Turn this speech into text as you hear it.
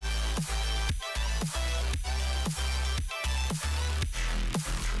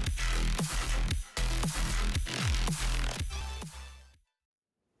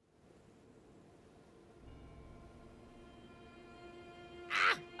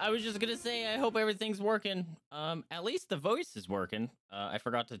I was just gonna say I hope everything's working. At least the voice is working. I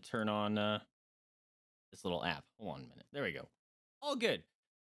forgot to turn on this little app. Hold on a minute. There we go. All good.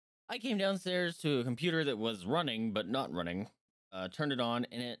 I came downstairs to a computer that was running but not running. Turned it on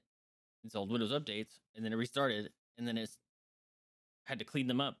and it installed Windows updates, and then it restarted, and then it had to clean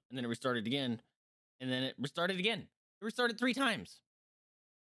them up, and then it restarted again, and then it restarted again. It restarted 3 times.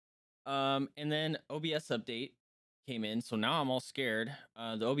 And then OBS update came in, so now I'm all scared.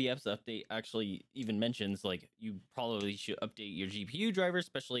 The OBS update actually even mentions like you probably should update your GPU driver,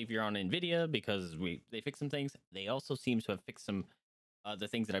 especially if you're on NVIDIA, because they fixed some things. They also seem to have fixed some the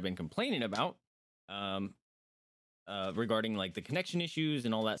things that I've been complaining about, regarding like the connection issues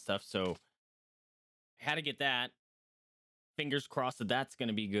and all that stuff. So I had to get that. Fingers crossed that that's going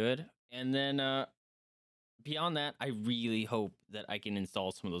to be good. And then beyond that, I really hope that I can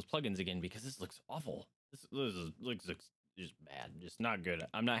install some of those plugins again, because this looks awful. This looks just bad, just not good.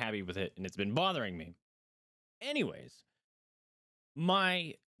 I'm not happy with it, and it's been bothering me. Anyways,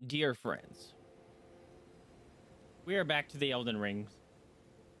 my dear friends, we are back to the Elden Rings.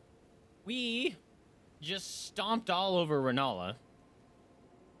 We just stomped all over Rellana.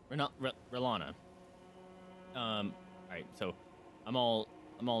 All right, so I'm all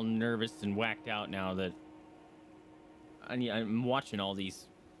nervous and whacked out now that I'm watching all these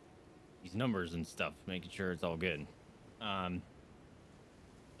numbers and stuff, making sure it's all good. But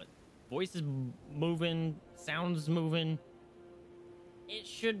voice is moving, sounds moving. It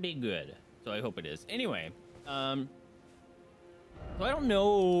should be good, so I hope it is. Anyway, so I don't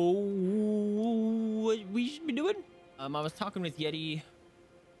know what we should be doing. I was talking with Yeti.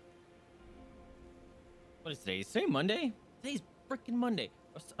 What is today? Is today Monday? Today's freaking Monday.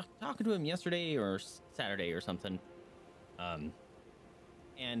 I was talking to him yesterday or Saturday or something.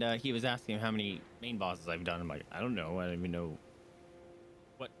 And he was asking how many main bosses I've done. I'm like, I don't know. I don't even know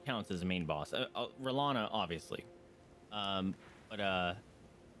what counts as a main boss. Rellana, obviously. But I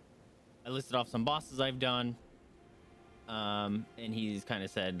listed off some bosses I've done. And he's kind of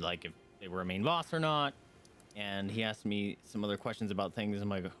said like if they were a main boss or not. And he asked me some other questions about things. I'm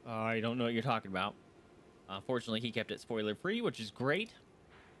like, oh, I don't know what you're talking about. Fortunately, he kept it spoiler free, which is great.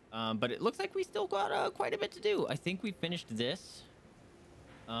 But it looks like we still got quite a bit to do. I think we finished this.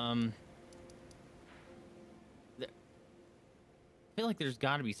 I feel like there's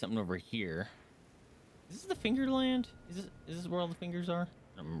got to be something over here. Is this the Fingerland? Is this where all the fingers are?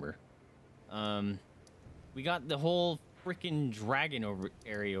 I don't remember. We got the whole freaking dragon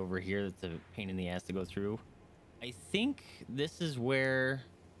area over here. That's a pain in the ass to go through. I think this is where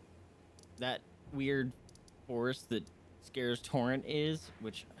that weird forest that scares Torrent is,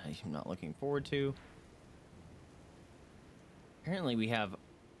 which I'm not looking forward to. Apparently we have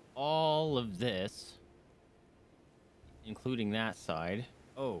all of this, including that side.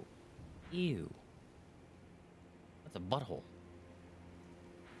 Oh, ew. That's a butthole.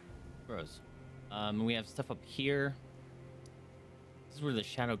 Gross. We have stuff up here. This is where the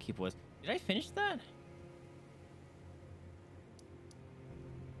Shadow Keep was. Did I finish that?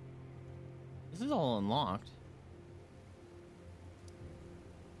 This is all unlocked.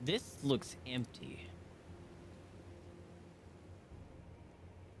 This looks empty.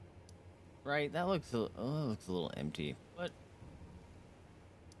 Right, that looks a little empty, but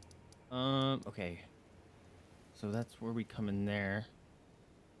okay. So that's where we come in there.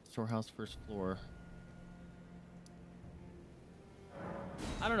 Storehouse, first floor.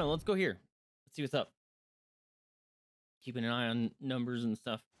 I don't know. Let's go here. Let's see what's up. Keeping an eye on numbers and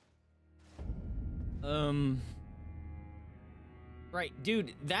stuff. Right,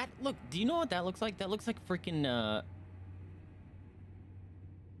 dude. That look. Do you know what that looks like? That looks like freaking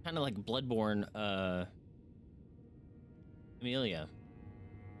kind of like Bloodborne. Amelia.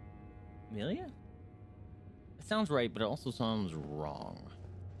 Amelia? It sounds right, but it also sounds wrong.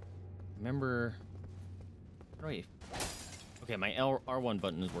 Remember? Right. Okay, my R1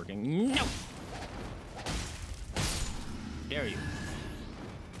 button is working. No! Dare you?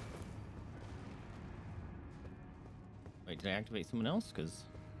 Wait, did I activate someone else? Because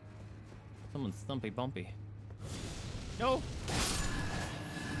someone's stumpy bumpy. No!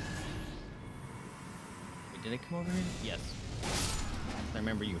 Wait, did I come over here? Yes. I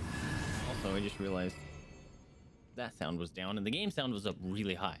remember you. Also, I just realized that sound was down and the game sound was up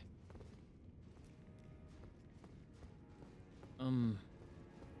really high.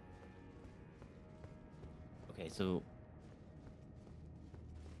 Okay, so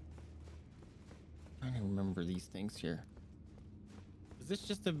I'm trying to remember these things here. Is this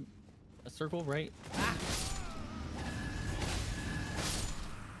just a circle, right? Ah!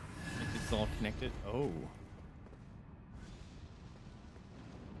 It's all connected. Oh.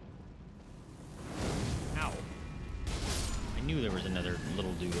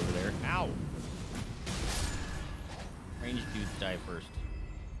 dude over there. Ow! Ranged dudes die first.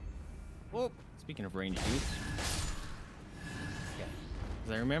 Whoop! Speaking of ranged dudes. Okay.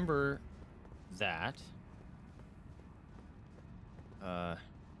 Because I remember that. Yep.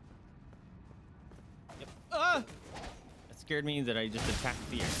 Ah! That scared me that I just attacked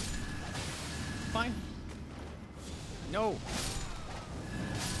the air. Fine. No.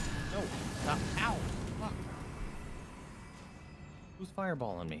 No. Stop. Ow. Fuck. Who's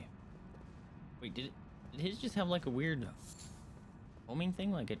fireballing me? Wait, did his just have like a weird homing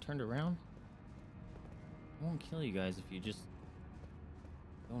thing? Like it turned around? I won't kill you guys if you just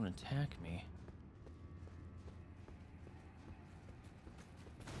don't attack me.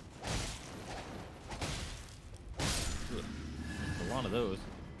 Ugh, there's a lot of those.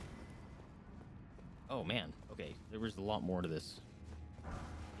 Oh man, okay, there was a lot more to this.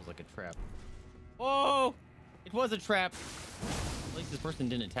 It was like a trap. Oh! It was a trap! At least this person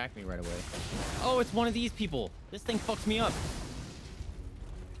didn't attack me right away. Oh, it's one of these people! This thing fucks me up!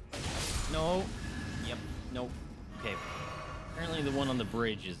 No. Yep, no. Okay. Apparently the one on the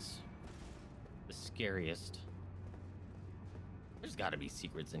bridge is the scariest. There's gotta be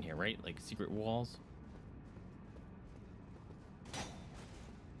secrets in here, right? Like secret walls?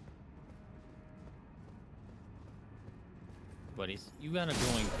 Buddies, you got a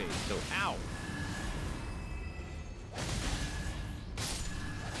glowing face, so ow!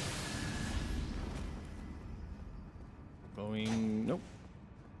 Going, nope.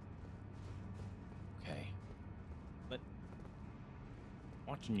 Okay. But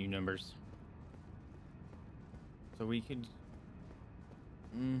watching you numbers. So we could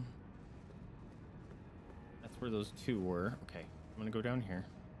that's where those two were. Okay, I'm gonna go down here.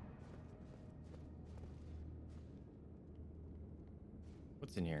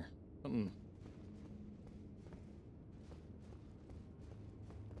 What's in here?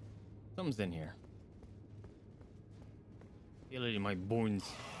 Something's in here. Feel it in my bones.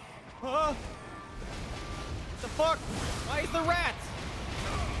 Ah! What the fuck? Why is the rats?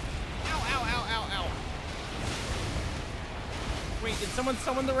 Ow, ow, ow, ow, ow. Wait, did someone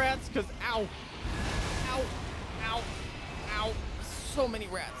summon the rats? Cause ow. Ow. Ow. Ow. So many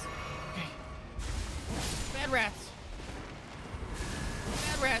rats. Okay. Bad rats.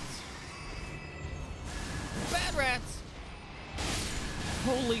 Bad rats. Bad rats.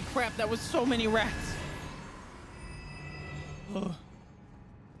 Holy crap, that was so many rats. Oh.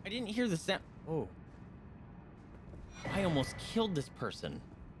 I didn't hear the sound. Oh. I almost killed this person.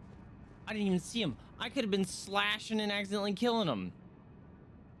 I didn't even see him. I could have been slashing and accidentally killing him.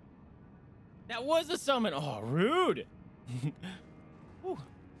 That was a summon. Oh, rude. Whew.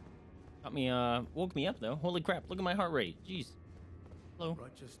 Got me, woke me up though. Holy crap, look at my heart rate. Jeez. Hello.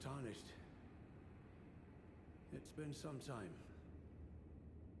 Righteous tarnished. It's been some time.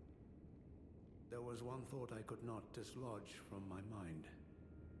 There was one thought I could not dislodge from my mind.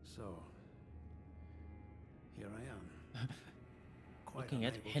 So, here I am. Looking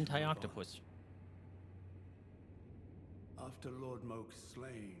at hentai octopus. After Lord Moke's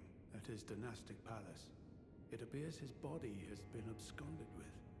slaying at his dynastic palace, it appears his body has been absconded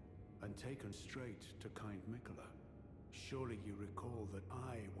with and taken straight to kind Mikola. Surely you recall that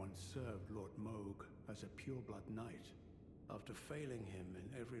I once served Lord Moog as a pureblood knight after failing him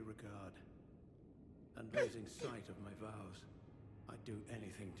in every regard. And losing sight of my vows, I'd do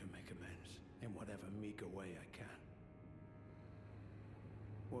anything to make amends in whatever meager way I can.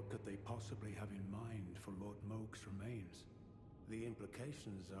 What could they possibly have in mind for Lord Moog's remains? The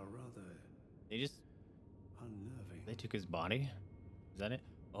implications are rather unnerving. They took his body? Is that it?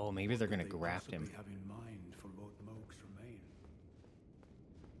 Oh, maybe they're gonna graft him. Have in mind for Lord Moog's remain?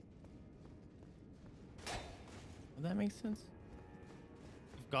 Well, that makes sense.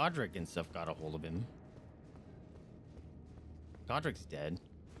 If Godric and stuff got a hold of him. Godric's dead.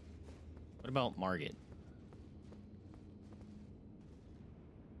 What about Margit?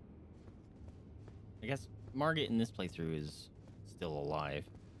 I guess Margit in this playthrough is still alive.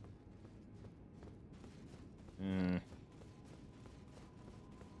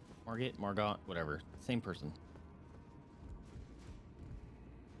 Margit, Margot, whatever. Same person.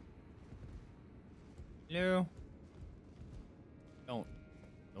 Hello? Don't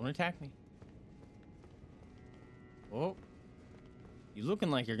attack me. Oh. You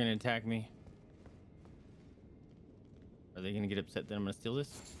looking like you're gonna attack me. Are they gonna get upset that I'm gonna steal this?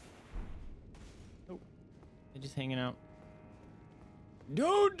 Nope. They're just hanging out.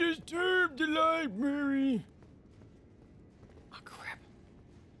 Don't disturb the library! Oh crap.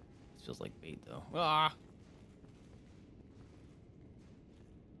 This feels like bait though. Ah!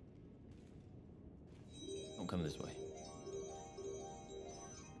 Don't come this way.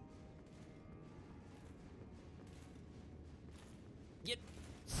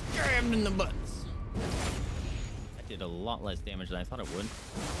 did a lot less damage than I thought it would.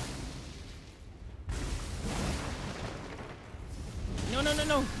 No, no, no,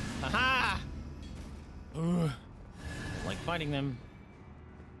 no! Haha! Don't like fighting them.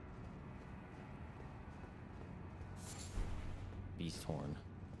 Beast horn.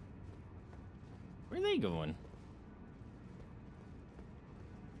 Where are they going?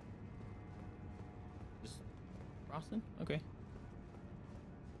 Just crossing? Okay.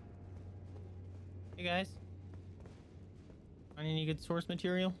 Hey guys. Find any good source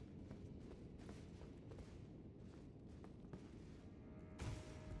material?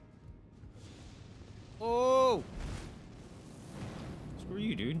 Oh! Screw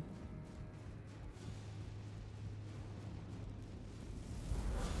you, dude.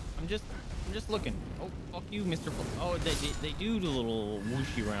 I'm just looking. Oh, fuck you, Mr. Oh, they do the little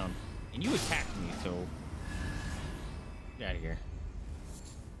whooshy round. And you attacked me, so get out of here.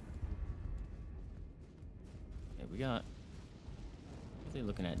 Okay, we got. What are they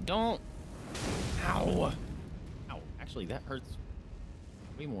looking at? Don't. Ow. Ow. Actually, that hurts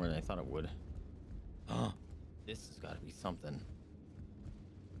way more than I thought it would. Oh, this has got to be something.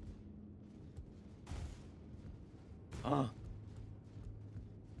 Oh.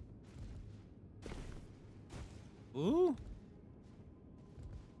 Ooh.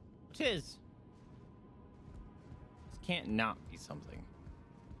 Tis. This can't not be something.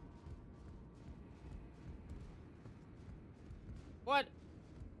 What?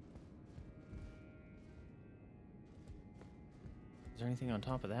 Is there anything on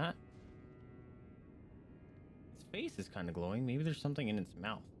top of that? Its face is kind of glowing. Maybe there's something in its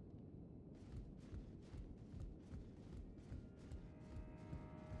mouth.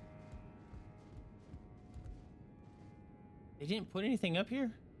 They didn't put anything up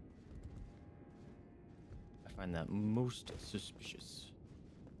here? I find that most suspicious.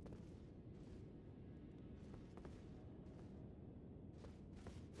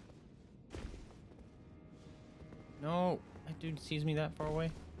 No, that dude sees me that far away.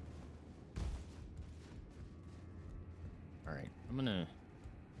 All right, I'm gonna...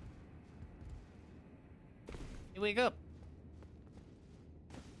 Hey, wake up!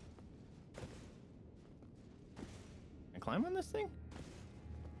 Climb on this thing?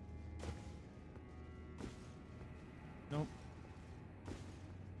 Nope.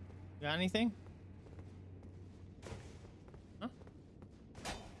 Got anything? Huh?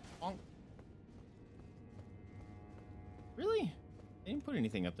 Bonk. Really? They didn't put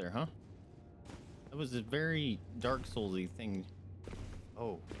anything up there, huh? That was a very Dark Souls-y thing.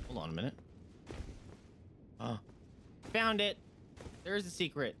 Oh, hold on a minute. Found it! There's a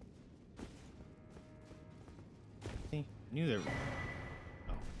secret. See? I knew there...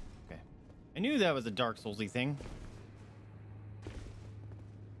 Oh, okay. I knew that was a Dark Souls-y thing.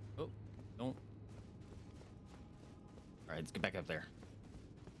 Oh, don't. Alright, let's get back up there.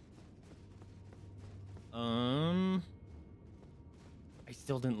 I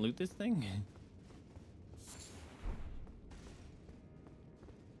still didn't loot this thing?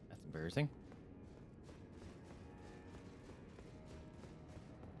 That's embarrassing.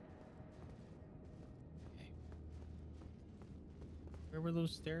 Where were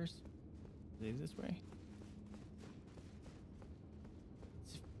those stairs? Are they this way?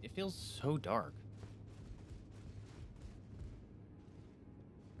 It feels so dark.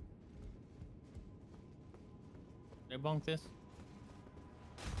 Did I bonk this?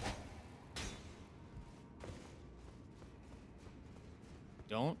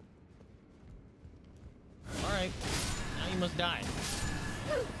 Don't? Alright. Now you must die.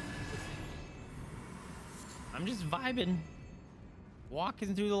 I'm just vibing.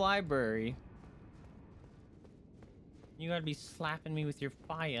 Walking through the library. You gotta be slapping me with your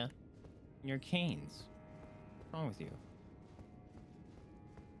fire and your canes. What's wrong with you?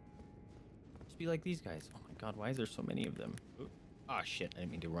 Just be like these guys. Oh my god, why is there so many of them? Ah, oh, shit, I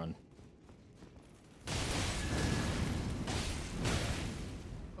didn't mean to run.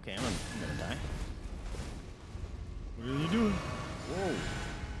 Okay, I'm gonna die. What are you doing? Whoa.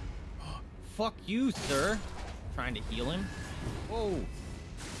 Fuck you, sir. Trying to heal him. Whoa.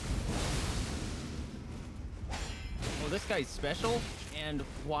 Oh, this guy's special? And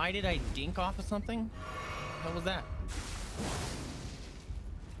why did I dink off of something? What the hell was that?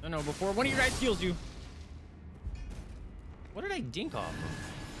 No, before one of your guys heals you. What did I dink off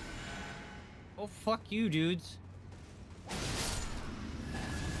of? Oh, fuck you, dudes.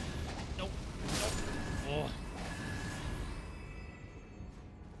 Nope. Oh.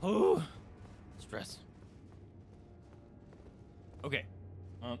 Oh. Stress. Okay.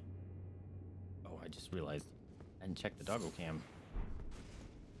 Oh, I just realized I didn't check the doggo cam.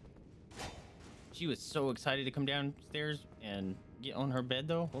 She was so excited to come downstairs and get on her bed,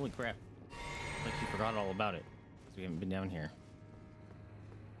 though. Holy crap. Like she forgot all about it. Because we haven't been down here.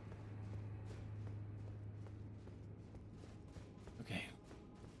 Okay.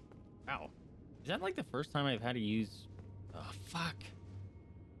 Wow. Is that like the first time I've had to use... Oh, fuck.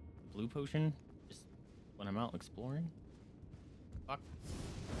 Blue potion? Just when I'm out exploring? Fuck.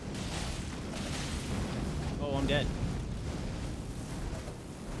 Oh, I'm dead.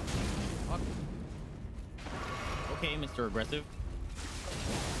 Fuck. Okay, Mr. Aggressive.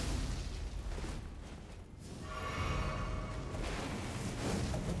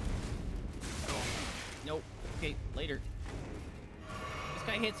 Nope. Okay, later. This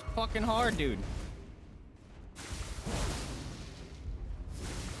guy hits fucking hard, dude.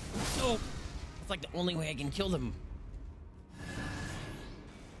 No! It's like the only way I can kill them.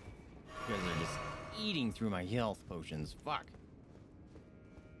 You guys are just eating through my health potions. Fuck.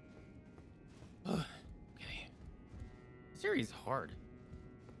 Okay. This area is hard.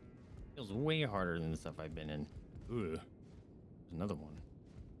 Feels way harder than the stuff I've been in. Ugh. There's another one.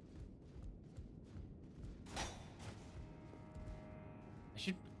 I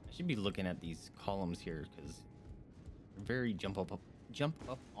should be looking at these columns here because they're very jump up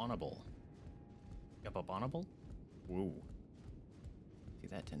onable. Jump up onable? Whoa. See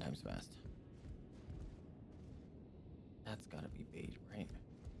that 10 times fast. That's gotta be bait, right?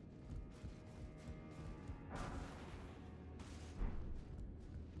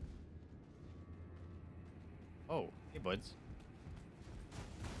 Oh, hey buds.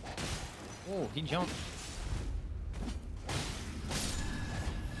 Oh, he jumped.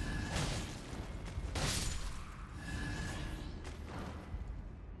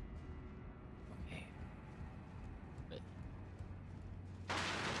 Okay.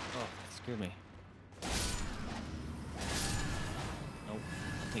 Oh, that scared me. Nope,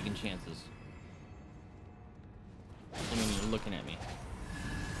 not taking chances. I mean, you're looking at me.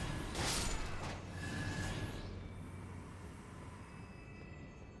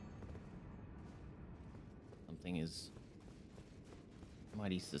 Something is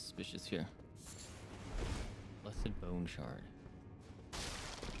mighty suspicious here. Blessed bone shard.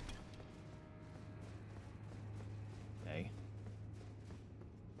 Okay.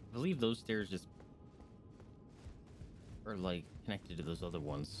 I believe those stairs just are like connected to those other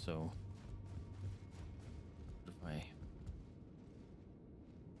ones, so what if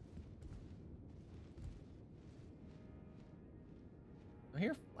I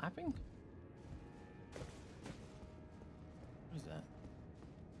hear flapping? What is that?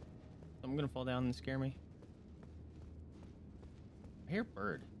 Something gonna fall down and scare me? I hear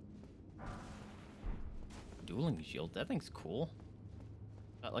bird. Dueling shield. That thing's cool.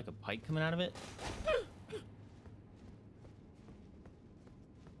 Got like a pike coming out of it.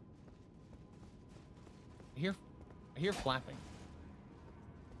 I hear flapping.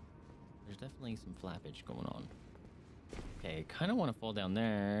 There's definitely some flappage going on. Okay, I kind of want to fall down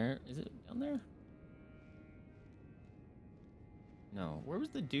there. Is it down there? No. Where was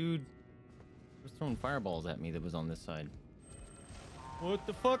the dude who was throwing fireballs at me that was on this side? What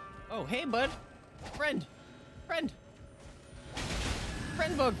the fuck? Oh, hey, bud. Friend. Friend.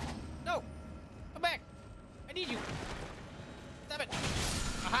 Friend bug. No. Come back. I need you. Stop it.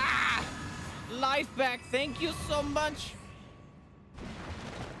 Aha! Life back. Thank you so much.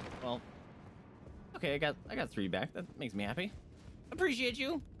 Well, okay, I got 3 back. That makes me happy. Appreciate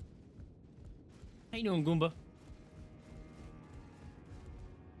you. How you doing, Goomba?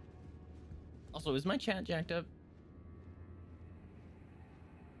 Also, is my chat jacked up?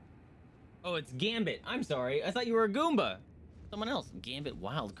 Oh, it's Gambit. I'm sorry. I thought you were a Goomba. Someone else. Gambit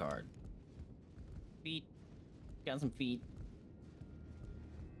wildcard. Feet. Got some feet.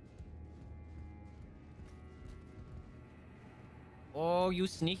 Oh, you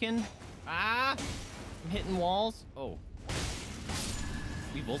sneaking? Ah! I'm hitting walls. Oh.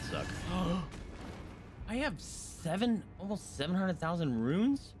 We both suck. I have almost 700,000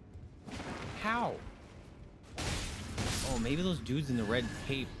 runes? How? Oh, maybe those dudes in the red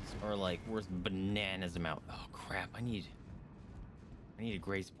capes are like worth bananas amount. Oh crap, I need a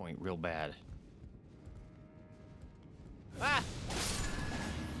grace point real bad. Ah!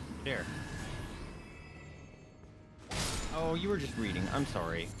 There. Oh, you were just reading. I'm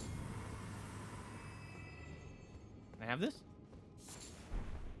sorry. Can I have this?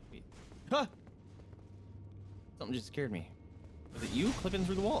 Wait. Ah! Something just scared me. Was it you clipping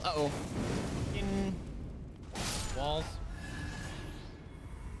through the wall? Uh-oh. In walls.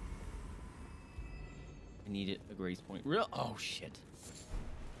 I needed a grace point. Real? Oh, shit.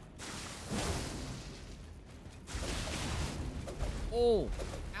 Oh,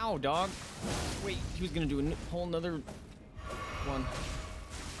 Ow, dog. Wait, he was gonna do a whole nother one.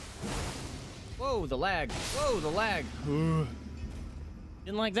 Whoa, the lag. Whoa, the lag.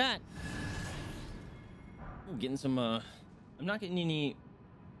 Didn't like that. Ooh, getting some, I'm not getting any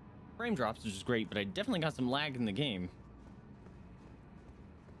frame drops, which is great, but I definitely got some lag in the game.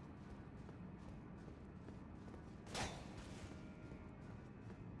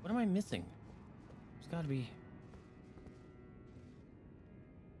 What am I missing? There's gotta be...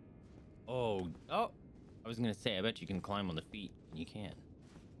 Oh, I was gonna say, I bet you can climb on the feet, and you can.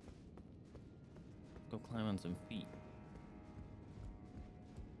 Go climb on some feet.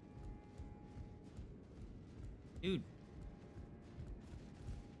 Dude.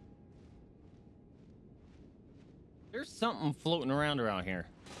 There's something floating around here.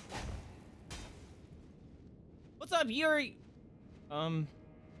 What's up, Yuri? Why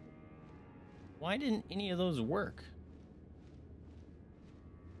didn't any of those work?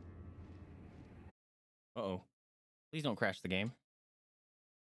 Uh-oh. Please don't crash the game.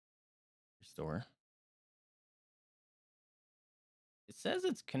 Restore. It says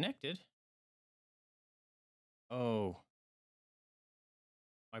it's connected. Oh.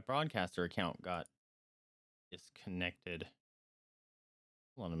 My broadcaster account got disconnected.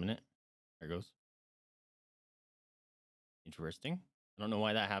 Hold on a minute. There it goes. Interesting. I don't know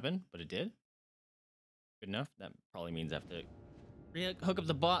why that happened, but it did. Good enough. That probably means I have to hook up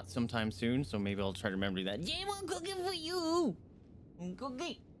the bot sometime soon, so maybe I'll try to remember that. Yeah, I'm cooking for you.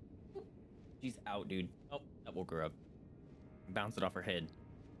 Cookie. She's out, dude. Oh, that woke her up. Bounce it off her head.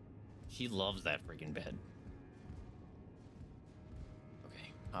 She loves that freaking bed.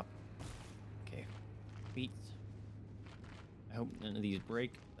 Okay, hop. Okay, feet. I hope none of these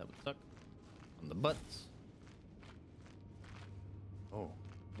break. That would suck. On the butts. Oh,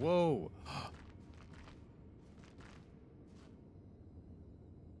 whoa.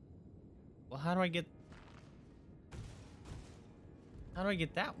 Well, how do I get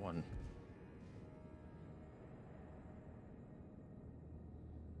that one?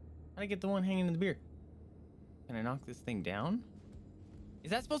 How do I get the one hanging in the beer? Can I knock this thing down?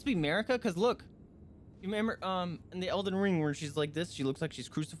 Is that supposed to be Marika? Because look, you remember in the Elden Ring where she's like this, she looks like she's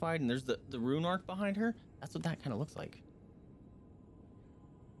crucified and there's the rune arc behind her? That's what that kind of looks like.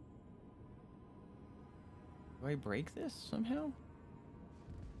 Do I break this somehow?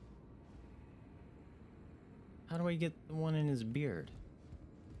 How do I get the one in his beard?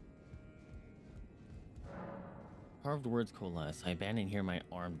 Carved words coalesce. I abandon here my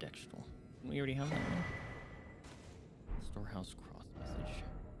arm dextral. Didn't we already have that one? Storehouse cross message.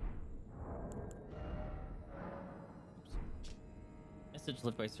 Oops. Message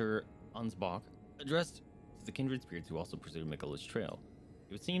left by Sir Ansbach, addressed to the kindred spirits who also pursued Michaela's trail.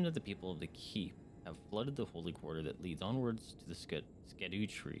 It would seem that the people of the keep have flooded the holy quarter that leads onwards to the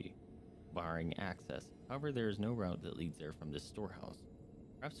Erdtree, barring access. However, there is no route that leads there from this storehouse.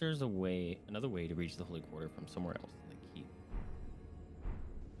 Perhaps there's another way to reach the holy quarter from somewhere else in the keep.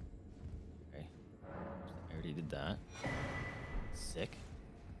 Okay, I already did that. Sick.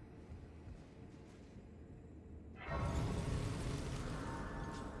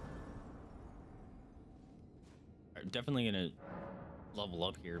 I'm definitely gonna level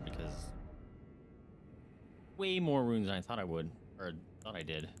up here because way more runes than I thought I would, or thought I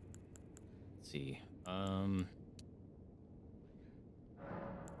did. Let's see. Oh,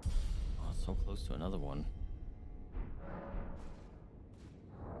 so close to another one.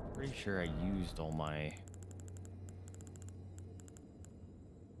 Pretty sure I used all my...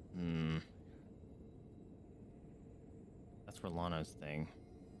 That's Rolana's thing.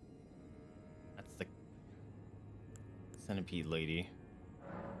 That's the centipede lady.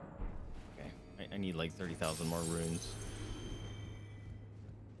 Okay, I need like 30,000 more runes.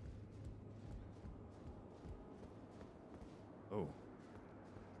 Oh.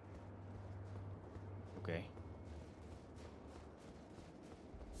 Okay.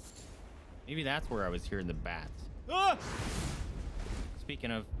 Maybe that's where I was hearing the bats. Ah!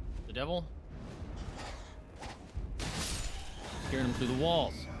 Speaking of the devil, hearing him through the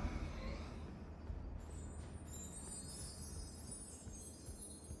walls.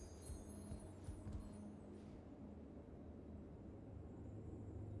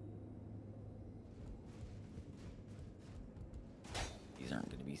 These aren't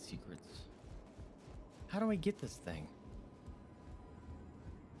going to be secrets. How do I get this thing?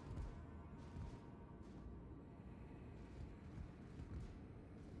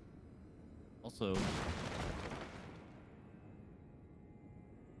 Also,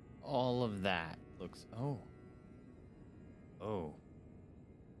 all of that looks... Oh.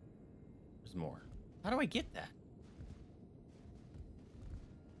 There's more. How do I get that?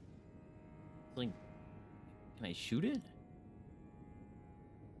 It's like, can I shoot it?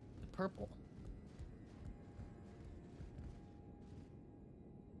 The purple.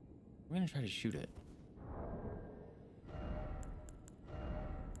 I'm gonna try to shoot it.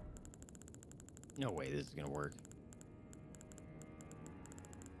 No way this is gonna work.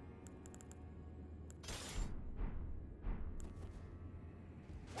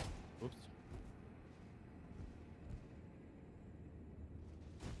 Whoops.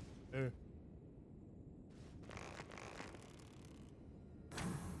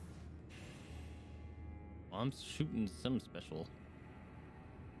 Well, I'm shooting some special.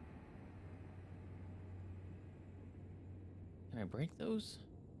 Can I break those?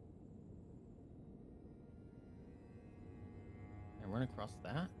 Can I run across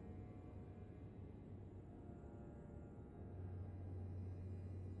that?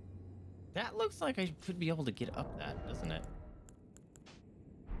 That looks like I should be able to get up that, doesn't it?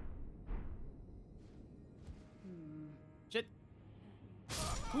 Shit.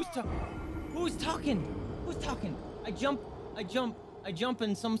 Who's talking? Who's talking? Who's talking? I jump,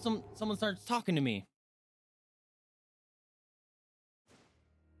 and someone starts talking to me.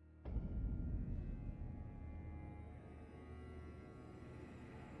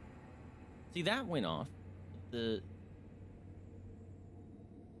 See, that went off. The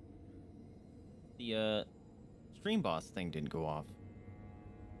stream boss thing didn't go off.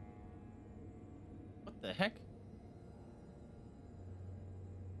 What the heck?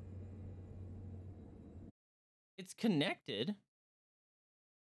 It's connected.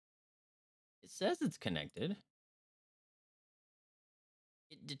 It says it's connected.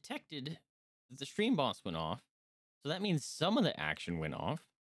 It detected that the stream boss went off. So that means some of the action went off.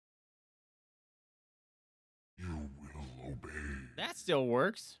 You will obey. That still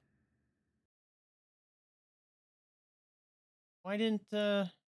works. Why didn't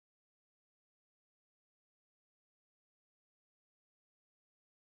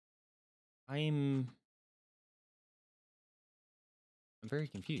I'm very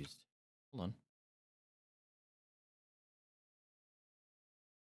confused. Hold on.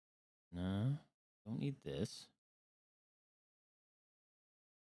 No, don't need this.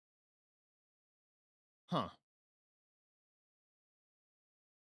 Huh.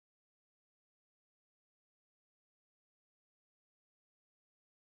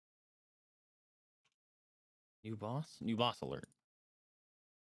 New boss? New boss alert.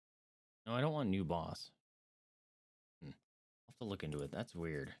 No, I don't want new boss. I'll have to look into it. That's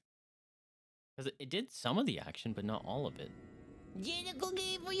weird. Because it did some of the action, but not all of it. Yeah,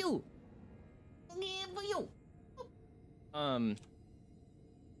 cookie for you. Cookie for you.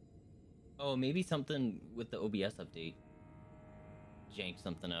 Oh, maybe something with the OBS update jank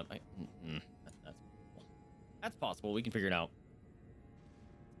something up. That's possible. That's possible. We can figure it out.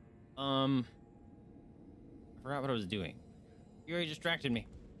 I forgot what I was doing. You already distracted me.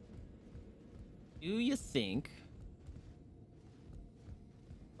 Do you think?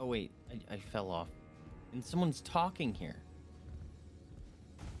 Oh wait, I fell off. And someone's talking here.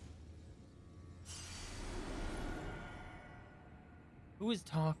 Who is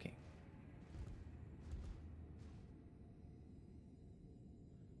talking?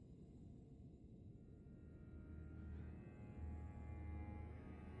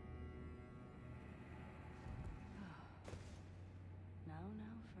 Now,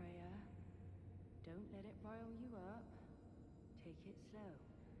 Freya. Don't let it rile you up. Take it slow.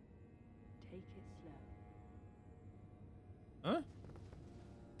 Take it slow. Huh?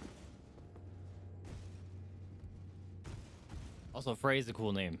 Also, Frey is a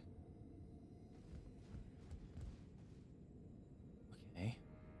cool name. Okay.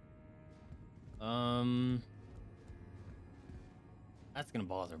 That's gonna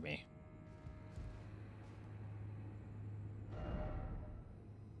bother me.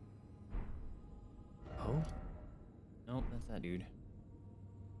 Oh? Nope, that's that dude.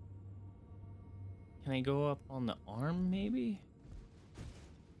 Can I go up on the arm, maybe?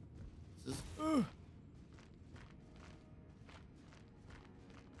 This is...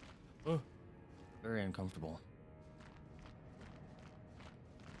 very uncomfortable.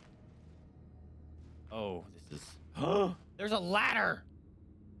 Oh, this is... There's a ladder!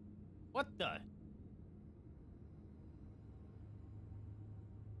 What the?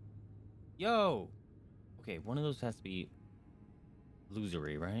 Yo! Okay, one of those has to be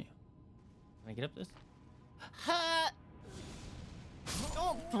illusory, right? Can I get up this? Ha!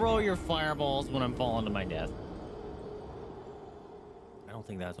 Don't throw your fireballs when I'm falling to my death. I don't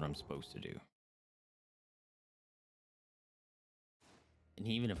think that's what I'm supposed to do. And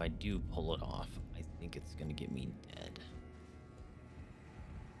even if I do pull it off, I think it's gonna get me dead.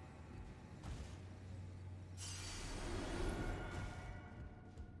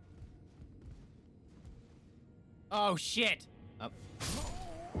 Oh shit! Oh.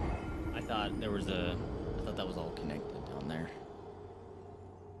 I thought there was a. I thought that was all connected down there.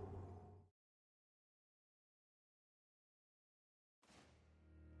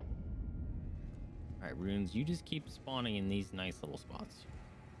 All right, runes. You just keep spawning in these nice little spots.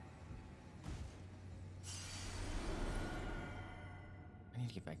 I need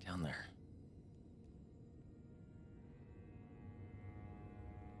to get back down there.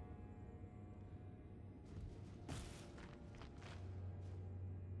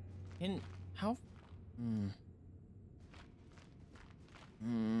 How?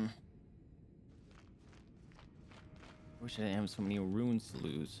 Wish I didn't have so many runes to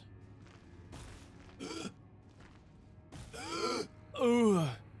lose. Ugh.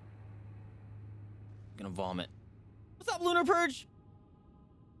 Gonna vomit. What's up, Lunar Purge?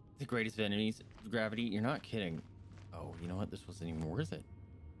 The greatest of enemies, gravity. You're not kidding. Oh, you know what? This wasn't even worth it.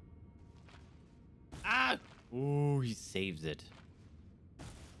 Ah! Ooh, he saves it.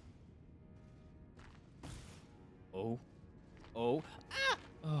 Oh. Oh. Ah!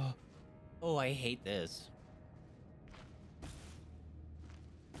 Oh. Oh, I hate this.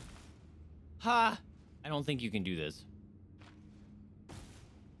 Ha! I don't think you can do this.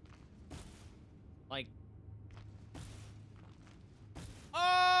 Like.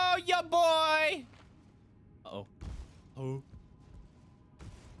 Oh, ya boy! Uh-oh. Oh.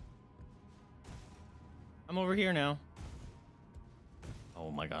 I'm over here now.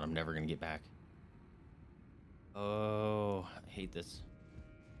 Oh my god, I'm never gonna get back. Oh, I hate this.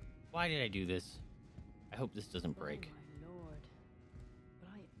 Why did I do this? I hope this doesn't break. Oh, my lord. Will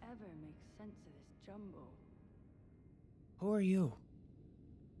I ever make sense of this jumble? Who are you?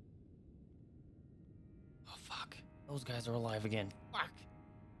 Oh, fuck. Those guys are alive again. Fuck.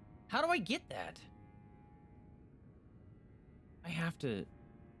 How do I get that? I have to...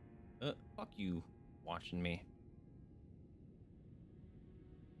 fuck you watching me.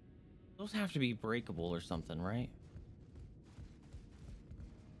 Those have to be breakable or something, right?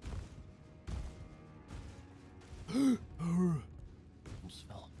 Almost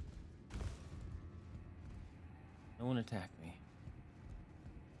fell. No one attacked me.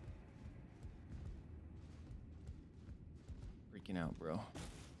 Freaking out, bro.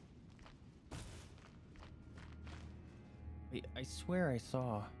 Wait, I swear I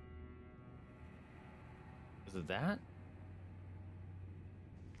saw... Was it that?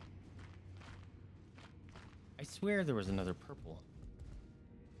 I swear there was another purple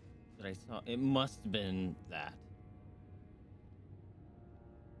that I saw. It must have been that.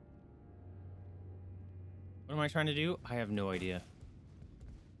 What am I trying to do? I have no idea.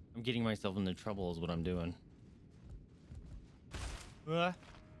 I'm getting myself into trouble is what I'm doing.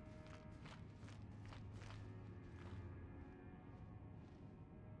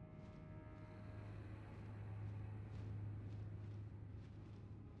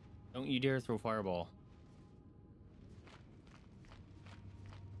 Don't you dare throw fireball.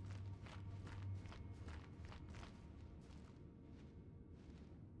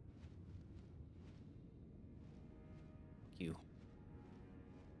 You.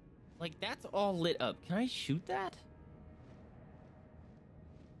 Like, that's all lit up. Can I shoot that?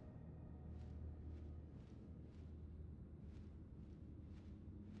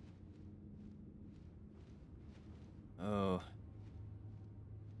 Oh.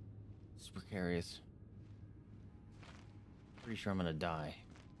 It's precarious. Pretty sure I'm gonna die.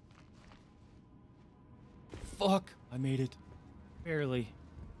 Fuck! I made it. Barely.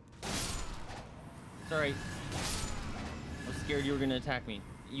 It's alright. I was scared you were gonna attack me.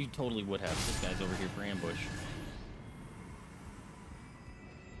 You totally would have. This guy's over here for ambush.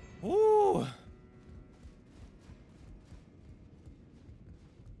 Ooh!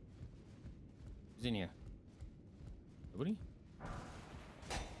 Who's in here? Nobody?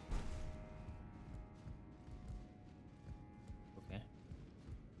 Okay.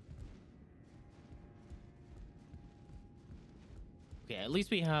 Okay, at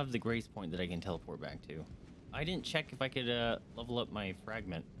least we have the grace point that I can teleport back to. I didn't check if I could level up my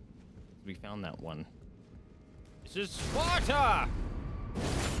fragment. We found that one. This is Sparta!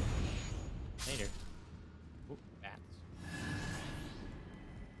 Later. Oh, bats.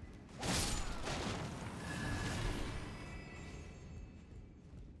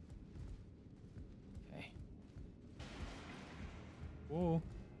 Okay. Whoa.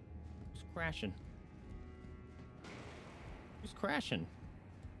 Who's crashing? Who's crashing?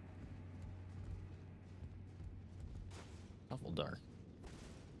 Awful dark.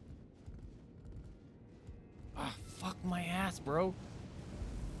 Ah, fuck my ass, bro.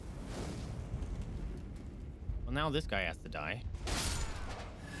 Well, now this guy has to die.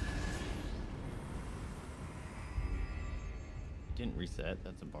 didn't reset.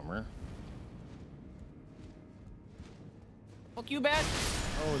 That's a bummer. Fuck you, bat!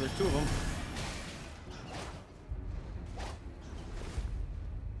 Oh, there's two of them.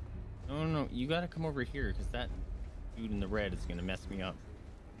 No, no, no. You gotta come over here, because that dude in the red is gonna mess me up.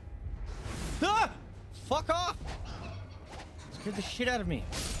 Ah! Fuck off! Scared the shit out of me.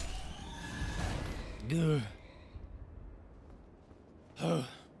 Ugh.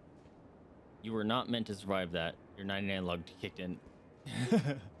 You were not meant to survive that. Your 99 lug kicked in.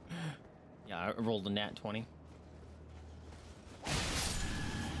 Yeah, I rolled a nat 20.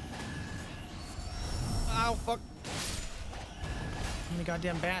 Ow, fuck. How many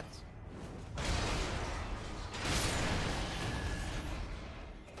goddamn bats?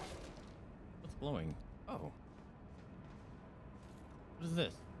 What's glowing? Oh. What is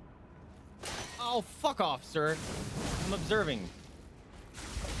this? Oh, fuck off, sir. I'm observing.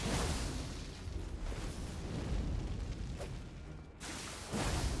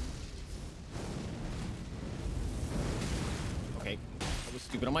 Okay, that was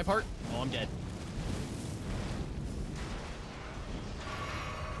stupid on my part. Oh, I'm dead.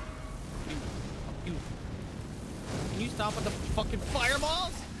 You. Can you stop with the fucking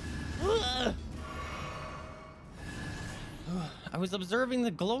fireballs? Ugh. I was observing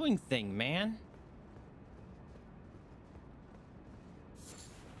the glowing thing, man.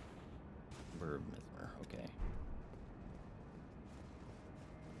 Bird Messmer, okay.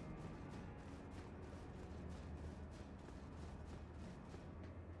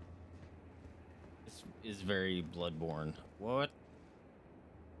 This is very Bloodborne. What?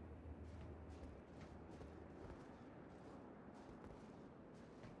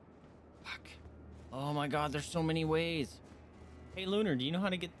 Fuck. Oh my god, there's so many ways. Hey, Lunar, do you know how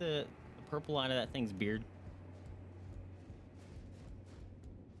to get the purple out of that thing's beard?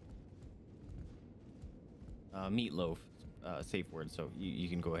 Meatloaf, safe word, so you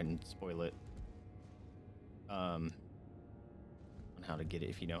can go ahead and spoil it. On how to get it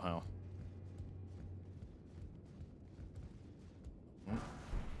if you know how.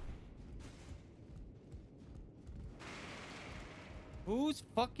 Who's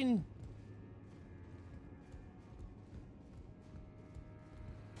fucking...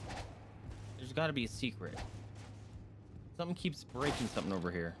 There's got to be a secret. Something keeps breaking something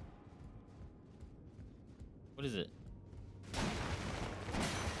over here. What is it?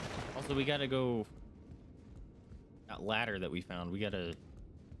 Also, we gotta go... That ladder that we found, we gotta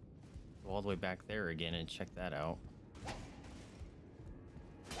go all the way back there again and check that out.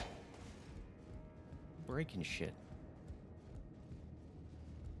 Breaking shit.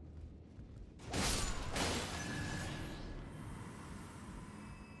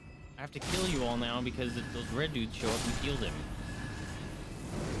 I have to kill you all now because if those red dudes show up, you heal them.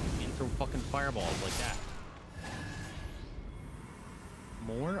 And throw fucking fireballs like that.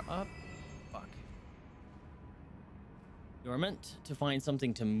 More up? Fuck. You are meant to find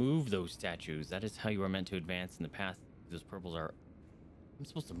something to move those statues. That is how you are meant to advance in the path. Those purples are... I'm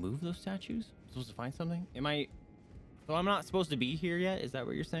supposed to move those statues? I'm supposed to find something? Am I... So I'm not supposed to be here yet? Is that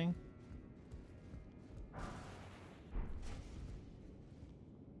what you're saying?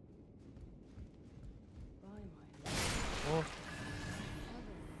 Oh.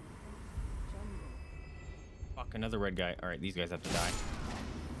 Fuck, another red guy. Alright, these guys have to die.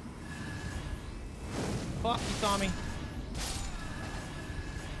 Fuck, he saw me.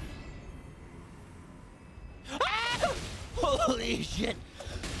 Ah! Holy shit.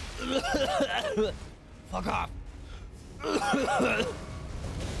 Fuck off.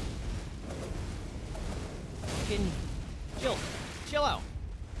 Fucking chill out.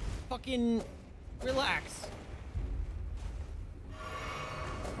 Fucking relax.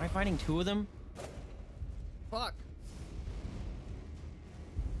 Am I fighting two of them? Fuck.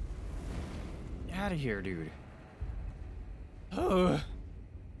 Get out of here, dude. Ugh.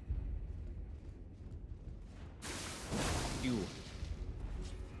 You.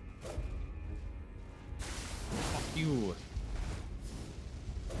 Fuck you.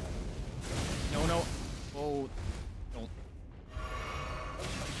 No, no. Oh, don't.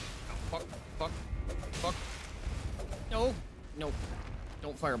 Fuck, fuck, fuck. No, no.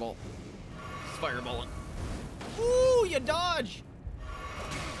 Don't fireball. Just fireballing. Ooh, you dodge!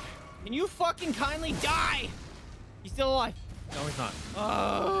 Can you fucking kindly die? He's still alive. No, he's not.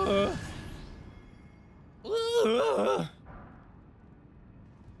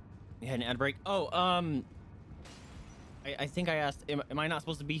 We had an ad break. Oh, I think I asked, am I not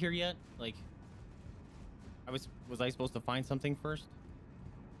supposed to be here yet? Like, was I supposed to find something first?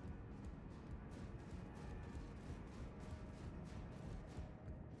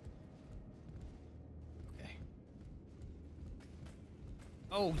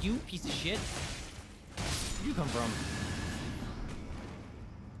 Oh, you piece of shit. Where'd you come from?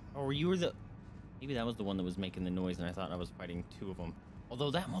 Oh, you were the... Maybe that was the one that was making the noise and I thought I was fighting two of them.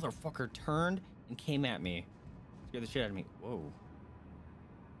 Although that motherfucker turned and came at me. Scared the shit out of me. Whoa.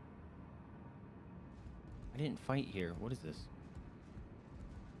 I didn't fight here. What is this?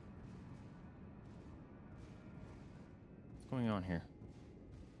 What's going on here?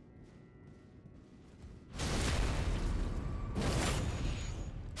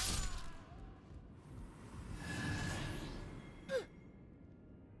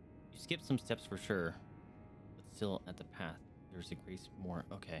 You skipped some steps for sure, but still at the path. There's a grace more.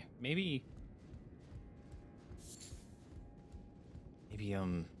 Okay, maybe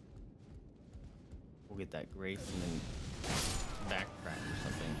we'll get that grace and then backtrack or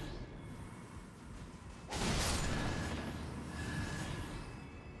something.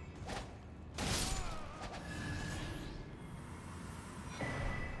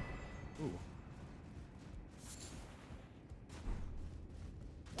 Ooh.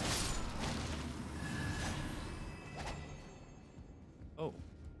 Oh.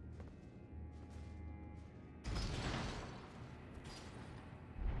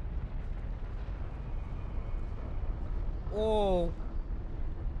 Oh.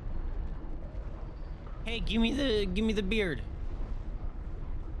 Hey, give me the beard.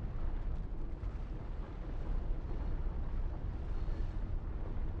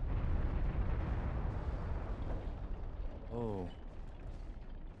 Oh.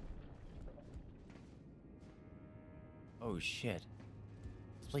 Oh shit.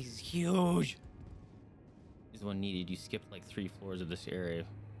 This place is huge. Is one needed. You skipped like 3 floors of this area.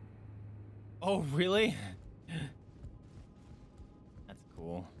 Oh, really? That's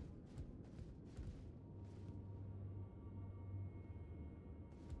cool.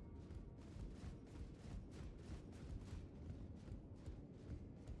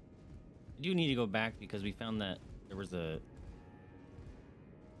 I do need to go back because we found that there was a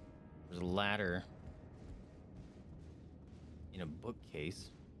ladder in a bookcase.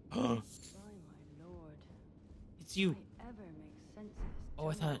 By my lord. It's you. I ever make senses Oh,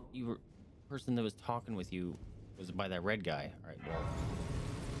 I to thought know. you were the person that was talking with you was by that red guy. All right, well,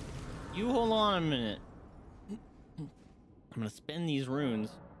 you hold on a minute. I'm gonna spend these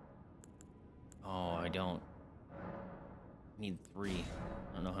runes. Oh, I don't. I need 3.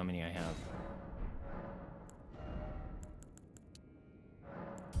 I don't know how many I have.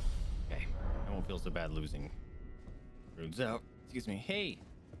 Okay, I won't feel so bad losing runes out. Excuse me. Hey,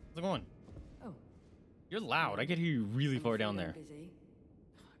 how's it going? Oh, You're loud. I could hear you really I'm far afraid down I'm there. busy.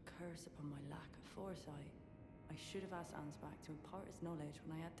 Curse upon my lack of foresight. I should have asked Ansbach to impart his knowledge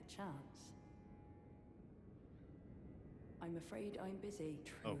when I had the chance. I'm afraid I'm busy,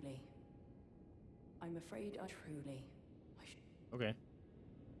 truly. I'm afraid I truly. Okay.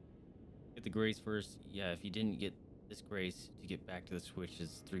 Get the grace first. Yeah, if you didn't get this grace to get back to the switch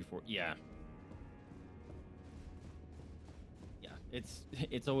is 3, 4. Yeah. Yeah,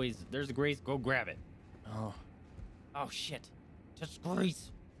 it's always, there's a grace, go grab it. Oh. Oh, shit. Just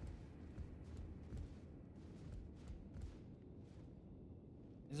grace.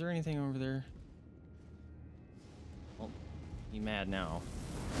 Is there anything over there? Well, be mad now.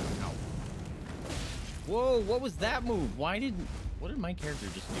 Ow. Whoa, what was that move? What did my character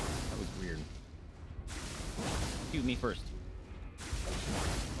just do? That was weird. Shoot me first.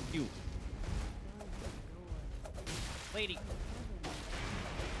 You. Lady.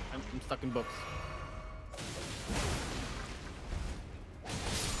 I'm stuck in books.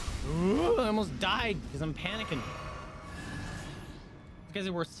 Ooh, I almost died because I'm panicking. These guys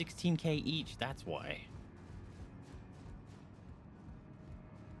are worth 16k each, that's why.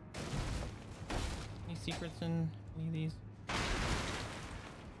 Any secrets in any of these?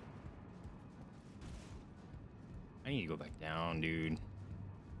 I need to go back down, dude.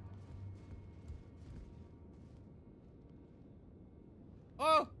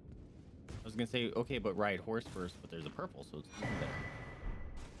 Oh! I was gonna say, okay, but ride horse first, but there's a purple, so it's even better.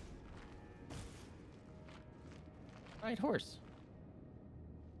 Ride horse.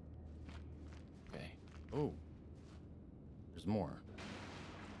 Okay. Oh. There's more.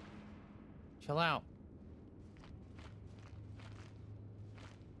 Chill out.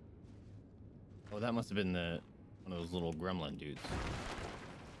 Oh, that must have been one of those little gremlin dudes.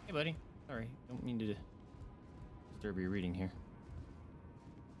 Hey, buddy. Sorry, don't mean to disturb your reading here.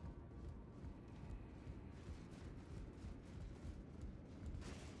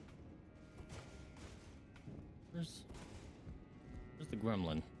 Where's the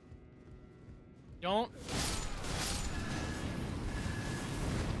gremlin? Don't!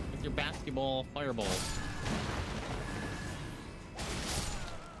 With your basketball fireballs.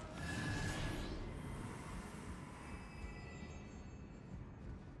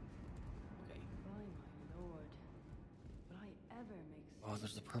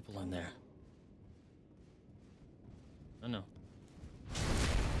 a purple in there. Oh no.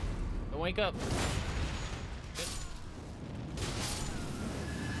 Don't wake up. Good.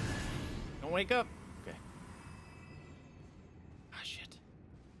 Don't wake up. Okay. Ah, shit.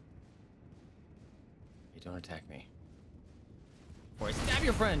 Hey, don't attack me. Before I stab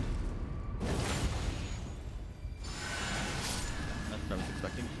your friend. That's what I was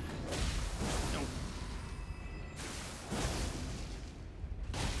expecting. No.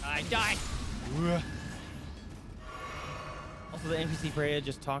 I died. Also, the NPC Freya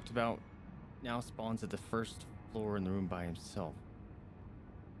just talked about now spawns at the first floor in the room by himself.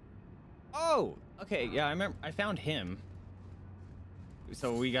 Oh, okay, yeah, I remember. I found him.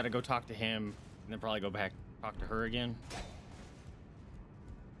 So we got to go talk to him, and then probably go back talk to her again.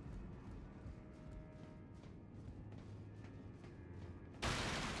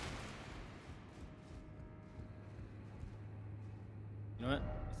 You know what?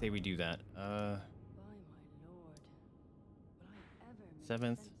 I say we do that. By my lord, will I ever make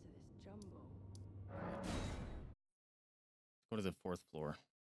 7th. sense of this jumble? Go to the 4th floor.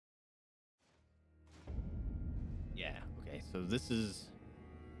 Yeah, okay, so this is...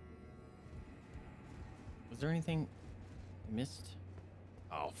 Was there anything I missed?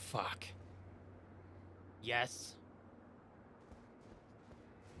 Oh, fuck. Yes.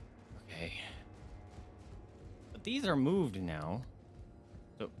 Okay. But these are moved now.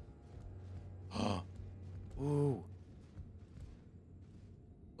 So... Oh. Ooh.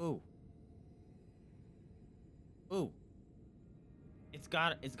 Ooh. Ooh. It's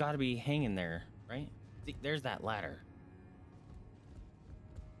got to be hanging there, right? See, there's that ladder.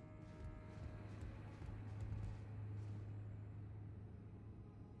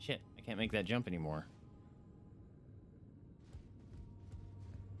 Shit, I can't make that jump anymore.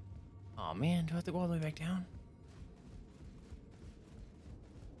 Oh man, do I have to go all the way back down?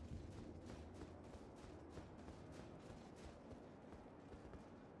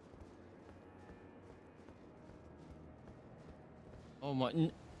 Oh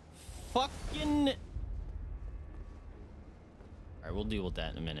my... fucking... Alright, we'll deal with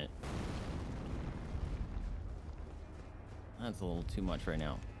that in a minute. That's a little too much right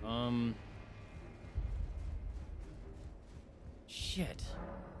now. Shit.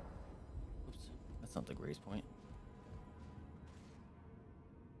 Oops. That's not the grace point.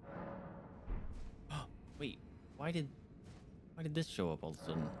 Wait, why did this show up all of a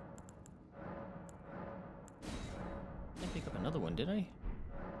sudden? I didn't pick up another one, did I?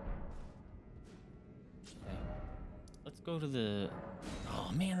 Okay. Let's go to the...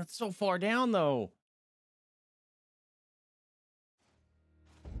 Oh man, that's so far down though.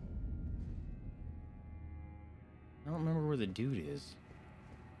 I don't remember where the dude is.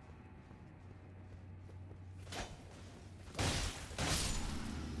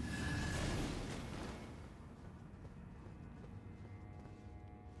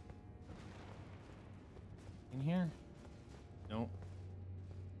 In here? Nope.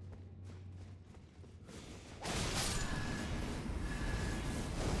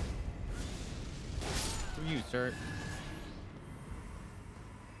 Who are you, sir?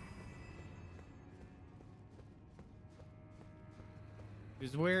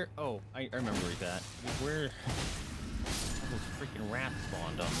 Is where... Oh, I remember where he's at. Is where all those freaking rats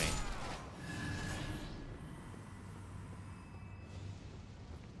spawned on me.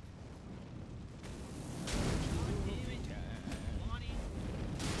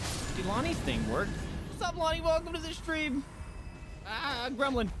 Did Lonnie's thing work? What's up, Lonnie? Welcome to the stream. Ah,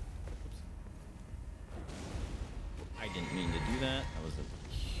 gremlin. Oops. I didn't mean to do that. That was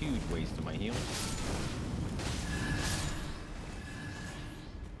a huge waste of my heal.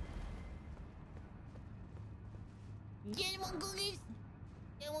 Get one cookies.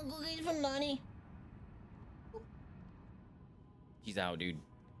 Get one cookies from Lonnie. She's out, dude.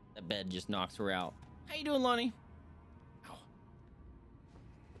 That bed just knocks her out. How you doing, Lonnie? Ow.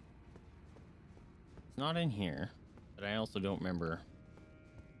 It's not in here, but I also don't remember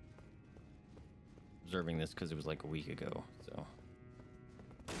observing this because it was like a week ago, so.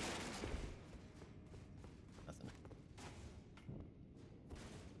 Nothing.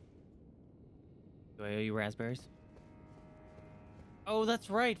 Do I owe you raspberries? Oh, that's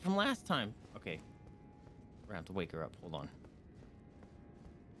right, from last time. Okay. We're gonna have to wake her up. Hold on.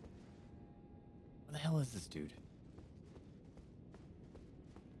 Where the hell is this dude?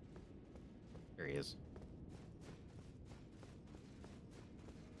 There he is.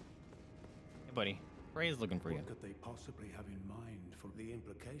 Hey, buddy. Freya's looking for you. What could they possibly have in mind for the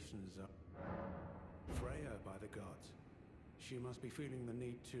implications of Freya by the gods? She must be feeling the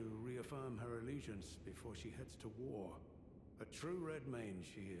need to reaffirm her allegiance before she heads to war. A true red mane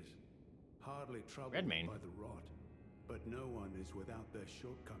she is. Hardly troubled Redmane? by the rot. But no one is without their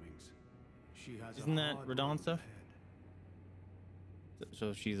shortcomings. She has Isn't a that hard Radonsa? road ahead.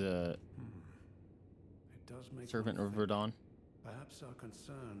 So she's a It does make servant one of think. Verdon. Perhaps our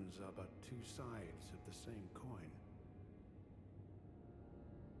concerns are but two sides of the same coin.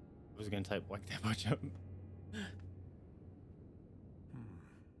 I was gonna type whack that much up.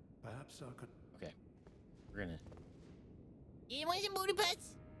 Perhaps our Okay, we're gonna. You want some booty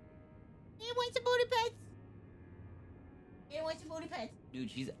pets? You want some booty pets? You want some booty pets?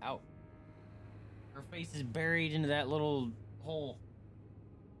 Dude, she's out. Her face is buried into that little hole.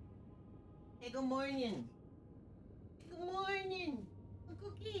 Hey, good morning. Good morning. A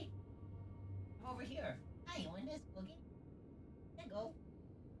cookie. Come over here. Hi, you want this cookie? There you go.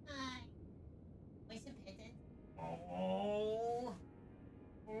 Hi. Want some pets? Oh.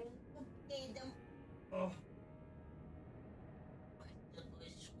 Okay, them. Oh. The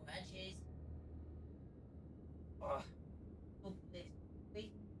bush scratches. Oh. Too big.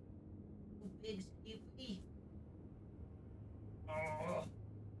 Wait. Too big, sleepy. Oh.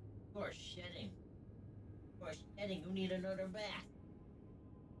 You're shedding. You're shedding. You need another bath.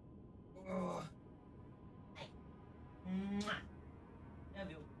 Oh. Hi. Mwah. Love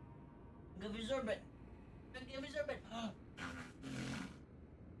you. Give you sorbet. Give you sorbet.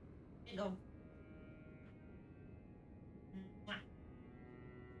 There you go. Mwah.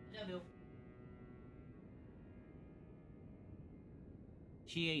 Love you.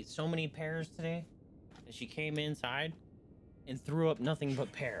 She ate so many pears today that she came inside and threw up nothing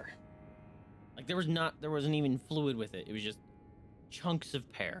but pear. Like there wasn't even fluid with it. It was just chunks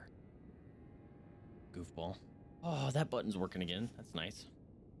of pear. Goofball. Oh, that button's working again. That's nice.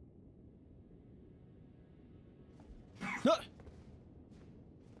 Ah!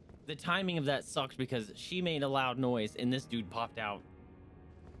 The timing of that sucked because she made a loud noise and this dude popped out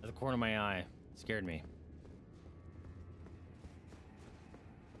at the corner of my eye. It scared me.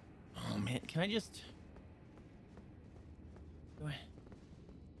 Oh man, can I just...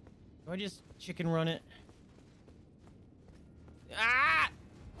 Do I just chicken run it? Ah!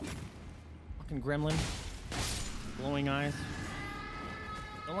 Fucking gremlin. Glowing eyes.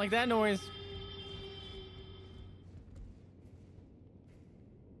 Don't like that noise.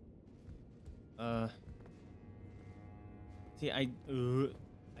 See, I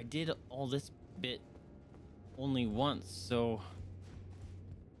did all this bit only once, so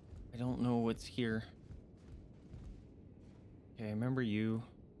I don't know what's here. Okay, I remember you.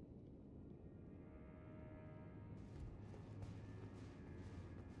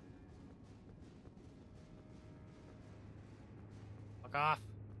 Fuck off.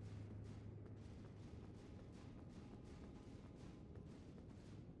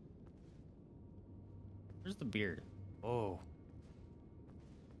 Where's the beard? Oh.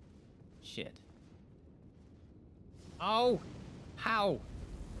 Shit. Oh! How?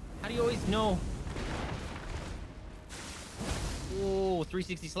 How do you always know? Oh,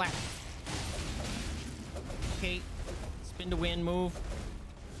 360 slap. Okay. Spin to win move.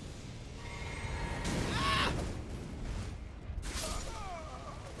 Ah!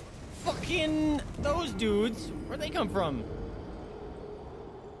 Fucking those dudes. Where'd they come from?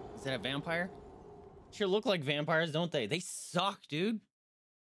 Is that a vampire? Sure look like vampires, don't they? They suck, dude.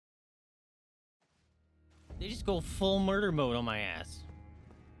 They just go full murder mode on my ass.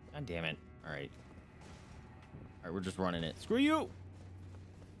 God damn it. All right. All right, we're just running it. Screw you.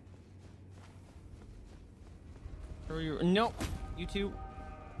 Screw you. No. You too.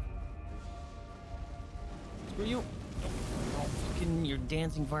 Screw you. Oh, fucking your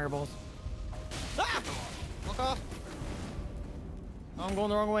dancing fireballs. Ah! Fuck off. Oh, I'm going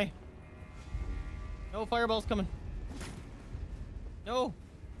the wrong way. No fireballs coming. No.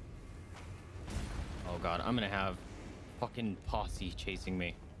 Oh god, I'm gonna have fucking posse chasing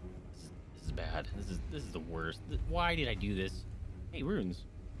me. This is bad. This is the worst. Why did I do this? Hey, runes.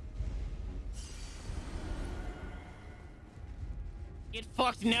 Get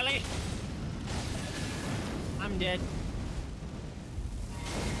fucked, Nelly. I'm dead.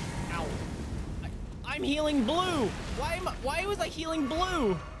 Ow. I'm healing blue. Why was I healing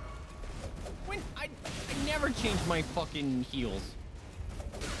blue? When I never change my fucking heals.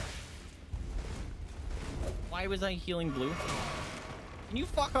 Why was I healing blue? Can you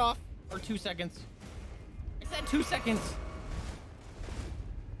fuck off for 2 seconds? I said 2 seconds.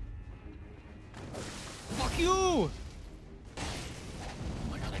 Fuck you! Oh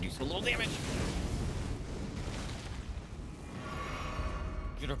my god, I do so little damage.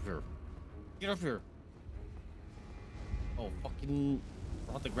 Get up here. Get up here. Oh, fucking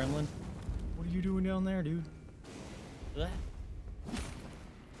brought the gremlin. What are you doing down there, dude? Ugh.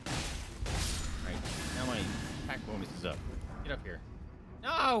 bonus is up. Get up here.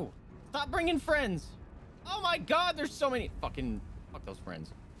 No! Stop bringing friends! Oh my god, there's so many. Fuck those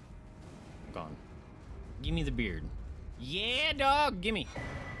friends. I'm gone. Give me the beard. Yeah, dog, gimme.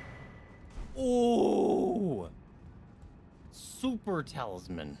 Ooh! Super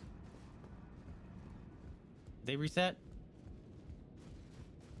talisman. They reset?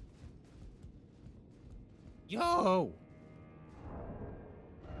 Yo!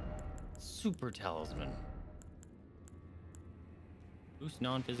 Super talisman. Boost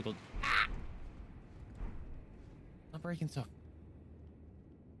non-physical. Ah! Not breaking stuff.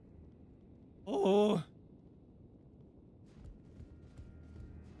 Oh!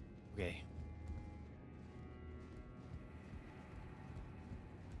 Okay.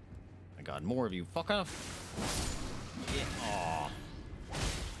 My god, more of you. Fuck off. Yeah. Aw.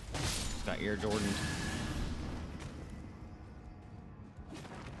 Got Air Jordan.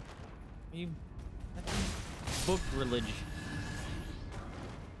 You. That's book religion.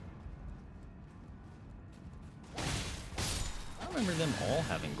 I remember them all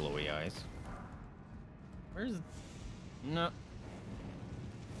having glowy eyes. Where's. No.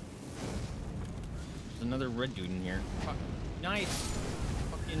 There's another red dude in here. Fuck. Nice.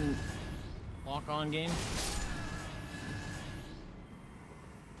 Fucking lock on game.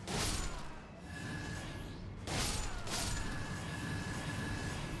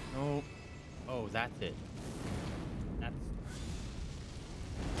 No. Oh, that's it. That's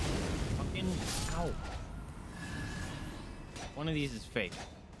fucking ow. One of these is fake.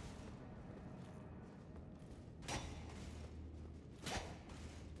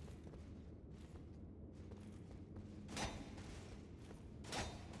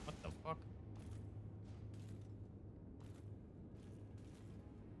 What the fuck?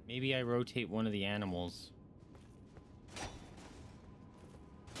 Maybe I rotate one of the animals.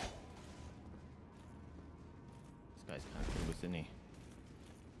 This guy's kind of cool, isn't he?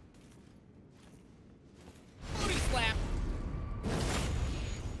 Booty slap!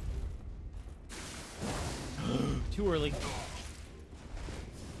 Too early.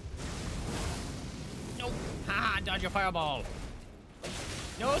 Nope. Ha! Dodge your fireball.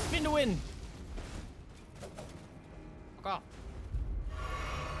 No, spin to win. Fuck off.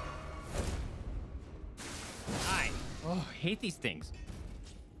 Die. Oh, I hate these things.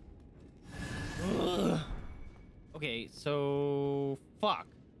 Ugh. Okay, so fuck.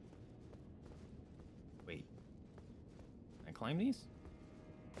 Wait. Can I climb these?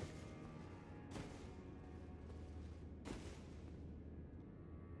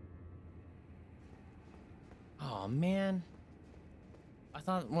 Oh man. I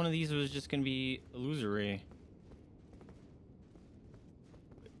thought one of these was just gonna be illusory.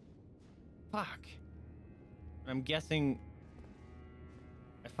 Fuck. I'm guessing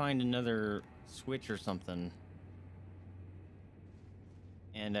I find another switch or something.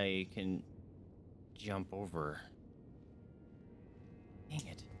 And I can jump over. Dang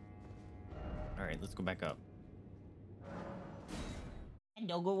it. Alright, let's go back up. And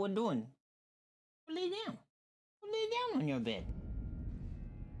Dogo, what doing? Lay down. Lay down on your bed.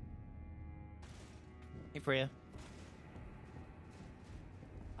 Hey, Freya.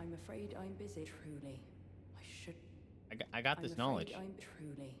 I'm afraid I'm busy, truly. I should... I got this knowledge. I'm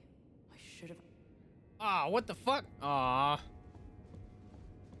truly... I should have... Ah, what the fuck? Ah.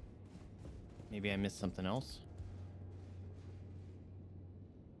 Maybe I missed something else.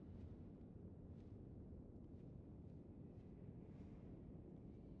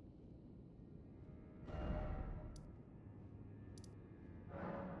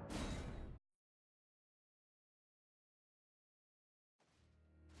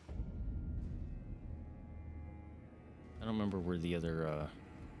 I don't remember where the other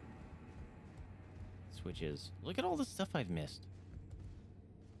switch is. Look at all the stuff I've missed.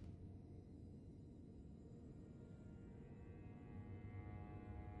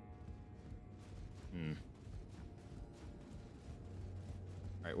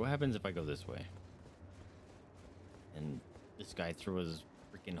 Alright, what happens if I go this way? And this guy threw his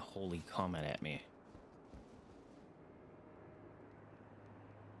freaking holy comet at me.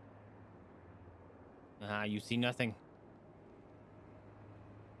 Ah, you see nothing.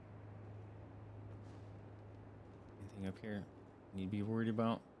 Anything up here you need to be worried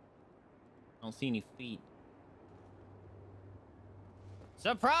about? I don't see any feet.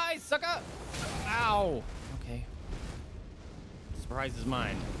 Surprise, sucker! Ow! Okay. Surprise is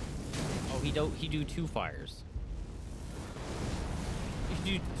mine. Oh, he do two fires. He can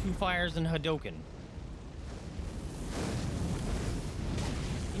do two fires and Hadoken.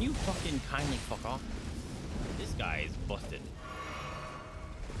 Can you fucking kindly fuck off? This guy is busted.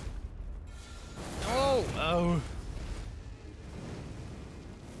 Oh! Oh!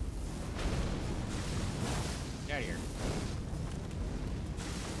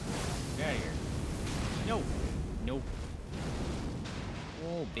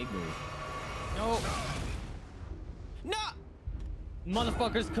 big move. No! No!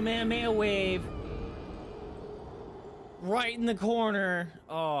 Motherfuckers, Kamehameha wave! Right in the corner.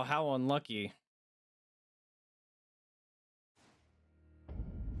 Oh, how unlucky.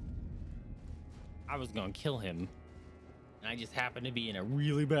 I was gonna kill him. And I just happened to be in a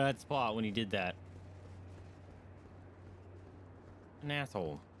really bad spot when he did that. An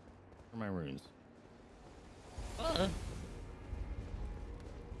asshole. For my runes.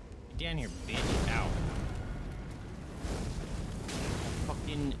 Get down here, bitch. Ow.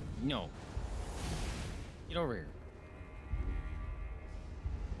 Fucking no. Get over here.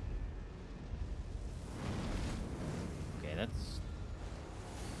 Okay, that's...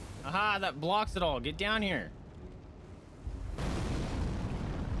 Aha, that blocks it all. Get down here.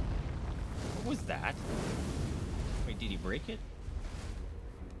 What was that? Wait, did he break it?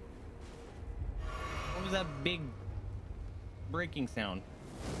 What was that big breaking sound?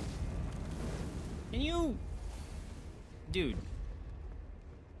 Can you... Dude.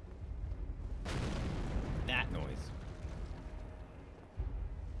 That noise.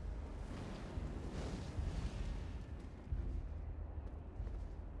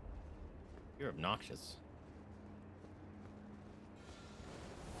 You're obnoxious.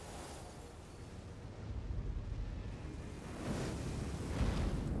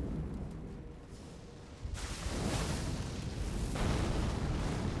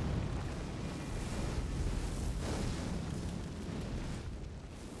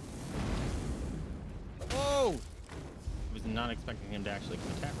 Whoa! I was not expecting him to actually come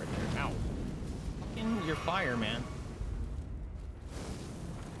attack right there. Ow. Fucking your fire, man.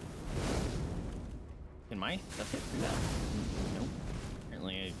 Can my stuff hit through that? Nope.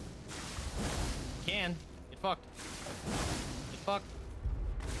 Apparently I can. Get fucked. Get fucked.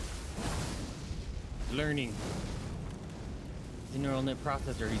 Learning. He's a neural net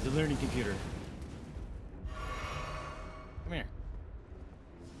processor. He's a learning computer. Come here.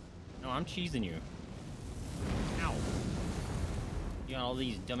 No, I'm cheesing you. Ow. You got all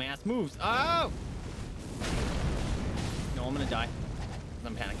these dumbass moves. Oh! No, I'm gonna die.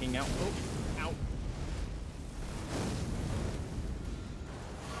 I'm panicking now. Oh, ow.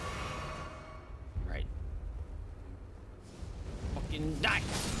 Right. Fucking die!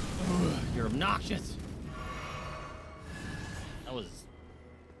 Ugh, you're obnoxious.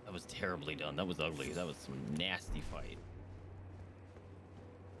 That was terribly done. That was ugly. That was some nasty fight.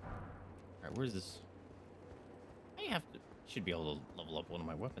 Alright, where's this? Should be able to level up one of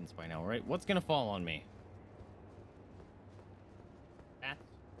my weapons by now, right? What's gonna fall on me? Bats?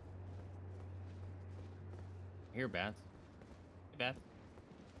 I hear bats. Hey, bats.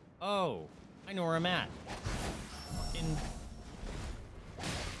 Oh, I know where I'm at. Fucking...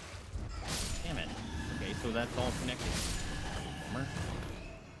 Damn it. Okay, so that's all connected. Bummer.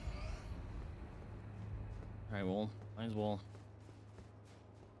 Alright, well, might as well...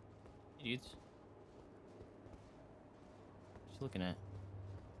 Hey, dudes. What you looking at?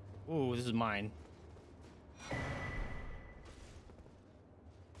 Ooh, this is mine.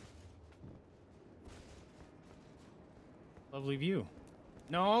 Lovely view.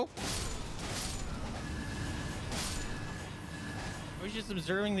 No! I was just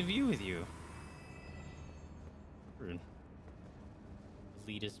observing the view with you. Rude.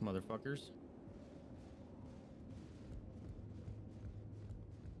 Elitist motherfuckers.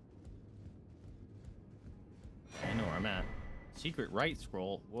 I know where I'm at. Secret right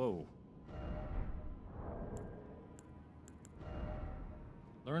scroll. Whoa.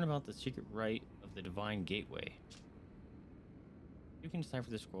 Learn about the secret right of the divine gateway. You can decipher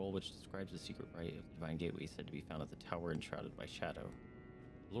the scroll which describes the secret right of the divine gateway said to be found at the tower enshrouded by shadow.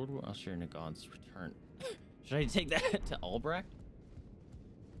 The Lord will usher in a god's return. Should I take that to Albrecht?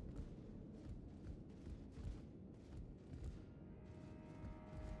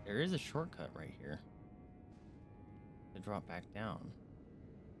 There is a shortcut right here to drop back down.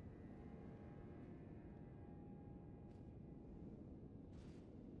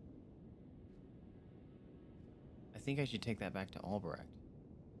 I think I should take that back to Albrecht.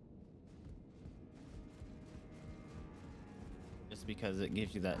 Just because it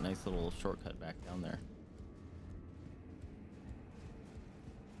gives you that nice little shortcut back down there.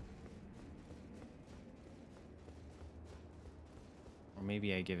 Or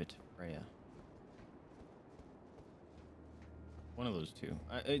maybe I give it to Freya. One of those two.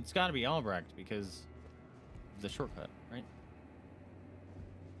 It's got to be Albrecht because of the shortcut, right?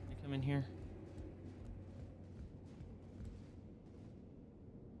 Can I come in here?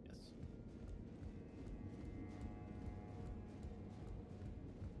 Yes.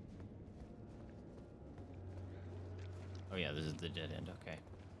 Oh yeah, this is the dead end. Okay.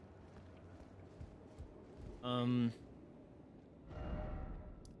 Let's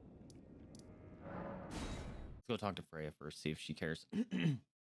go talk to Freya first, see if she cares.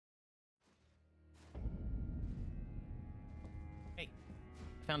 Hey,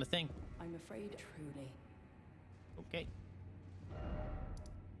 I found a thing. I'm afraid truly. Okay.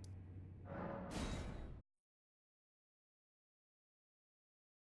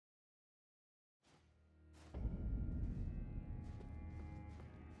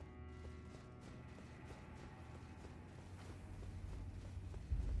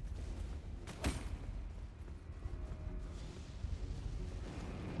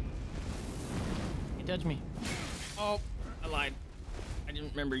 Hey, judge me. Oh, I lied. I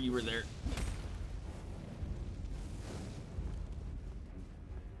didn't remember you were there.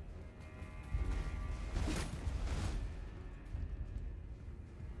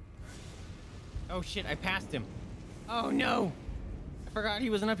 Oh shit, I passed him. Oh no! I forgot he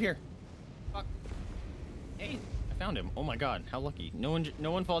wasn't up here. Fuck. Hey, I found him. Oh my god, how lucky. No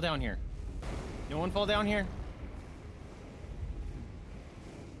one fall down here. No one fall down here.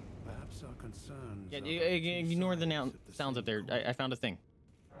 Perhaps our concerns. Yeah, are ignore the sides of the sounds up same there. coin. I found a thing.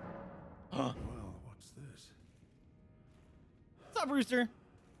 Well, what's this? What's up, Rooster?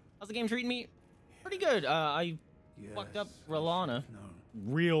 How's the game treating me? Pretty good. I fucked up Yes, I should Rolana have known.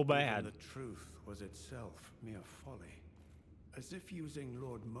 real Even bad. the truth was itself mere folly. As if using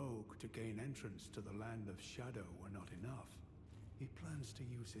Lord Moog to gain entrance to the land of shadow were not enough. He plans to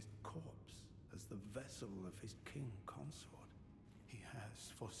use his corpse as the vessel of his king consort. He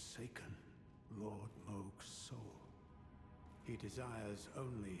has forsaken Lord Moog's soul. He desires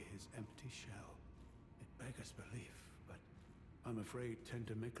only his empty shell. It beggars belief, but I'm afraid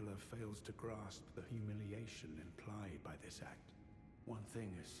Tentamicola fails to grasp the humiliation implied by this act. One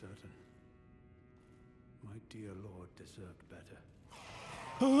thing is certain. My dear lord deserved better.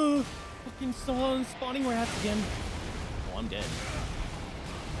 Fucking spawning rats again. Oh, I'm dead.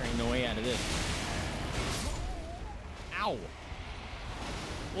 There ain't no way out of this. Ow.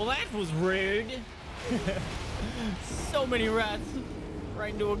 Well, that was rude. So many rats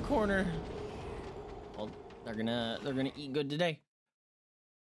right into a corner. Well, they're gonna eat good today.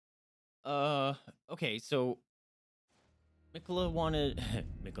 Okay, so Mikola wanted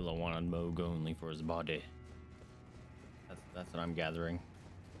Moog only for his body. That's what I'm gathering.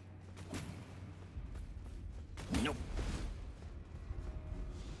 Nope.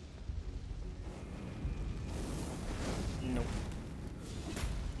 Nope.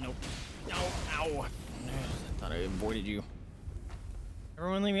 Nope. Ow, ow. I thought I avoided you.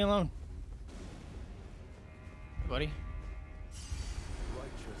 Everyone leave me alone. Hey, buddy.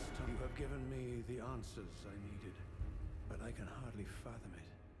 Righteous, you have given me the answers I needed, but I can hardly fathom it.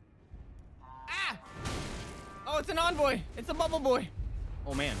 Ah! Oh, it's an envoy. It's a bubble boy.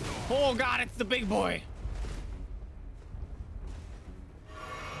 Oh, man. Oh, God, it's the big boy.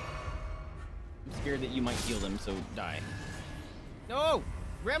 I'm scared that you might heal them, so die. No!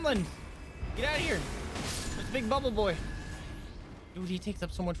 Gremlins! Get out of here! There's a big bubble boy. Dude, he takes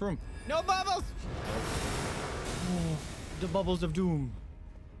up so much room. No bubbles! Oh, the bubbles of doom.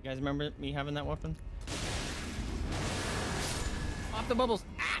 You guys remember me having that weapon? Off the bubbles!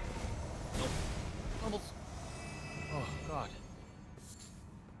 Ah! Nope. Bubbles. Oh, God.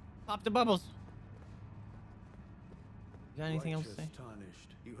 Pop the bubbles. You got anything else to say? Righteous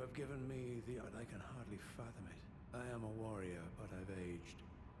tarnished, you have given me the... I can hardly fathom it. I am a warrior, but I've aged.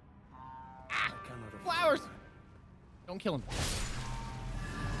 Ah! I cannot afford Flowers! that. Don't kill him.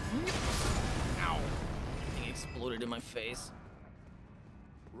 Ow. Everything exploded in my face.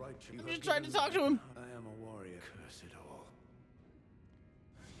 Righteous, you I'm have just trying to given talk me- to him. I am a warrior. Curse it all.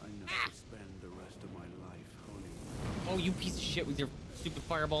 I know Ah! to spend the rest of my life honing. Oh, you piece of shit with your stupid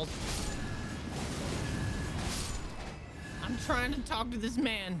fireballs. I'm trying to talk to this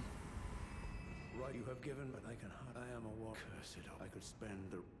man. Right, you have given, but I can. I am a warrior. Curse it all. I could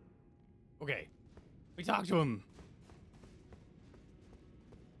spend the. Okay. We talked to him.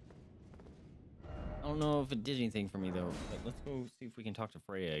 I don't know if it did anything for me, though. But let's go see if we can talk to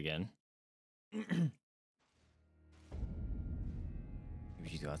Freya again. Maybe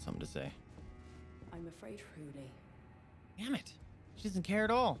she's got something to say. I'm afraid truly. Damn it. She doesn't care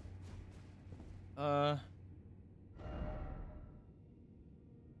at all. Okay.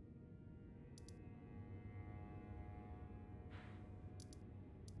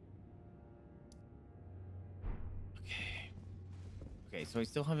 Okay, so I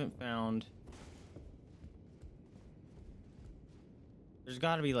still haven't found... There's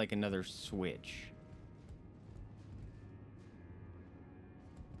got to be, like, another switch.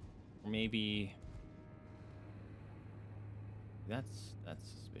 Or maybe... That's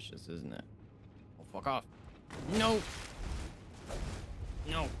suspicious, isn't it? Oh, fuck off. No.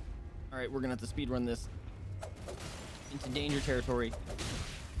 No. All right, we're gonna have to speed run this into danger territory.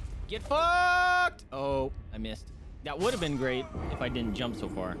 Get fucked! Oh, I missed. That would have been great if I didn't jump so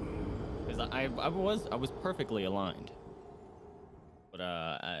far, because I was perfectly aligned, but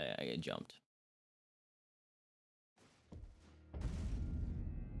I jumped.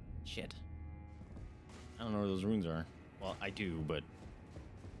 Shit. I don't know where those runes are. Well, I do, but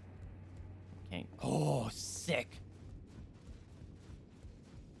can't. Oh, sick.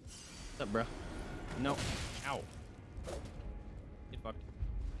 What's up, bro? No. Ow. Get fucked.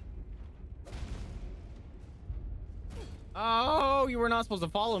 Oh, you were not supposed to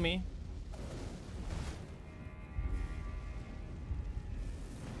follow me.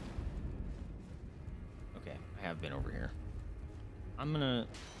 Okay, I have been over here. I'm gonna...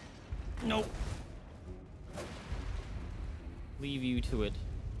 Nope. Leave you to it.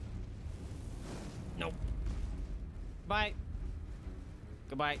 Nope. Bye.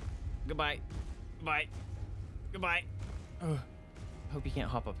 Goodbye. Goodbye. Goodbye. Goodbye. Ugh. I hope you can't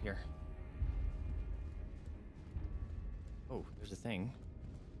hop up here. Oh, there's a thing.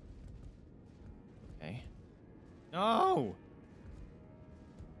 Okay. No!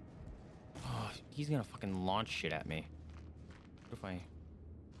 Oh, he's gonna fucking launch shit at me. What if I...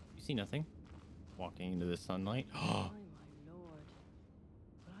 You see nothing? Walking into the sunlight. Oh, my lord.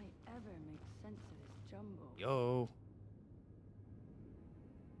 Will I ever make sense of this jumble? Yo.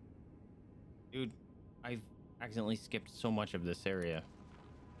 Dude, I've accidentally skipped so much of this area.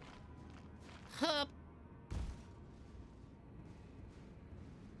 Hup.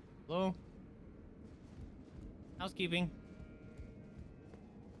 Hello? Housekeeping.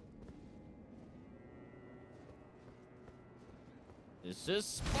 This is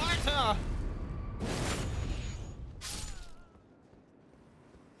Sparta!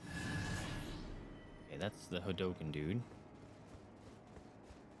 Okay, that's the Hodoken dude.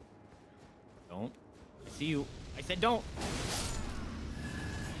 Don't. I see you. I said don't!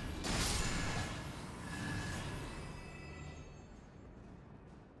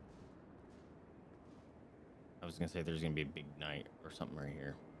 I was gonna say there's gonna be a big knight or something right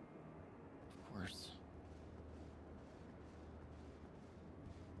here. Of course.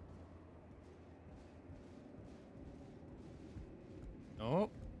 Oh.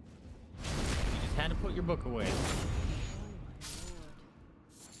 You just had to put your book away.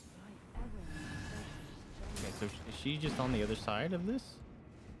 Okay, so is she just on the other side of this?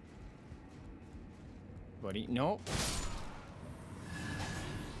 Buddy, no.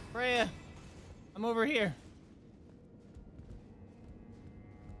 Freya, I'm over here.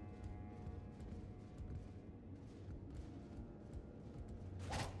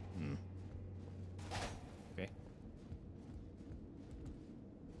 Okay.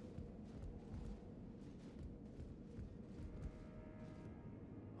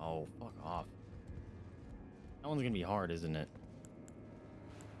 Oh, fuck off. That one's gonna be hard, isn't it?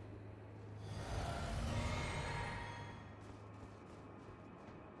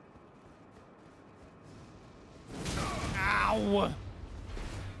 Ow!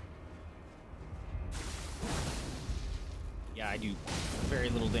 Yeah, I do very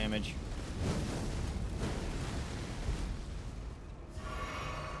little damage.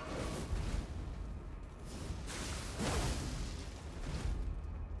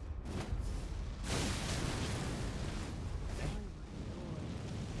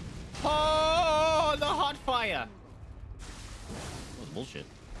 Oh, the hot fire! That was bullshit.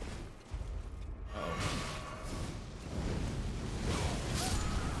 Uh-oh.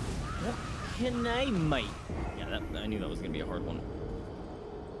 What can I make? Yeah, I knew that was gonna be a hard one.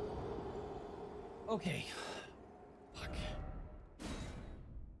 Okay. Fuck.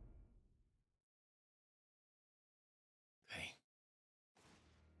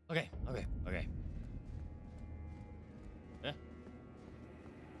 Okay. Okay. Yeah.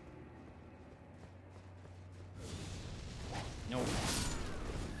 No.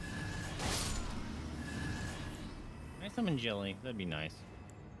 Can I summon Jelly? That'd be nice.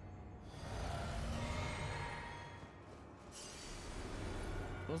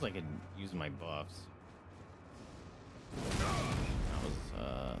 Suppose I could use my buffs. That was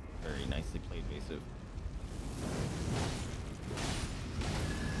very nicely played, Vaesive.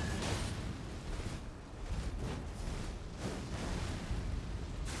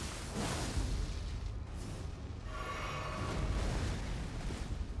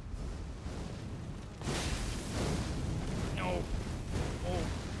 No.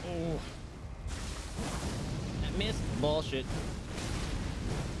 Oh. That missed. Bullshit.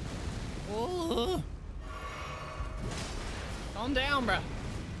 Whoa. Calm down, bro.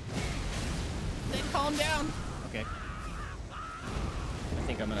 Then calm calm down. Okay. I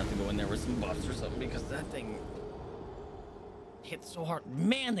think I'm gonna have to go in there with some buffs or something because that thing hits so hard.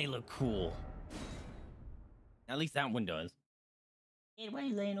 Man, they look cool. At least that one does. Hey, why are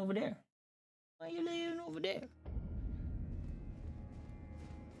you laying over there? Why are you laying over there?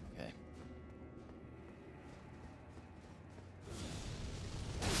 Okay.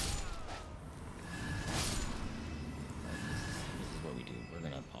 This is what we do. We're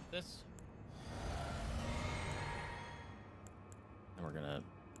gonna pop this. And we're gonna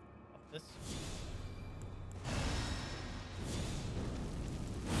pop this.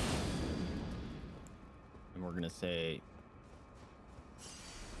 And we're gonna say,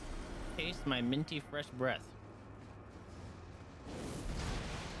 taste my minty fresh breath.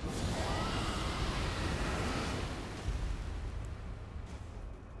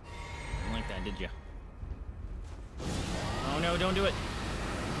 Didn't like that, did you? Oh no, don't do it.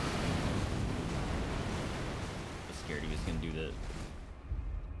 I was scared he was gonna do the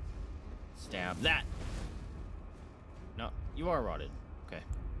stab. That. No, you are rotted. Okay.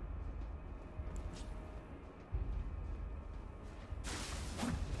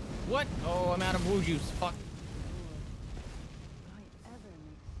 What? Oh, I'm out of woo juice. Fuck.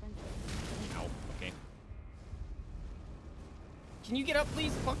 Ow. Okay. Can you get up,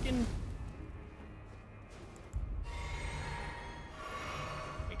 please? Fucking.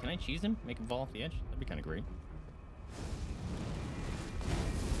 Wait, can I cheese him? Make him fall off the edge? That'd be kind of great.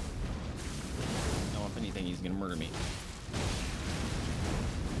 No, if anything, he's gonna murder me.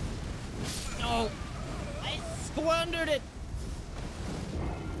 No! I squandered it!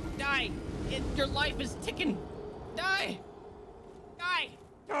 Die! Your life is ticking! Die! Die!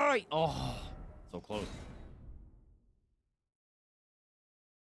 Die! Oh, so close.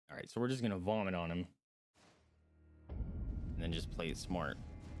 Alright, so we're just gonna vomit on him. And then just play it smart.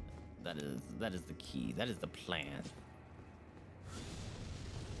 That is the key. That is the plan.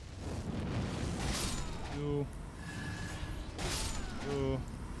 Ooh. Ooh.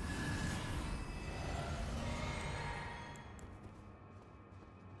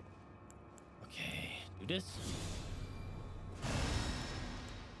 Okay, do this.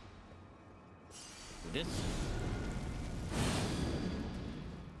 Do this.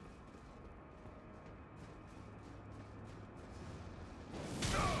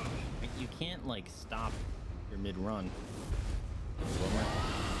 You can't like stop your mid-run.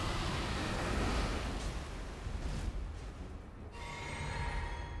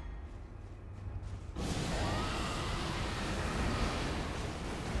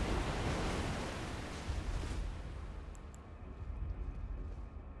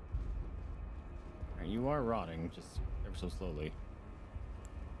 You are rotting, just ever so slowly.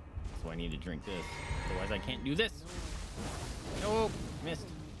 So I need to drink this. Otherwise I can't do this. No, missed.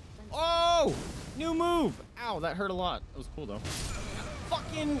 Oh! New move! Ow, that hurt a lot. That was cool though.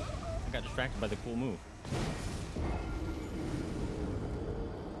 Fucking! I got distracted by the cool move.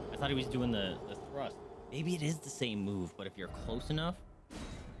 I thought he was doing the thrust. Maybe it is the same move, but if you're close enough,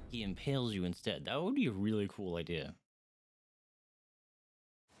 he impales you instead. That would be a really cool idea.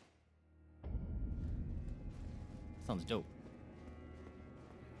 Sounds dope.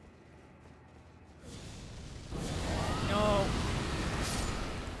 No.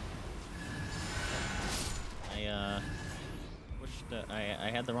 I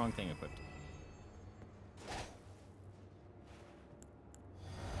had the wrong thing equipped.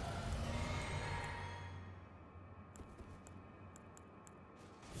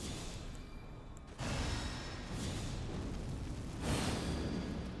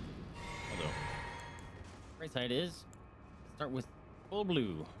 Although, right side is start with full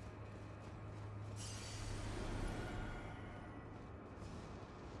blue.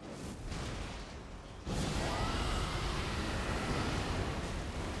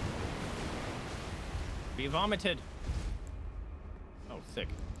 Be vomited. Oh, sick.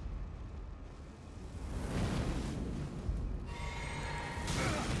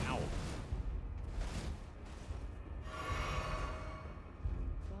 Ow.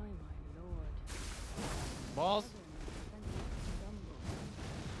 By my lord. Balls.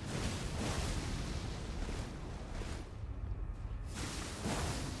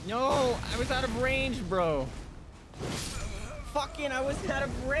 No, I was out of range, bro. Fucking, I was out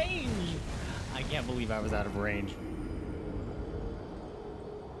of range. I can't believe I was out of range.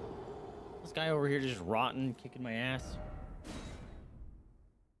 This guy over here just rotting, kicking my ass.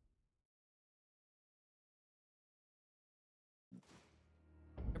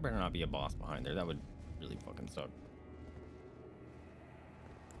 There better not be a boss behind there. That would really fucking suck.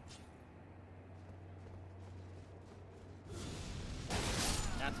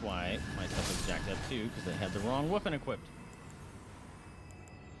 That's why my stuff was jacked up too, because it had the wrong weapon equipped.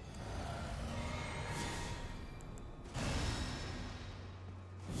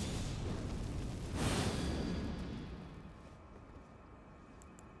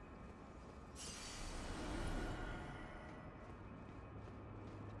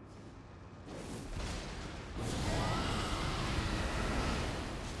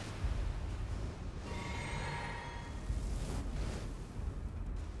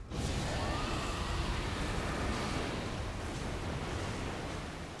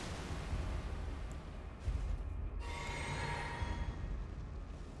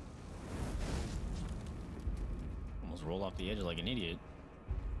 Roll off the edge like an idiot.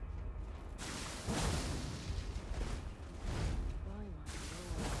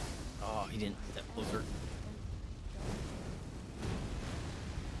 Oh, he didn't step closer.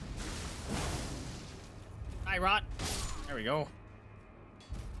 Hi, Rot. There we go.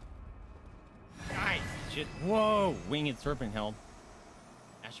 Nice shit. Whoa, winged serpent helm.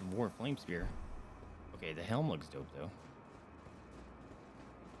 Ash of War flame spear. Okay, the helm looks dope though.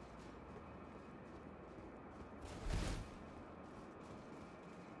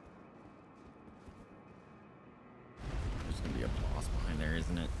 There,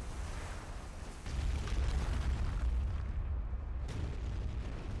 isn't it?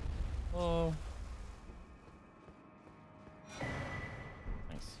 Oh.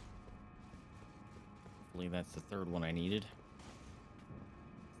 Nice. Hopefully that's the third one I needed.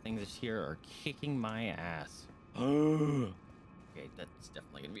 Things here are kicking my ass. Okay, that's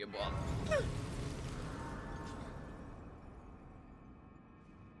definitely gonna be a boss.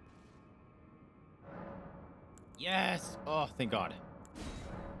 Yes! Oh, thank God.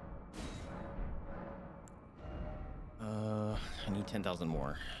 I need 10,000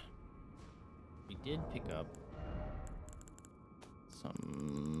 more. We did pick up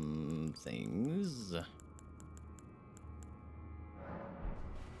some things.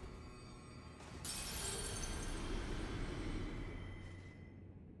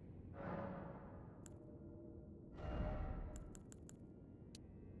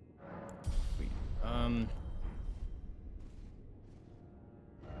 Sweet.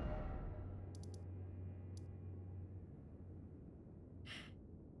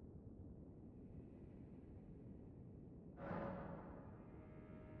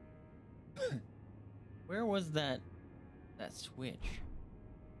 Where was that switch?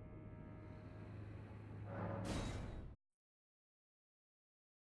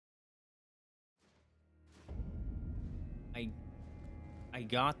 I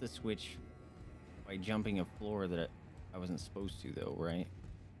got the switch by jumping a floor that I wasn't supposed to though, right?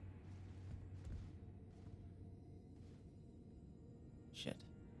 Shit.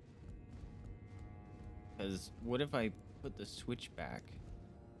 Because what if I put the switch back?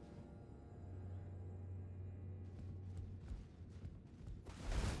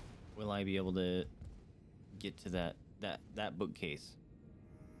 Will I be able to get to that bookcase?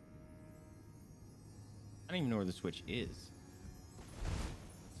 I don't even know where the switch is.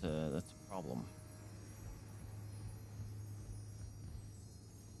 That's a problem.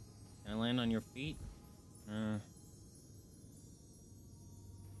 Can I land on your feet?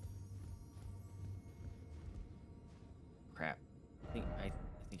 Crap. I think I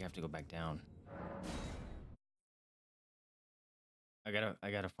have to go back down. I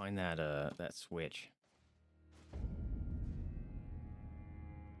gotta find that switch.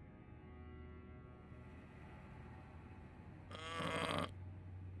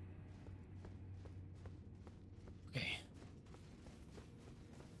 Okay.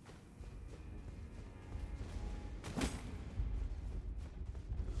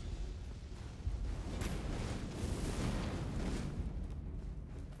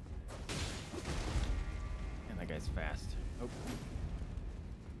 And that guy's fast. Oh.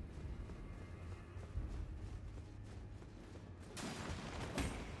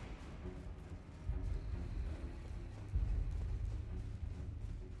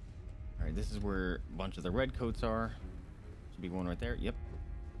 This is where a bunch of the red coats are. Should be one right there. Yep.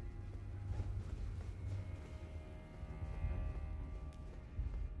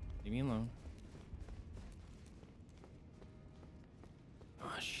 Leave me alone.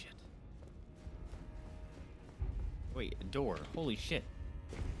 Oh, shit. Wait, a door. Holy shit.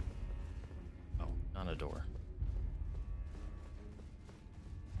 Oh, not a door.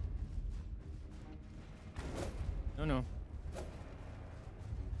 No, no.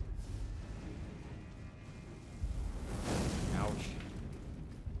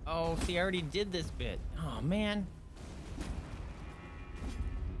 Oh, see, I already did this bit. Oh, man.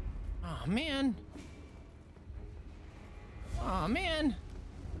 Oh, man. Oh, man.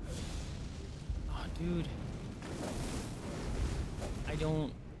 Dude. I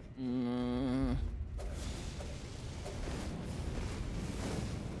don't...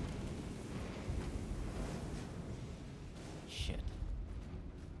 Shit.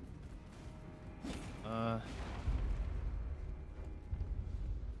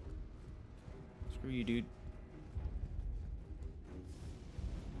 Screw you, dude.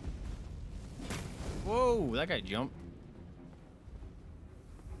 Whoa, that guy jumped.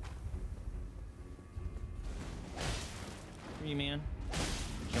 Screw you, man.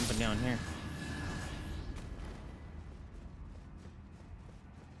 Jumping down here.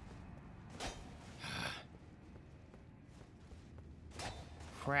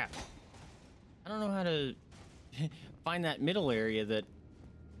 Crap. I don't know how to find that middle area that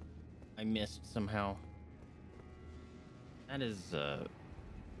I missed somehow. That is a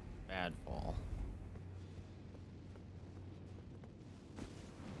bad fall.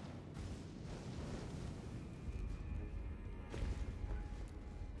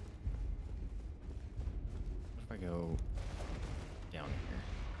 What if I go down here?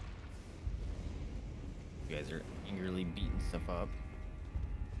 You guys are angrily beating stuff up.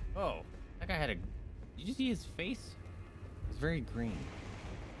 Oh, that guy had a... Did you see his face? It was very green.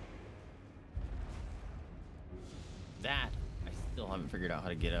 That, I still haven't figured out how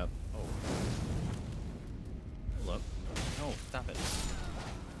to get up. Oh. Look. No, stop it.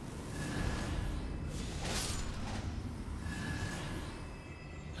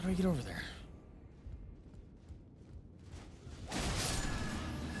 How do I get over there?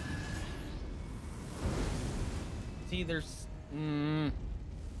 See, there's...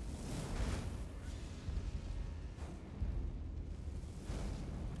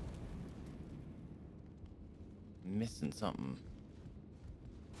 Missing something.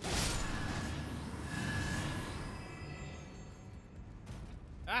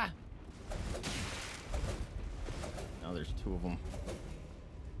 Ah! Now there's two of them.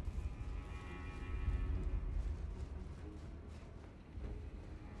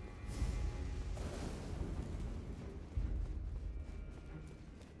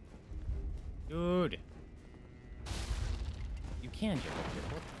 Dude. You can jump up here.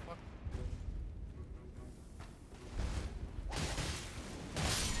 What the fuck?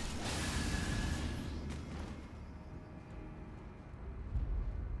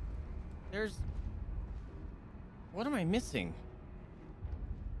 There's... What am I missing?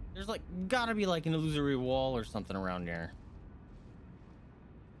 There's like, gotta be like an illusory wall or something around there.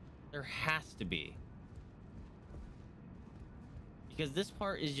 There has to be. Because this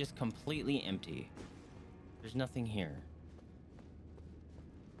part is just completely empty. There's nothing here.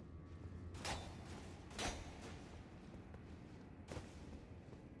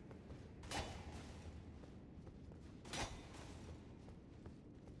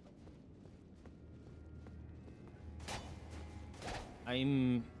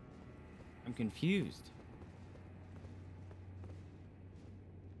 I'm confused.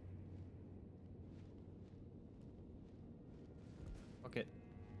 Okay.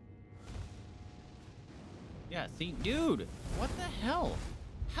 Yeah, see, dude, what the hell?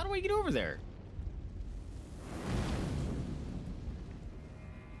 How do I get over there?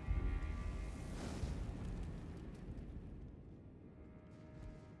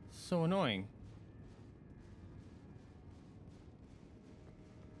 So annoying.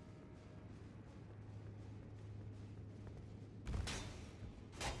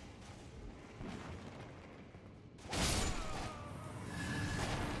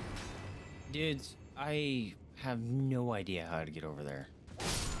 Dudes, I have no idea how to get over there.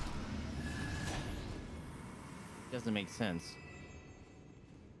 Doesn't make sense.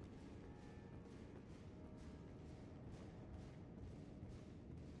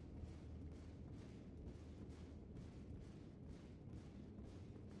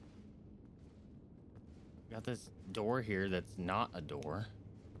 Got this door here that's not a door.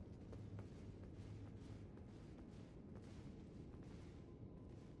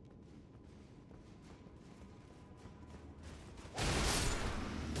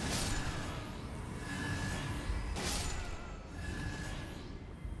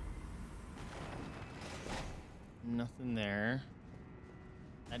 Nothing there.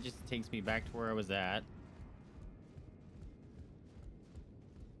 That just takes me back to where I was at.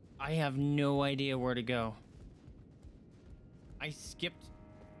 I have no idea where to go. I skipped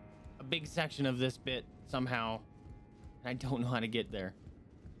a big section of this bit somehow. And I don't know how to get there.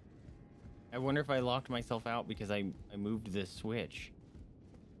 I wonder if I locked myself out because I moved this switch.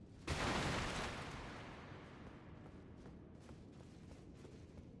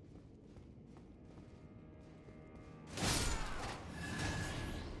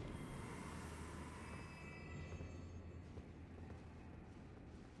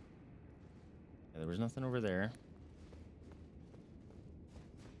 was nothing over there.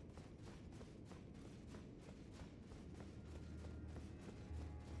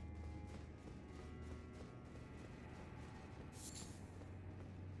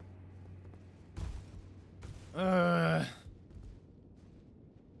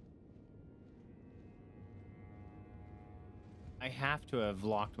 I have to have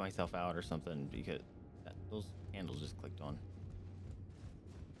locked myself out or something because those candles just clicked on.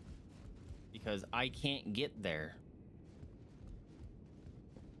 Because I can't get there.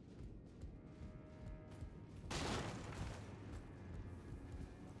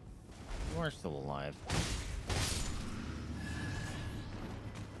 You are still alive.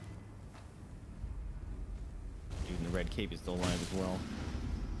 Dude in the red cape is still alive as well.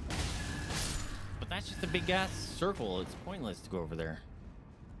 But that's just a big ass circle. It's pointless to go over there.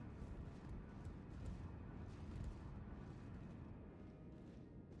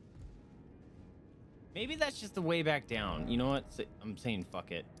 Maybe that's just the way back down. You know what? I'm saying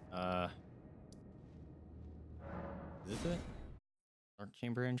fuck it. Is this it? Dark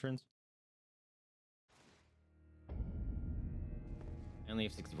chamber entrance? I only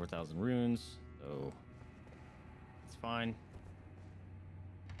have 64,000 runes, so it's fine.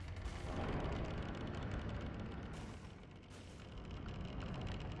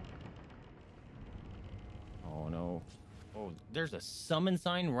 Oh no. Oh, there's a summon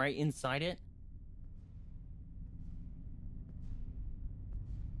sign right inside it?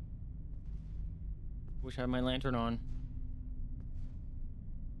 Wish I had my lantern on.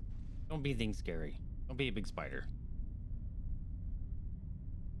 Don't be things scary. Don't be a big spider.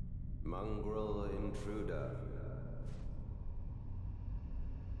 Mongrel intruder.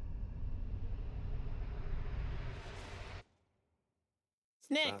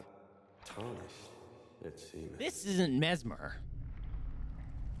 Snick! Tarnished, it seems. This isn't Messmer.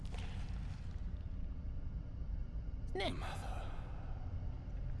 Snick! Mother,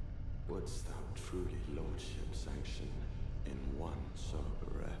 wouldst thou truly lordship sanction in one so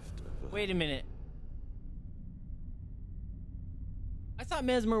bereft of Wait a minute. I thought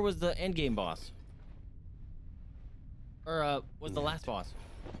Messmer was the endgame boss. Or, was the last boss.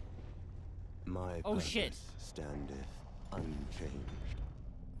 My Oh, shit. purpose standeth unchanged.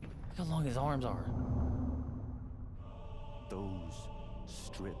 Look how long his arms are. Those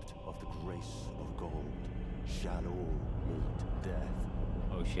stripped of the grace of gold shall all meet death.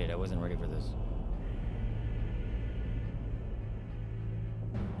 Oh shit, I wasn't ready for this.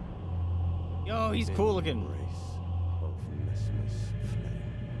 Yo, he's cool looking. Embrace of Messmer's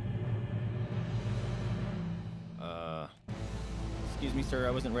flame. Excuse me, sir,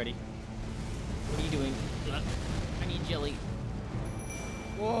 I wasn't ready. What are you doing? I need jelly.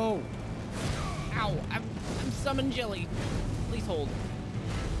 Whoa! Ow! I'm summoned jelly. Please hold.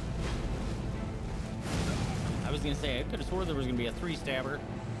 I was gonna say, I could have swore there was gonna be a 3-stabber.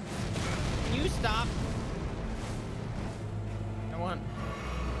 Can you stop? Come on.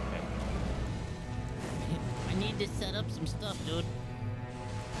 Okay. I need to set up some stuff, dude.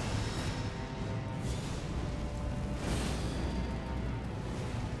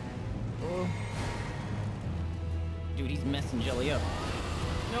 Oh. Dude, he's messing jelly up.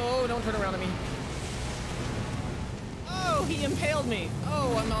 No, don't turn around at me. Oh, he impaled me.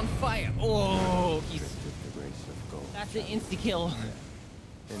 Oh, I'm on fire. Oh, he's... The grace of gold. That's an insta-kill.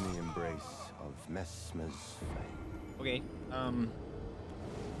 In the embrace of Messmer's flame. Okay,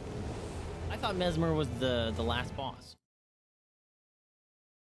 I thought Messmer was the last boss.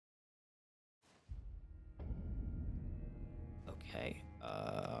 Okay,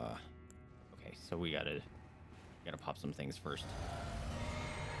 okay, so we gotta pop some things first.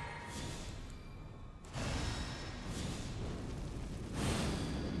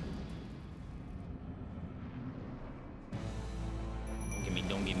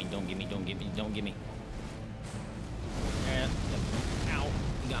 Don't give me. Ow,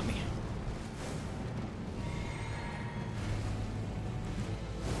 you got me.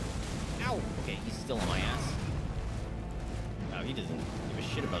 Ow, okay, he's still on my ass. Wow, he doesn't give a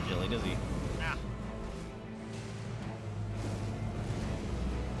shit about jelly, does he? Ah.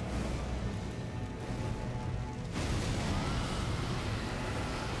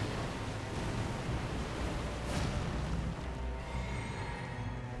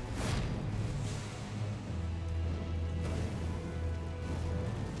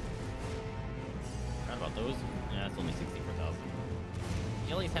 Those? Yeah, it's only 64,000.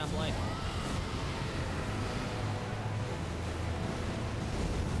 Jelly's half life.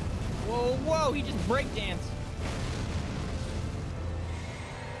 Whoa, whoa, he just breakdanced.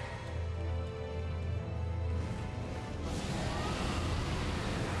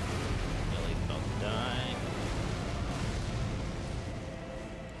 Jelly's about to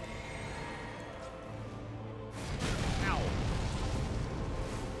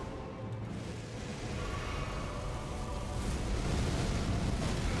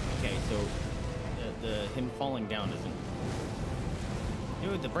him falling down isn't.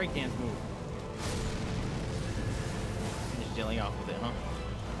 Dude, the breakdance move. Finish dealing off with it, huh?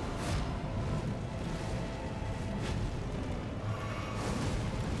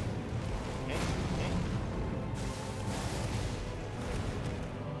 Okay, okay.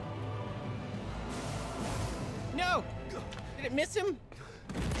 No! Did it miss him?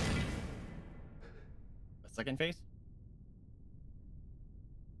 A second phase?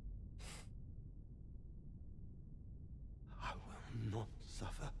 I will not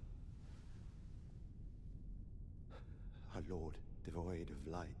suffer. A lord devoid of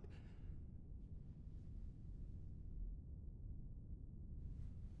light.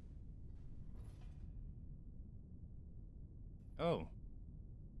 Oh.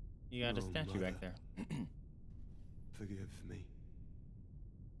 You got a Oh, statue mother. back there. Forgive me.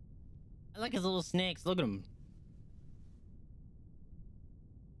 I like his little snakes. Look at him.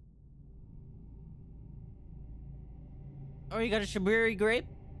 Oh, you got a Shibari grape?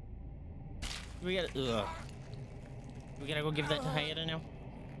 We gotta. Ugh. We gotta go give that to Hayata now.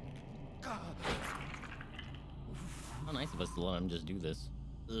 How nice of us to let him just do this.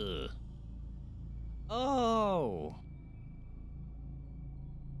 Ugh. Oh.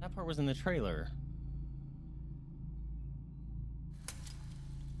 That part was in the trailer.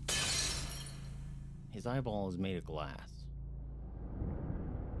 His eyeball is made of glass.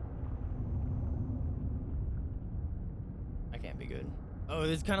 That can't be good. Oh,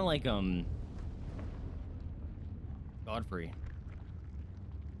 it's kind of like Godfrey.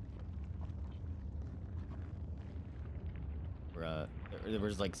 Where there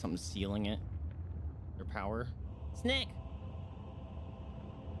was like something sealing it. Their power. Snake.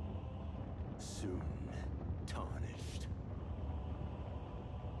 Soon tarnished.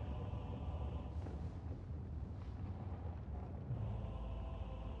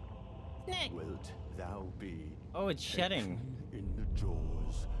 Snake. Wilt thou be? Oh, it's shedding. In the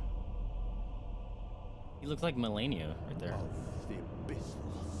jaws He looks like Melania right there. of the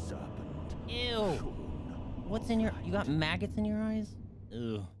abyssal serpent. Ew. Shorn What's in your? You got maggots in your eyes?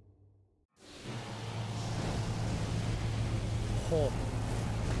 Ew. Oh.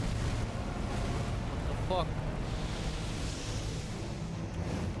 What the fuck?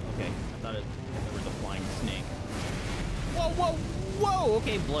 Okay, I thought there was a flying snake. Whoa, whoa, whoa!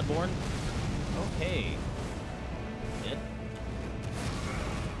 Okay, Bloodborne. Okay. Dead.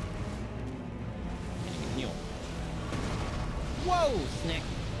 And you can heal. Whoa, snake.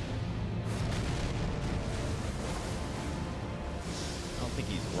 I don't think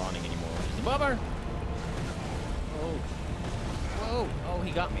he's rotting anymore, which is a bummer. Oh. Whoa. Oh,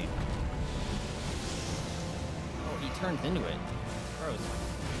 he got me. Oh, he turns into it. Gross.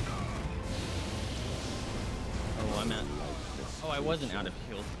 Oh, I'm at... Oh, I wasn't out of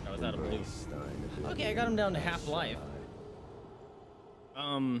health. I was out of blue. Okay, I got him down to half life.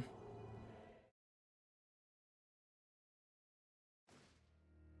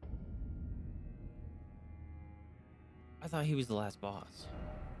 I thought he was the last boss.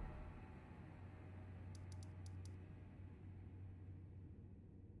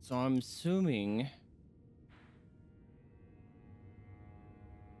 So I'm assuming...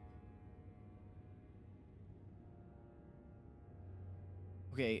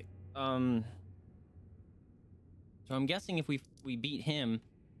 Okay, so I'm guessing if we beat him,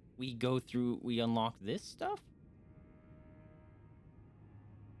 we go through, we unlock this stuff?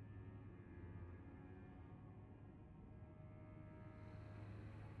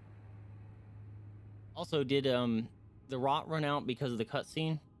 Also, did the rot run out because of the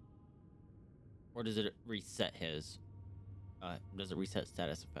cutscene? Or does it reset his? Does it reset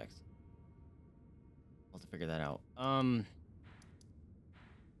status effects? I'll have to figure that out.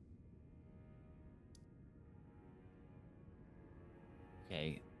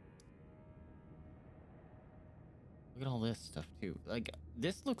 Okay. Look at all this stuff too. Like,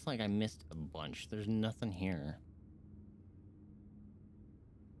 this looks like I missed a bunch. There's nothing here.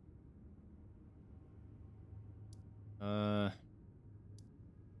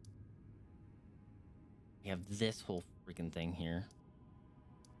 We have this whole freaking thing here.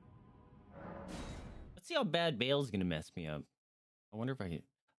 Let's see how bad Bayle's gonna mess me up. I wonder if I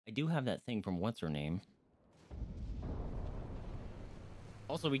do have that thing from what's her name.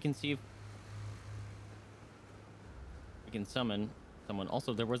 Also, we can see if we can summon someone.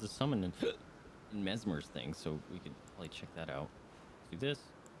 Also, there was a summon in Messmer's thing, so we could probably check that out. Let's do this.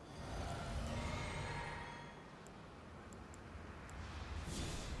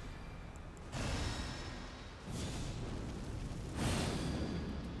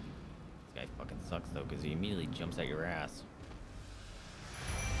 This guy fucking sucks though, because he immediately jumps at your ass.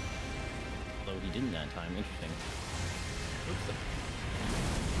 Although he didn't that time. Interesting. Oops.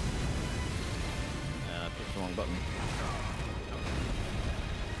 Pushed the wrong button.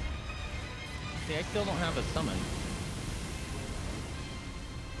 See, I still don't have a summon.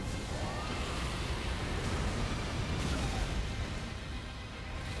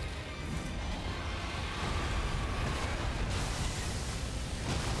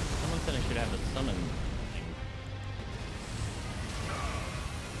 Someone said I should have a summon thing.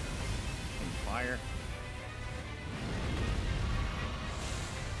 Fire.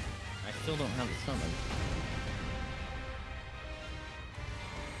 I still don't have a summon.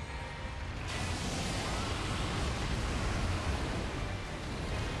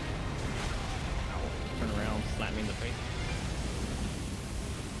 Ow. Turn around, slap me in the face.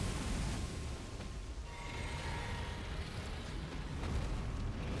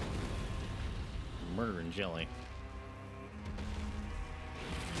 Murder and jelly.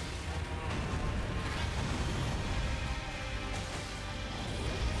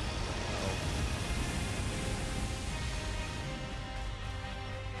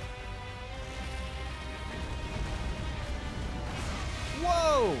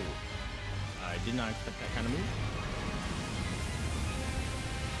 Whoa! I did not expect that kind of move.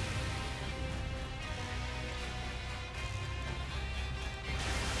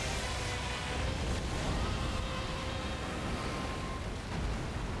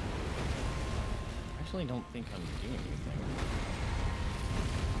 I actually don't think I'm doing anything.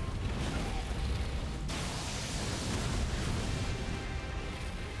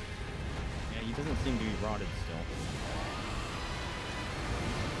 Yeah, he doesn't seem to be rotted still.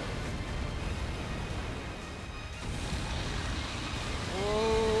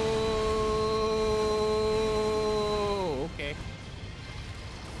 Oh, okay.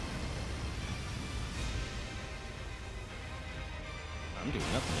 I'm doing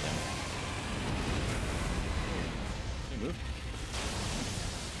nothing to him. Good move.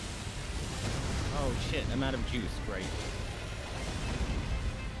 Oh shit, I'm out of juice. Great.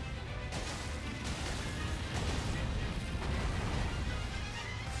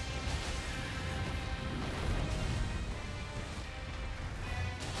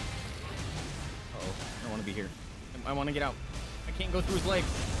 Be here. I want to get out. I can't go through his legs.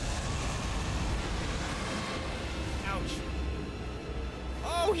 Ouch.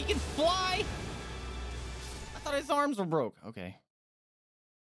 Oh, he can fly. I thought his arms were broke. Okay.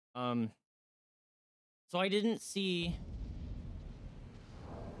 So I didn't see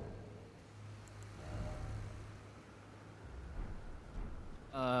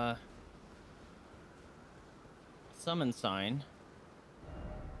summon sign.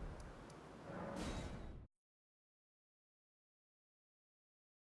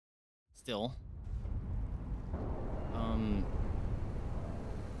 Still.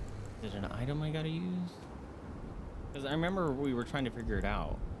 Is it an item I gotta use? Because I remember we were trying to figure it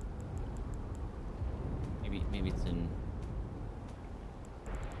out. Maybe it's in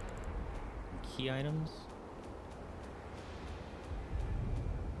key items.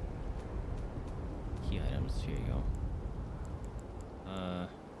 Key items. Here you go. I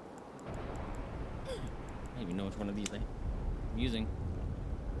don't even know which one of these I'm using.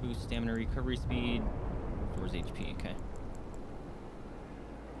 Boost stamina recovery speed. Restores HP. Okay.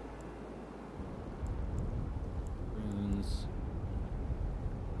 Runes.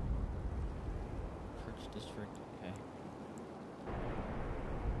 Church district. Okay.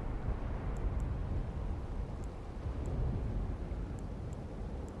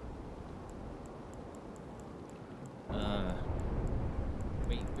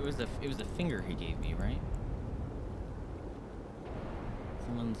 Wait. It was a finger he gave me, right?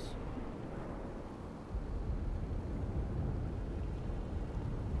 Someone's.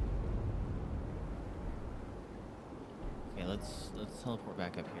 Okay, let's teleport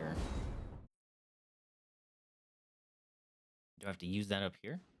back up here. Do I have to use that up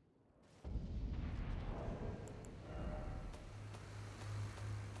here?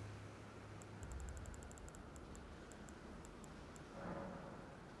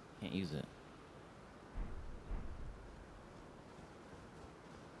 Can't use it.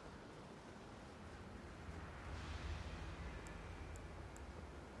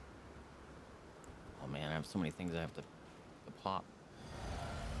 Oh man, I have so many things I have to pop.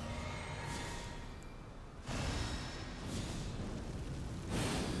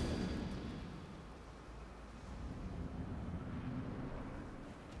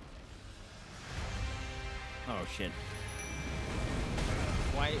 Oh shit.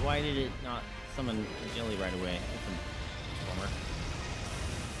 Why did it not summon Jelly right away? That's a bummer.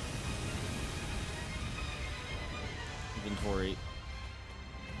 Inventory.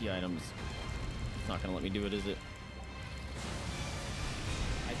 The items. It's not gonna let me do it, is it?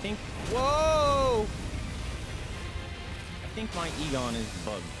 I think. Whoa! I think my Egon is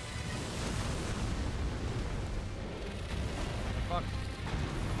bugged. Fuck.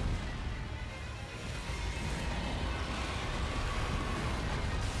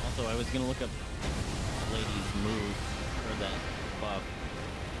 Also, I was gonna look up the lady's move for that buff.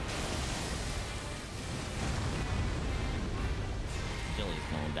 Jilly's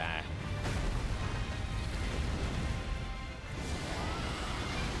gonna die.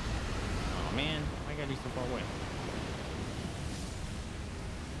 Oh man, why gotta be so far away?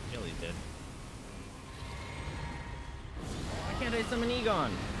 Jilly's dead. Why can't I summon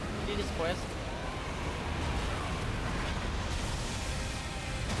Egon? He did his quest.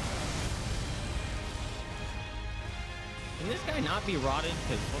 Can this guy not be rotted?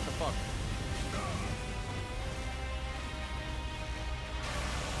 Because what the fuck?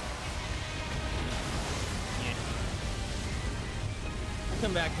 Yeah. We'll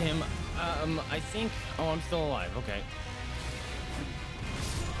come back to him. I think. Oh, I'm still alive. Okay.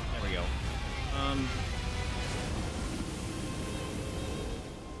 There we go.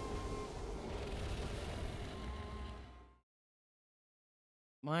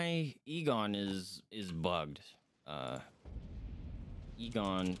 My Egon is bugged.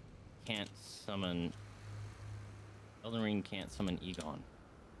 Egon can't summon. Elden Ring can't summon Egon.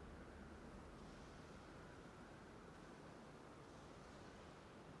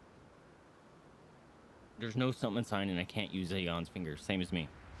 There's no summon sign, and I can't use Egon's fingers. Same as me.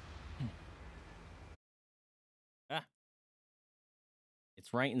 Ah.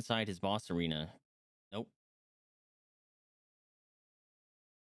 It's right inside his boss arena. Nope.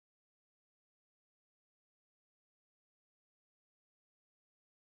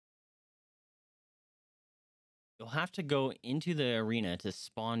 You'll have to go into the arena to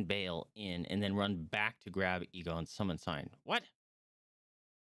spawn Bayle in and then run back to grab Egon's summon sign. What?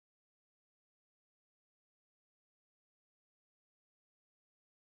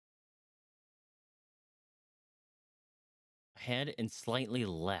 Ahead and slightly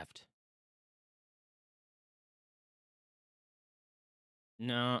left.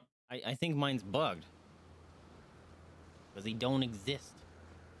 No, I think mine's bugged. Because they don't exist.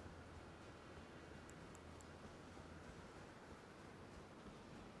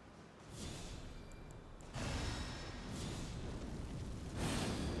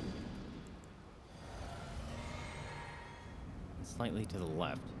 And slightly to the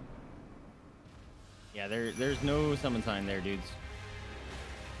left. Yeah, there's no summon sign there, dudes.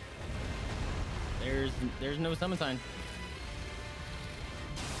 There's no summon sign.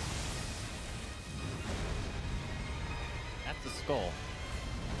 That's a skull.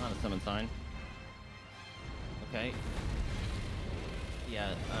 Not a summon sign. Okay.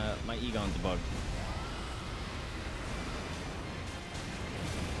 Yeah, my Egon's bugged.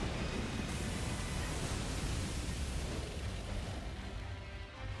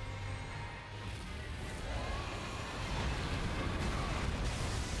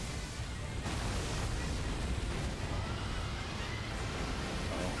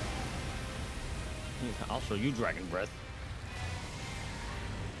 I'll show you Dragon Breath.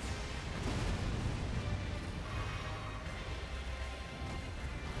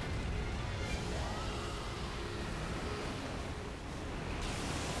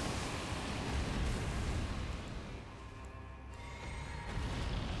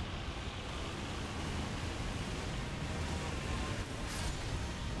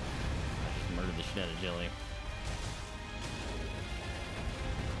 Murdered the shit out of Jelly.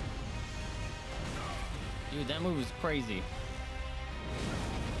 Dude, that move is crazy.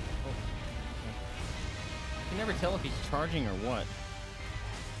 Oh. You can never tell if he's charging or what.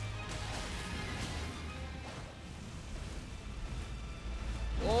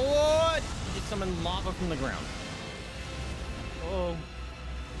 What? He just summoned lava from the ground. Oh.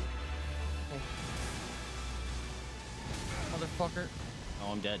 Motherfucker.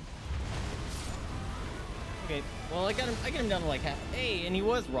 Oh, I'm dead. Okay, well I get him down to like half. Hey, and he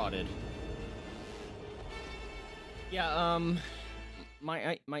was rotted. Yeah,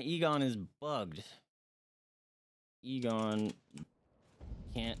 my Egon is bugged. Egon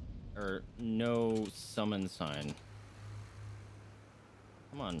can't, or no summon sign.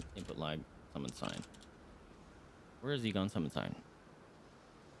 Come on, input lag, summon sign. Where is Egon summon sign?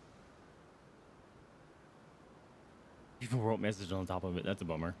 People wrote message on top of it. That's a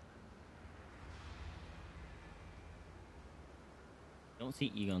bummer. Don't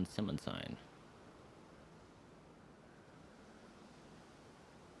see Egon summon sign.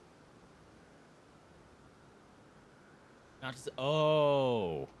 Not just,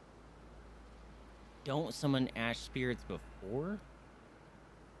 oh. don't summon ash spirits before?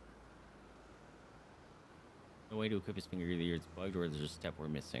 No way to equip his finger, either it's bugged or there's a step we're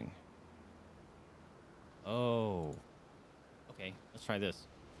missing. Oh. Okay, let's try this.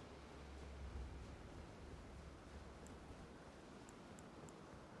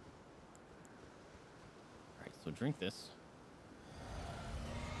 Alright, so drink this.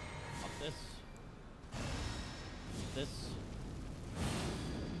 Pop this. This.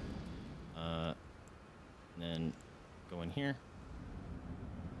 And then go in here.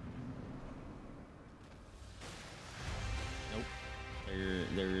 Nope.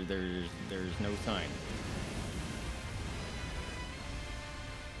 There's no sign.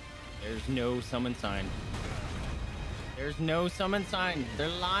 There's no summon sign. There's no summon sign. They're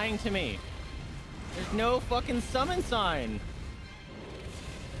lying to me. There's no fucking summon sign.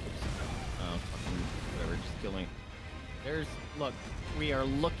 Oops. Oh, fucking whatever. Just kill me. There's, look, we are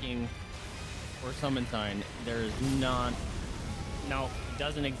looking for summon sign. There's none. No, it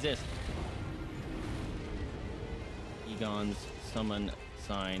doesn't exist. Egon's summon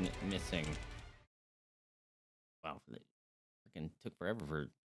sign missing. Wow, it freaking took forever for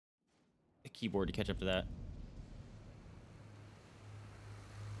the keyboard to catch up to that.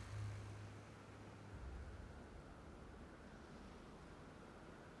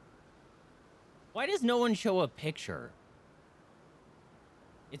 Why does no one show a picture?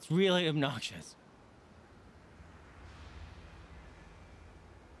 It's really obnoxious.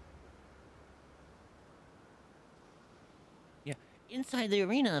 Yeah, inside the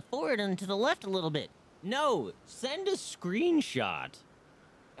arena, forward and to the left a little bit. No, send a screenshot.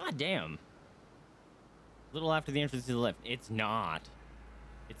 God damn. A little after the entrance to the left. It's not.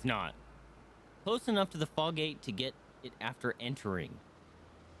 It's not. Close enough to the fog gate to get it after entering.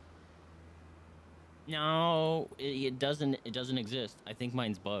 No, it doesn't exist. I think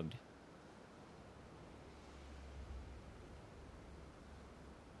mine's bugged.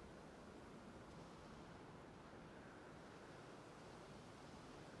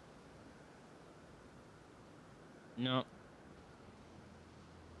 No.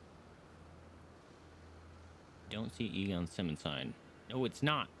 Don't see Egon's summon sign. No, it's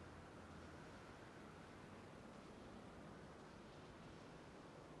not.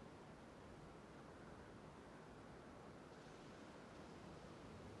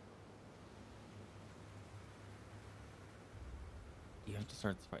 You have to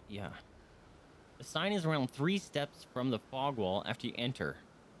start the fight. Yeah. The sign is around 3 steps from the fog wall after you enter.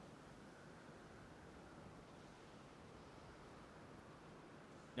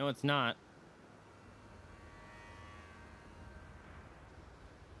 No, it's not.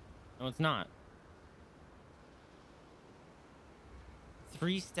 No, it's not.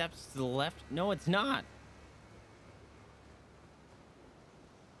 3 steps to the left? No, it's not.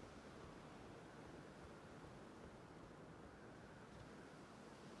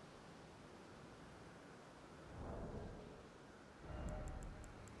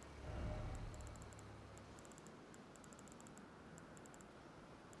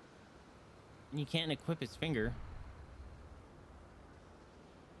 And you can't equip his finger.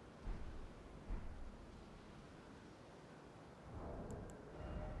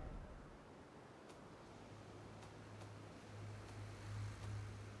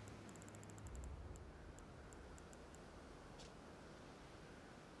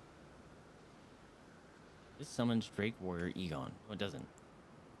 This summons Drake Warrior Egon. No, it doesn't.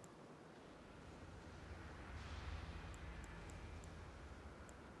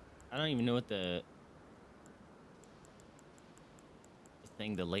 I don't even know what the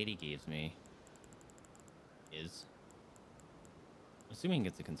thing the lady gives me is. I'm assuming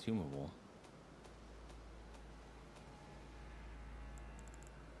it's a consumable.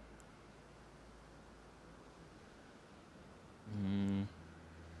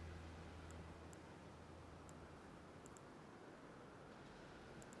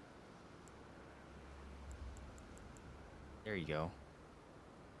 There you go.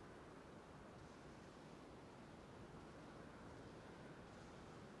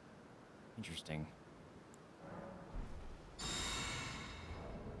 Interesting.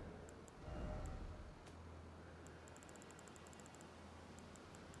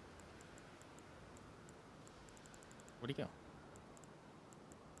 Where'd he go?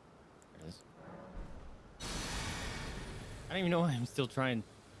 There it is. I don't even know why I'm still trying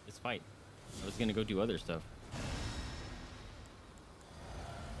this fight. I was gonna go do other stuff.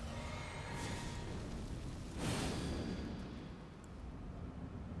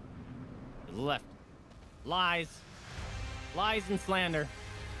 To the left. Lies. Lies and slander.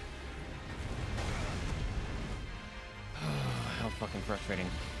 How fucking frustrating.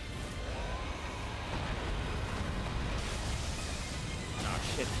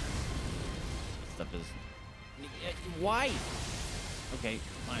 shit. This stuff is... Why? Okay,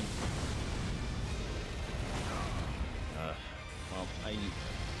 fine. Well, I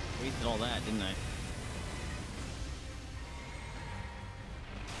wasted all that, didn't I?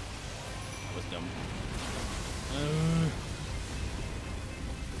 That was dumb.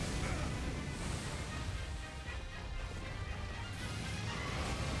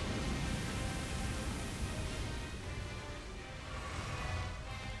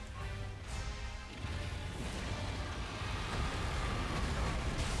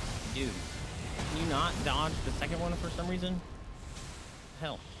 Dude, can you not dodge the second one for some reason?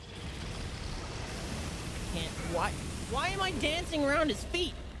 Hell. I can't. Why am I dancing around his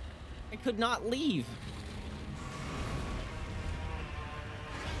feet? I could not leave.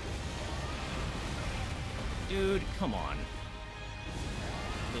 Dude, come on.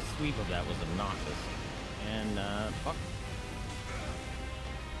 The sweep of that was obnoxious. And, fuck.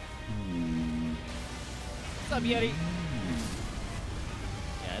 What's up, Yeti?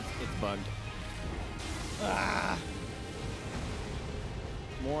 Yeah, it's bugged. Ah!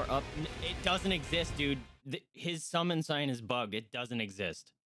 More up. It doesn't exist, dude. His summon sign is bugged. It doesn't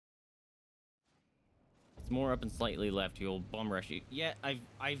exist. It's more up and slightly left. He'll bum rush you. Yeah,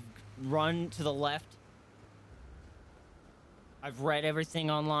 I've run to the left. I've read everything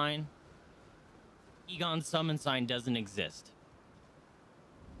online. Egon's summon sign doesn't exist.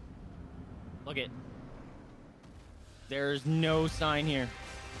 Look it. There's no sign here.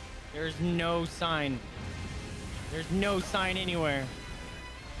 There's no sign. There's no sign anywhere.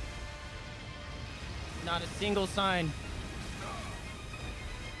 Not a single sign.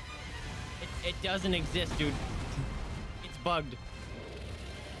 It doesn't exist, dude. It's bugged.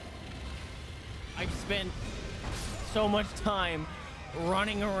 I've spent so much time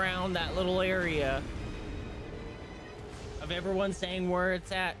running around that little area of everyone saying where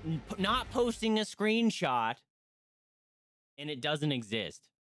it's at, not posting a screenshot, and it doesn't exist.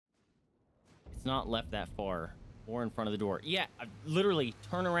 It's not left that far or in front of the door. Yeah, I literally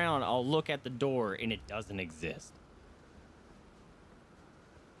turn around, I'll look at the door, and it doesn't exist.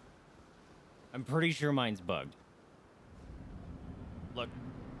 I'm pretty sure mine's bugged. Look.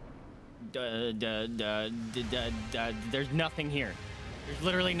 There's nothing here. There's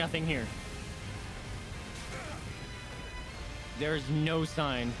literally nothing here. There's no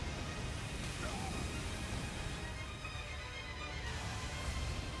sign.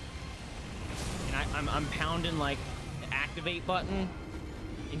 And I'm pounding like the activate button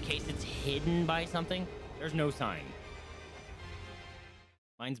in case it's hidden by something. There's no sign.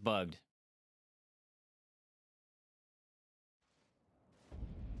 Mine's bugged.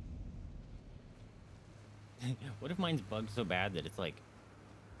 What if mine's bugged so bad that it's like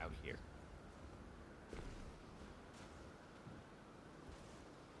out here?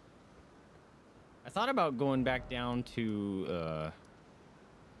 I thought about going back down to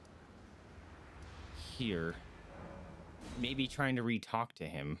here. Maybe trying to re-talk to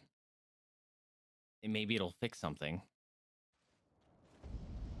him. And maybe it'll fix something.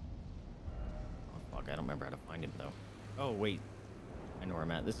 Oh fuck, I don't remember how to find him though. Oh wait. I know where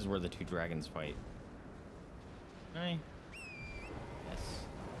I'm at. This is where the two dragons fight. Hi. Yes.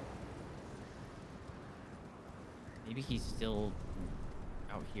 Maybe he's still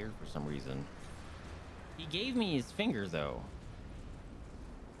out here for some reason. He gave me his finger, though.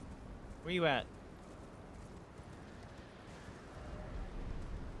 Where you at?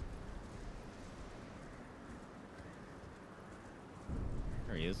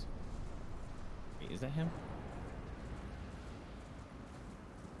 There he is. Wait, is that him?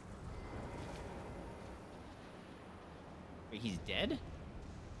 Wait, he's dead?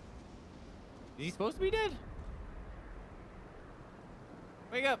 Is he supposed to be dead?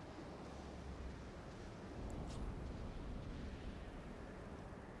 Wake up!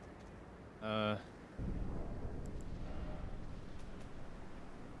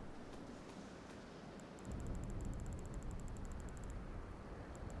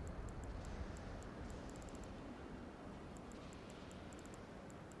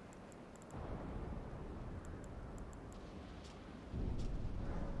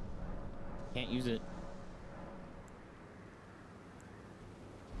 Can't use it.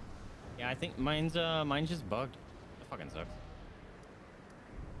 Yeah, I think mine's just bugged. That fucking sucks.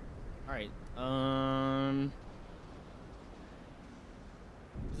 All right.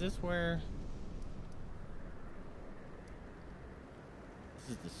 Is this where? This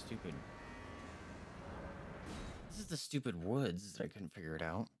is the stupid. This is the stupid woods that I couldn't figure it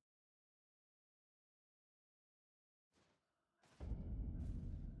out.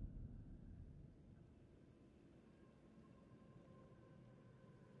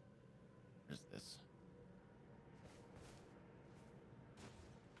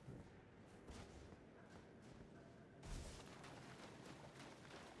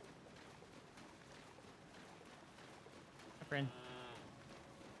 friend.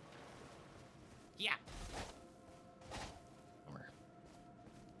 Yeah. Bummer.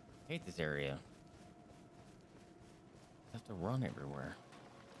 Hate this area. I have to run everywhere.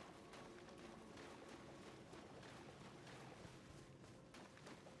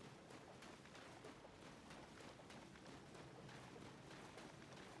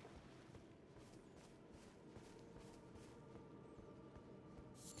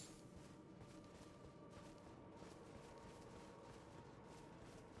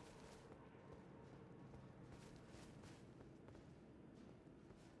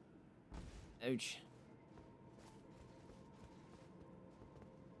 Ouch.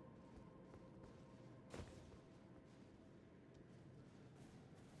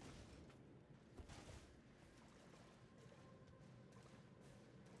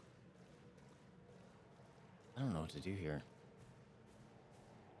 I don't know what to do here.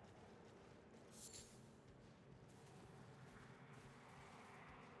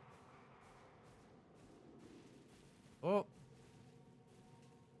 Oh.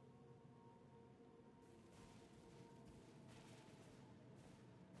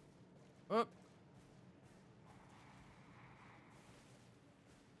 Oh.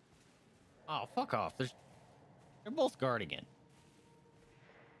 Oh, fuck off. They're both guarding it.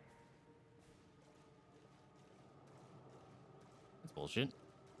 That's bullshit.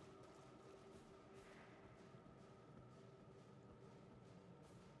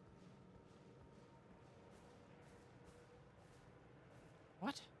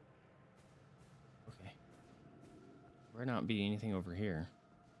 What? Okay. There not be anything over here.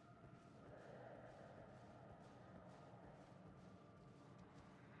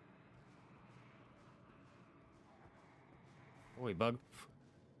 Oh, wait, bug.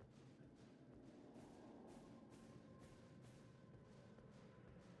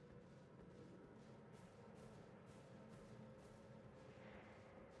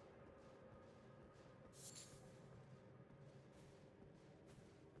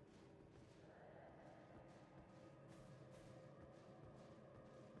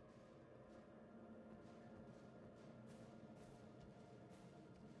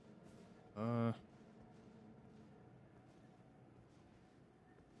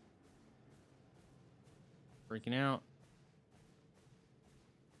 Freaking out.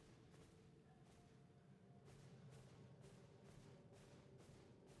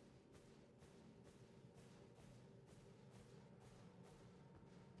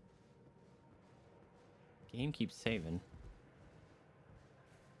 Game keeps saving.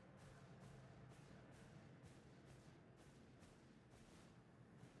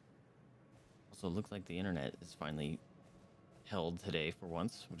 Also, it looks like the internet is finally held today for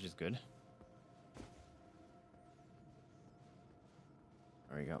once, which is good.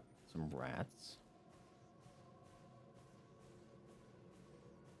 Alright, got some rats.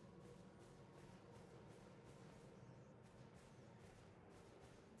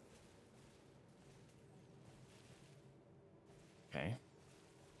 Okay.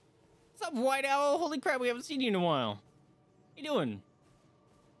 What's up, White Owl? Holy crap, we haven't seen you in a while. How you doing?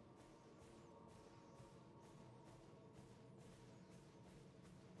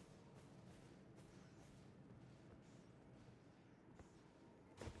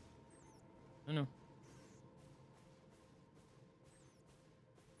 I know.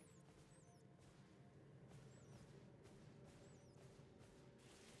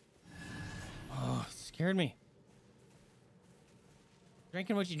 Oh, scared me.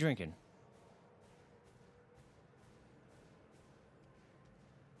 Drinking what you drinking?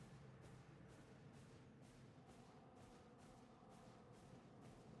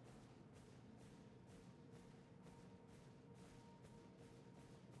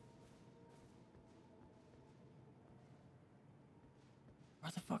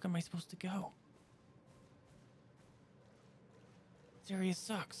 Where the fuck am I supposed to go? This area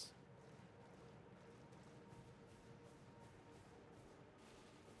sucks.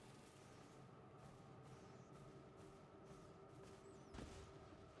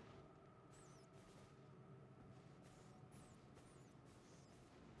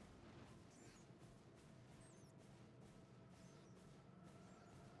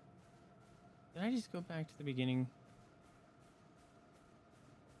 Did I just go back to the beginning?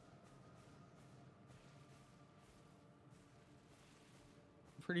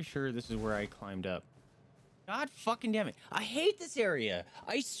 I'm pretty sure this is where I climbed up. God fucking damn it. I hate this area.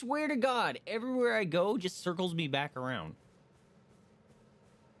 I swear to God, everywhere I go just circles me back around.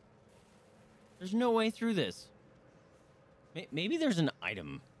 There's no way through this. Maybe there's an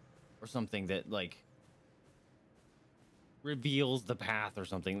item or something that, like, reveals the path or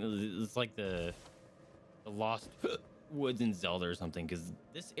something. It's like the lost woods in Zelda or something, because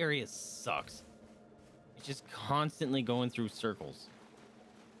this area sucks. It's just constantly going through circles.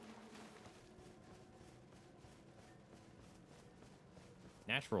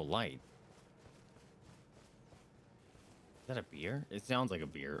 Natural light. Is that a beer? It sounds like a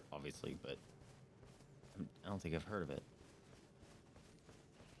beer, obviously, but I don't think I've heard of it.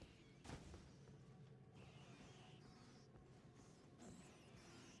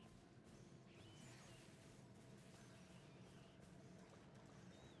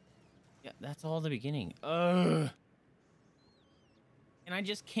 Yeah, that's all the beginning. Ugh. And I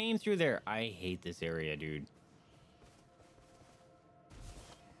just came through there. I hate this area, dude.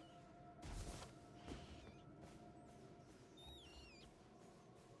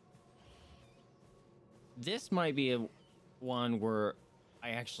 This might be a one where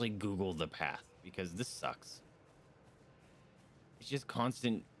I actually Googled the path, because this sucks. It's just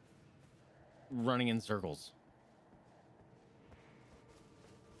constant running in circles.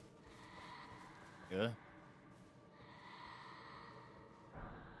 Yeah.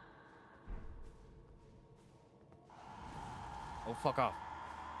 Oh, fuck off.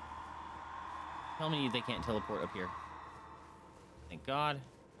 Tell me they can't teleport up here. Thank God.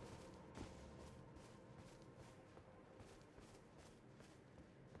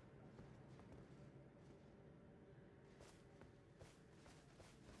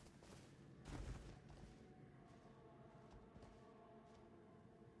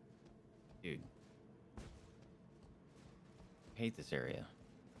 Dude. I hate this area.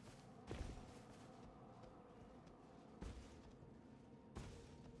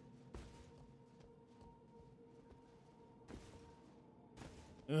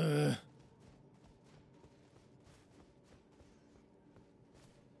 Ugh.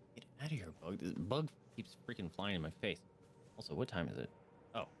 Get out of here, bug. This bug keeps freaking flying in my face. Also, what time is it?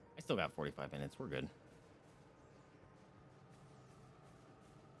 Oh, I still got 45 minutes. We're good.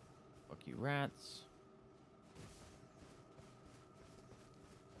 Fuck you, rats.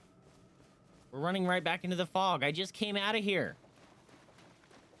 We're running right back into the fog. I just came out of here.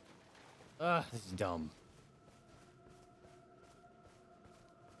 Ugh, this is dumb.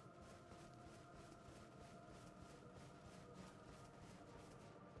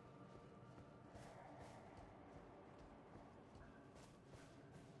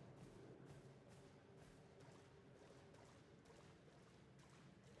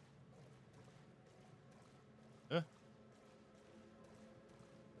 Huh?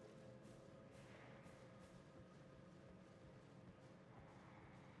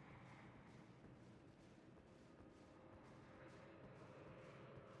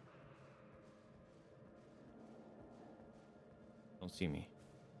 Don't see me.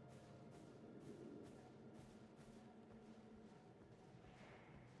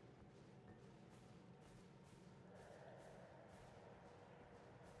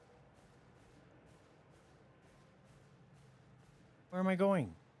 Where am I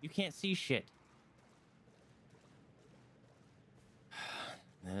going? You can't see shit.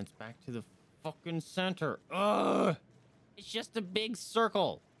 Then it's back to the fucking center. Ugh! It's just a big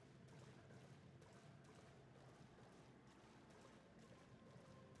circle.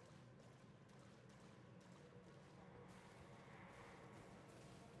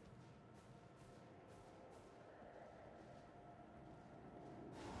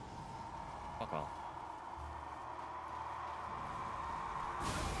 Fuck off.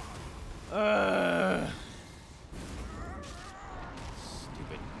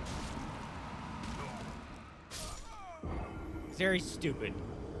 Stupid. This area's stupid.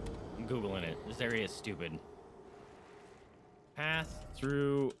 I'm Googling it. This area is stupid. Path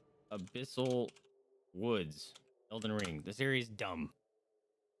through abyssal woods. Elden Ring. This area is dumb.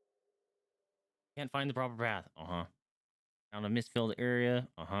 Can't find the proper path. Uh-huh. Found a mist-filled area.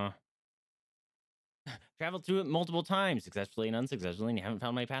 Uh-huh. Traveled through it multiple times, successfully and unsuccessfully, and you haven't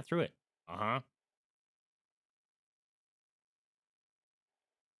found my path through it. Uh-huh.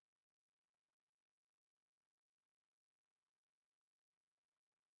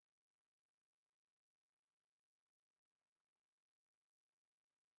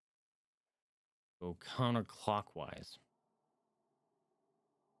 Go counterclockwise.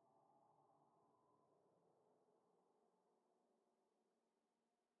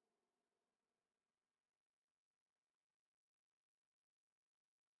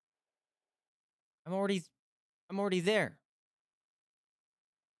 I'm already there.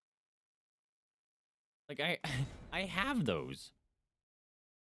 Like I have those.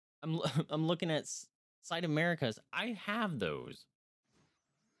 I'm looking at Site Americas. I have those.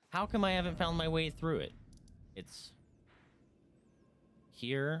 How come I haven't found my way through it? It's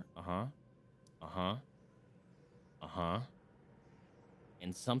here. Uh-huh. Uh-huh. Uh-huh.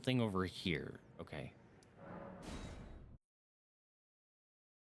 And something over here. Okay.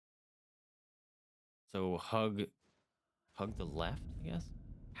 So hug the left, I guess?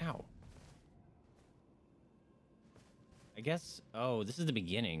 How? I guess, oh, this is the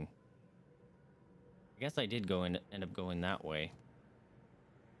beginning. I guess I did end up going that way.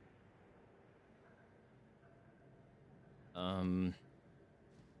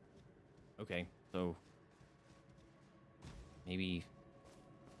 Okay, so maybe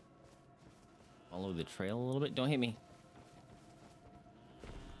follow the trail a little bit. Don't hit me.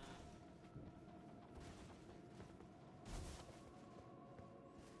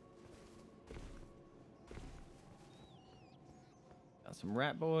 Got some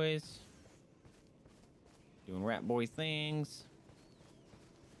rat boys. Doing rat boy things.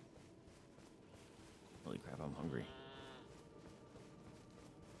 Holy crap, I'm hungry.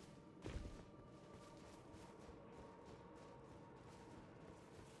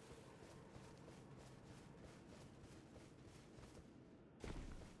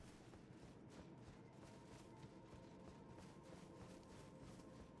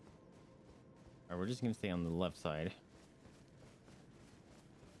 Alright, we're just gonna stay on the left side.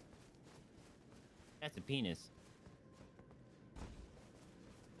 That's a penis.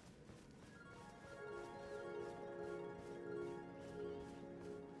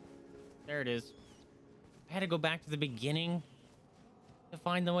 There it is. I had to go back to the beginning to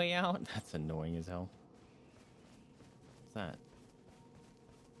find the way out. That's annoying as hell. What's that?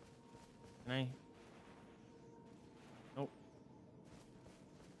 Can I? Nope.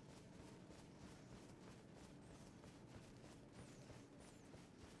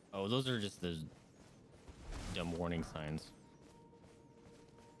 Oh, those are just the dumb warning signs.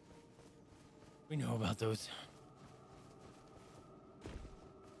 We know about those.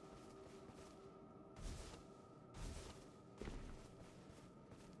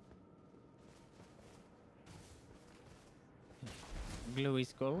 Glowy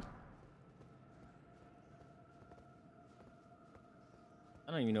skull.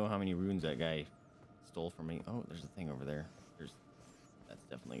 I don't even know how many runes that guy stole from me. Oh, there's a thing over there. That's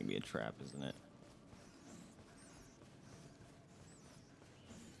definitely gonna be a trap, isn't it?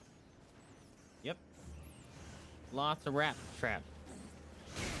 Yep. Lots of rat trap.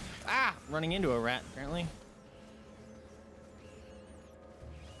 Ah! Running into a rat, apparently.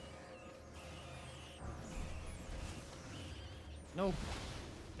 No.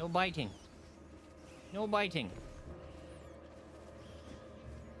 No biting. No biting.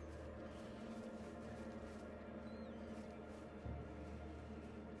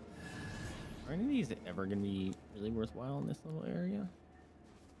 Are any of these ever going to be really worthwhile in this little area?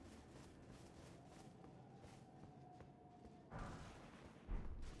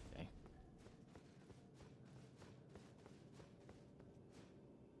 Okay.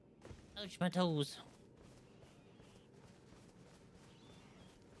 Ouch, my toes.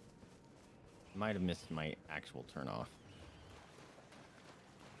 Might have missed my actual turn off.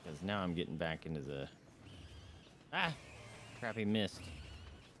 Because now I'm getting back into the... Ah! Crappy mist.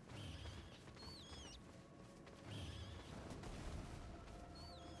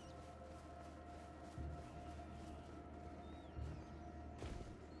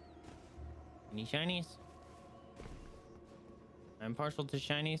 Any shinies? I'm partial to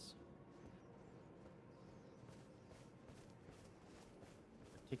shinies.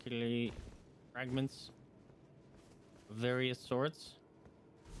 Particularly fragments of various sorts.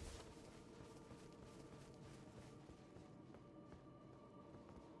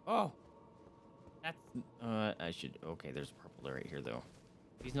 Oh! That's... I should... Okay, there's purple right here, though.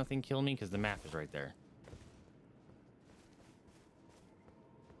 Please nothing kill me, because the map is right there.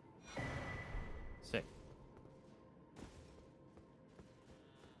 Sick.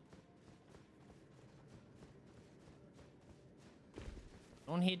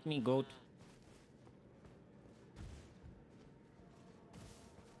 Don't hit me, goat.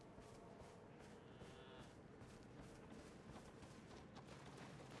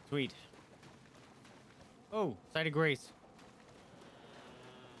 Sweet. Oh, Site of Grace.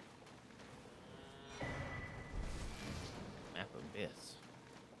 Map Abyss.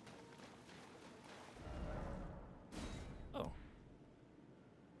 Oh.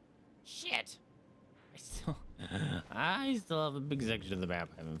 Shit! I still have a big section of the map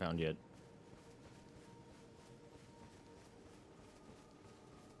I haven't found yet.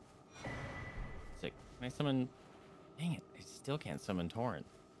 Sick. Can I summon... Dang it, I still can't summon Torrent.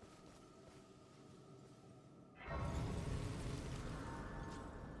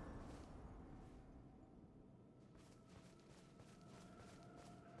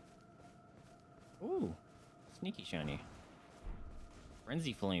 Ooh. sneaky shiny.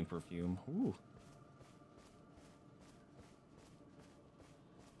 Frenzy flame perfume. Ooh.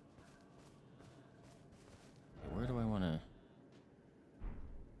 Okay, where do I want to?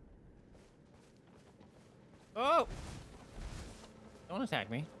 Oh! Don't attack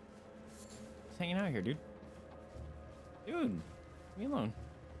me. Just hanging out here, dude. Dude, leave me alone.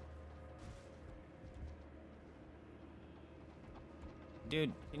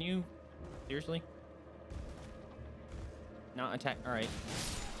 Dude, can you seriously not attack? All right,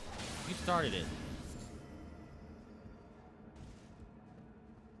 you started it.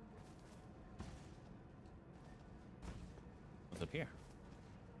 What's up here?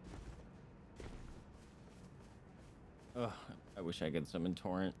 Oh, I wish I could summon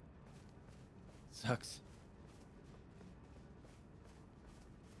Torrent. Sucks.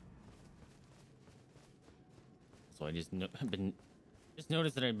 So I just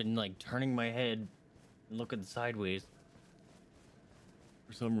noticed that I've been like turning my head and looking sideways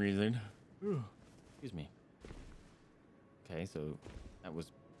for some reason. Excuse me. Okay, so that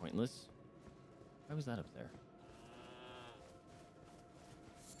was pointless. Why was that up there?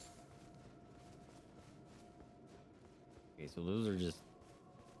 Okay, so those are just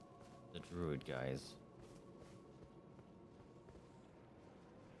the druid guys.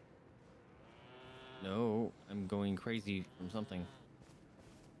 No, I'm going crazy from something.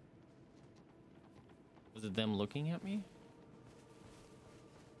 Was it them looking at me?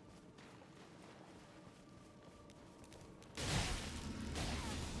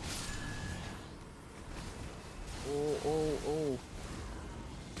 Oh.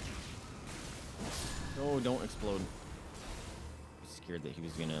 No, don't explode. I was scared that he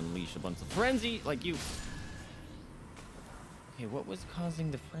was gonna unleash a bunch of frenzy like you. Okay, what was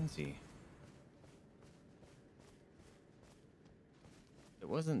causing the frenzy? It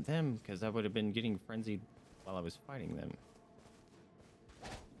wasn't them, because I would have been getting frenzied while I was fighting them.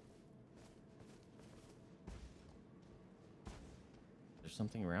 There's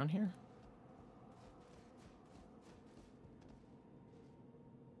something around here?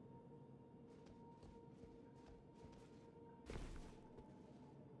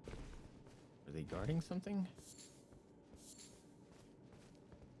 Are they guarding something?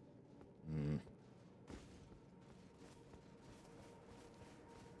 Hmm.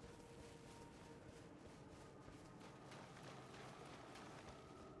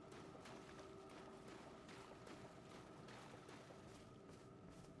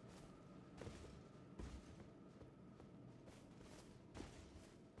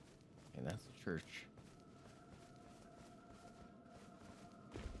 Okay, that's the church.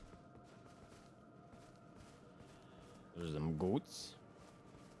 There's them goats.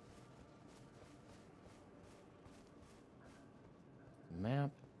 Map.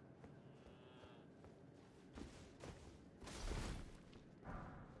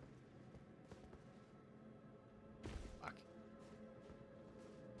 Fuck.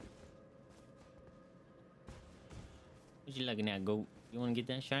 What you looking at, goat? You want to get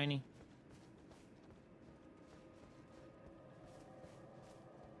that shiny?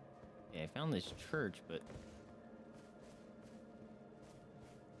 Yeah, I found this church, but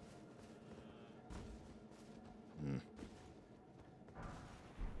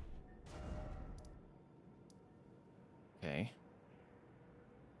okay.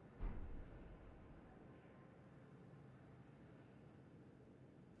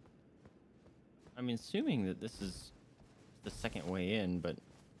 I'm assuming that this is the second way in, but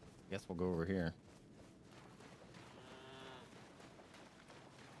I guess we'll go over here.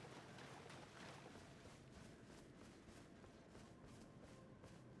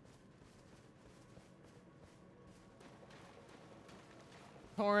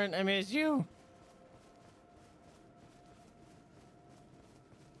 Torrent, I miss you.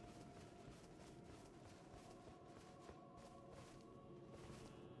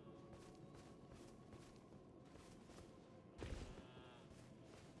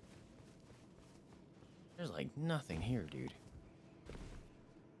 There's like nothing here, dude.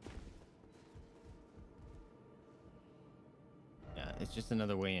 Yeah, it's just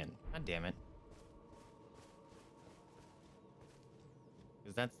another way in. God damn it.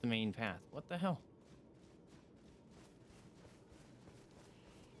 Because that's the main path. What the hell?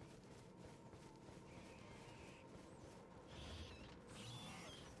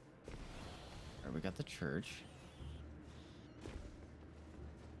 Alright, we got the church.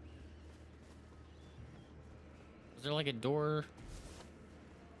 Was there like a door or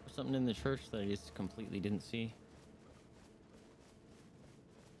something in the church that I just completely didn't see?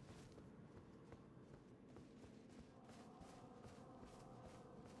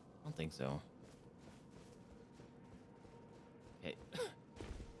 I don't think so.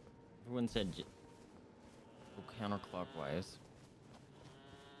 one said go counterclockwise.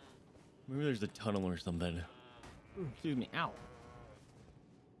 Maybe there's a tunnel or something. Ooh, excuse me. Ow.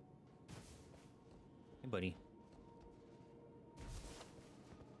 Hey, buddy.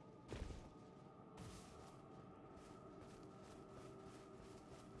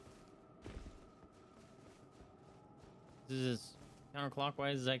 This is as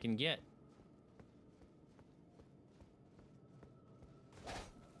counterclockwise as I can get.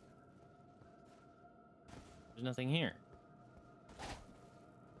 There's nothing here.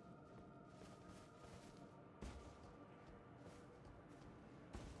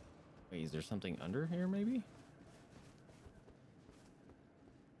 Wait, is there something under here maybe?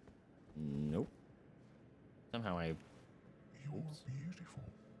 Nope. Somehow I... You're beautiful.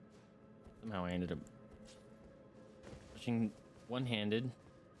 Somehow I ended up pushing one-handed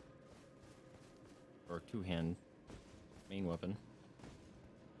or two-hand main weapon.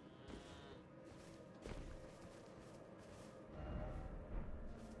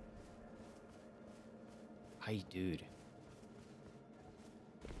 Hi, dude.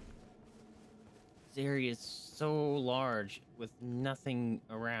 This area is so large with nothing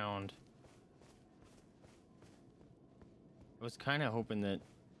around. I was kind of hoping that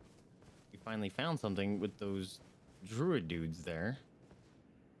we finally found something with those druid dudes there.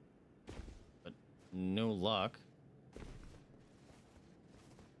 But no luck.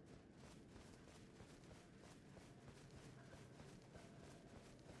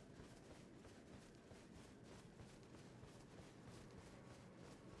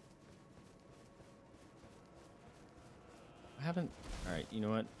 I haven't... Alright, you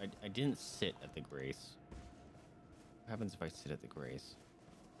know what? I didn't sit at the Grace. What happens if I sit at the Grace?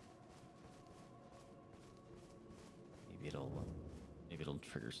 Maybe it'll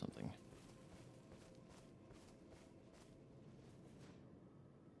trigger something.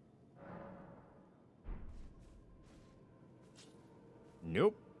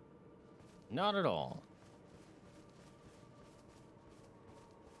 Nope. Not at all.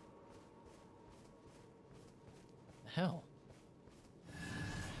 The hell?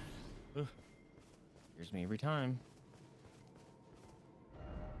 Ugh. Here's me every time.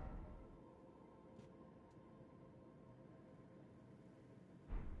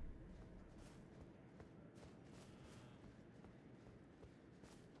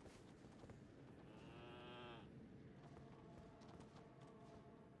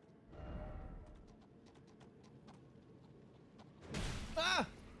 Ah!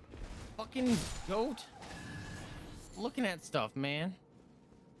 Fucking goat. Looking at stuff, man.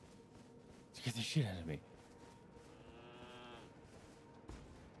 Scared the shit out of me.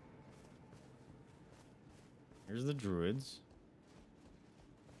 Here's the druids.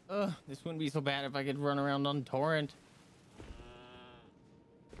 Ugh, this wouldn't be so bad if I could run around on Torrent.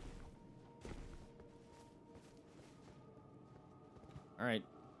 Alright.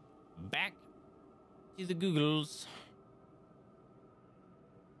 Back to the Googles.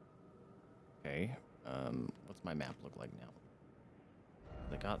 Okay, what's my map look like now?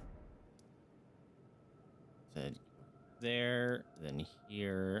 I got... Said there, then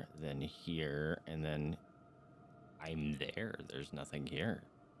here, and then I'm there. There's nothing here.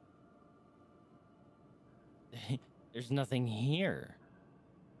 There's nothing here.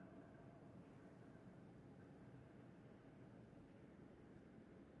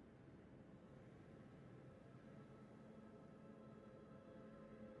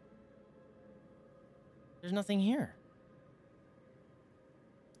 There's nothing here.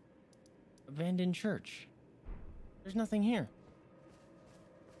 Abandoned church. There's nothing here.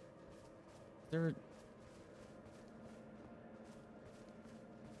 There...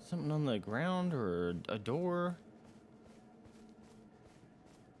 Something on the ground or a door?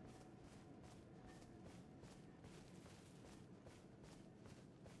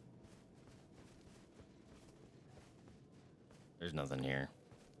 There's nothing here.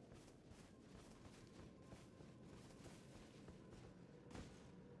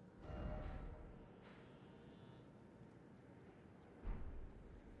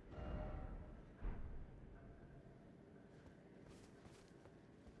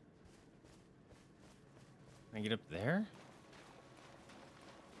 Can I get up there?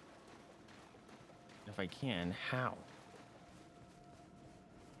 If I can, how?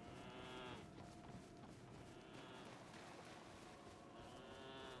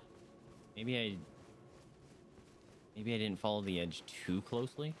 Maybe I didn't follow the edge too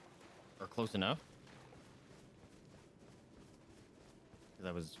closely or close enough. Because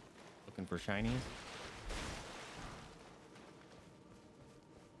I was looking for shinies.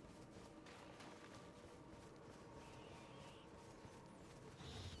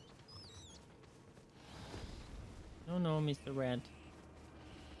 Mr. Rat.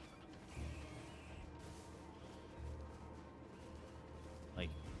 Like,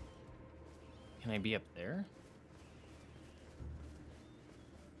 can I be up there?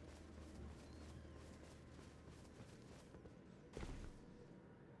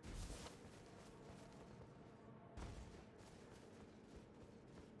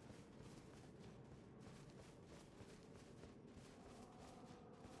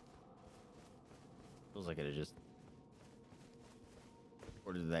 Feels like I just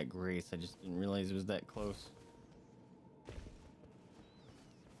ordered that grace. I just didn't realize it was that close.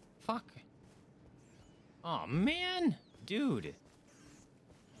 Fuck. Oh man, dude.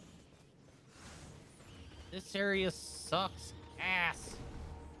 This area sucks ass.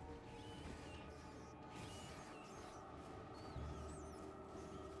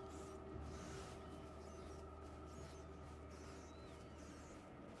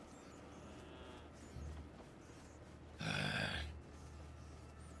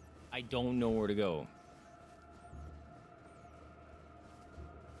 I don't know where to go.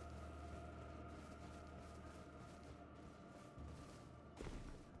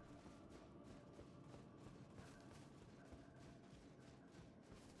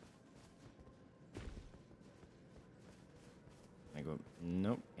 Can I go?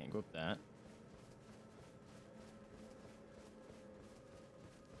 Nope, can't go up that.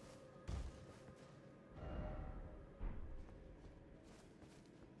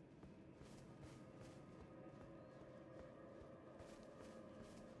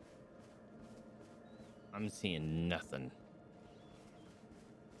 I'm seeing nothing.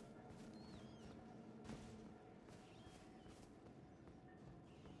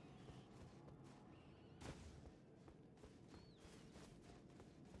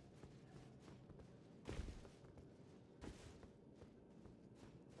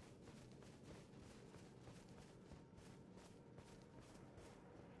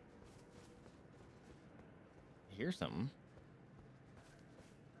 I hear something.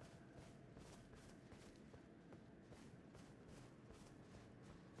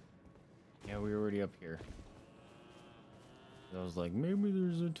 Yeah, we were already up here. I was like, maybe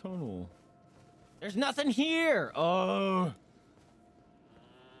there's a tunnel. There's nothing here. Oh.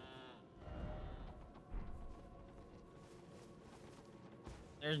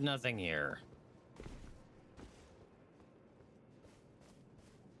 There's nothing here.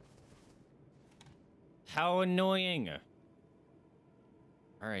 How annoying.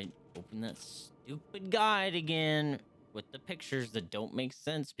 All right, open that stupid guide again with the pictures that don't make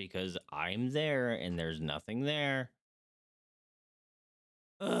sense because I'm there and there's nothing there.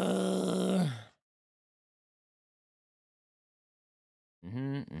 Ugh.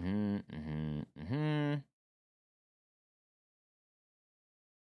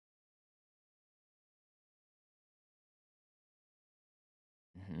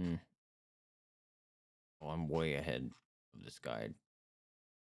 Oh, I'm way ahead of this guide.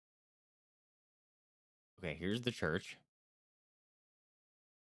 Okay, here's the church.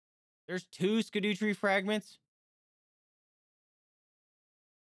 There's 2 Scadutree fragments.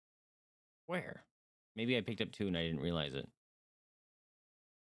 Where? Maybe I picked up 2 and I didn't realize it.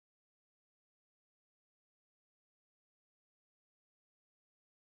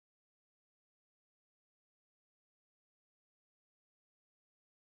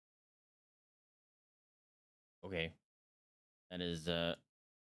 Okay. That is an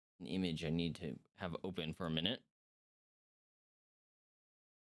image I need to have open for a minute.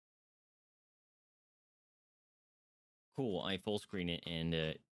 Cool. I full screen it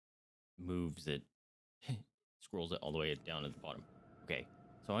and moves it, scrolls it all the way down at the bottom. Okay.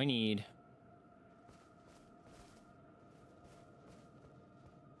 So I need...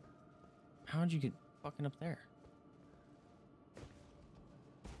 How'd you get fucking up there?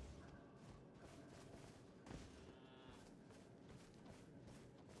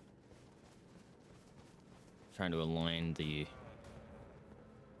 Trying to align the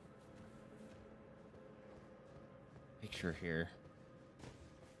picture here.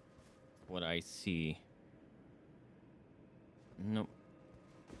 What I see. Nope.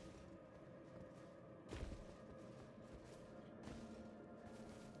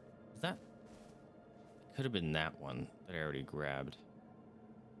 Is that? It could have been that one that I already grabbed.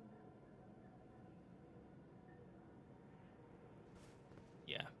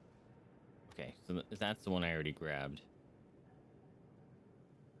 Yeah. Okay, so that's the one I already grabbed.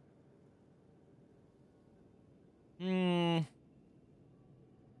 Don't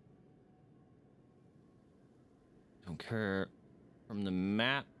care. From the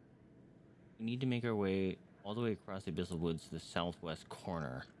map, we need to make our way all the way across the Abyssal Woods to the southwest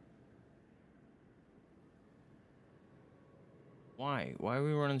corner. Why? Why are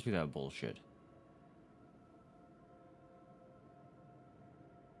we running through that bullshit?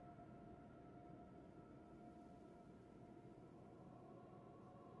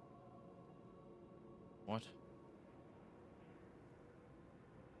 What?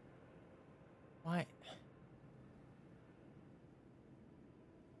 Why?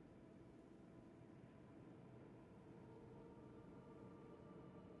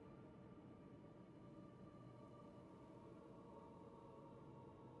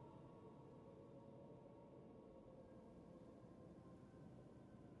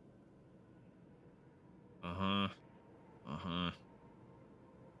 Uh-huh. Uh-huh.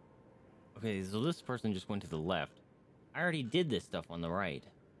 Okay, so this person just went to the left. I already did this stuff on the right.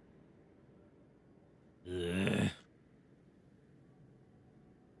 Ugh.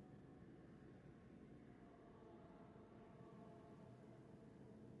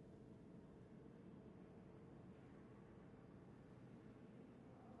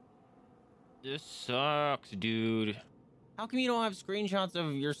 This sucks, dude. How come you don't have screenshots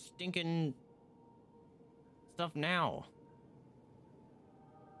of your stinking stuff now?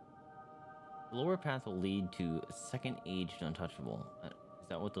 The lower path will lead to a second aged untouchable. Is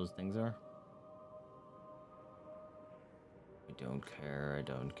that what those things are? I don't care, I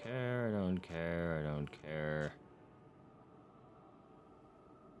don't care, I don't care, I don't care.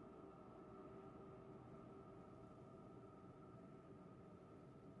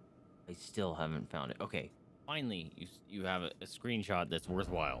 I still haven't found it. Okay, finally, you have a screenshot that's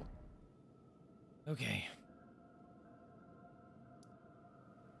worthwhile. Okay.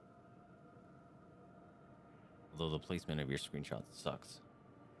 Although the placement of your screenshots sucks.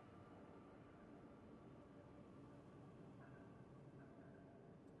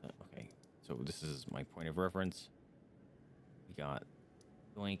 Okay, so this is my point of reference. We got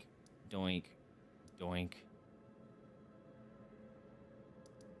doink, doink, doink.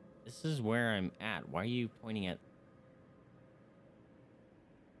 This is where I'm at. Why are you pointing at...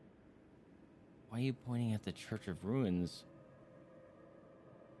 Why are you pointing at the Church of Ruins?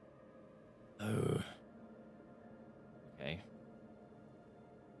 Oh. Okay.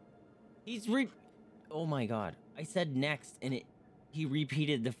 Oh my god. I said next and he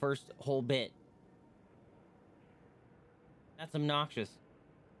repeated the first whole bit. That's obnoxious.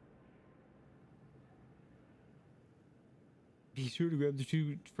 Be sure to grab the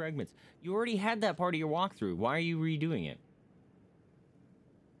 2 fragments. You already had that part of your walkthrough. Why are you redoing it?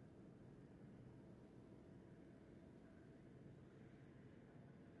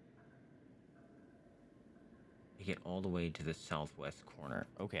 You get all the way to the southwest corner.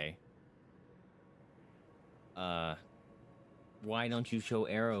 Okay. Why don't you show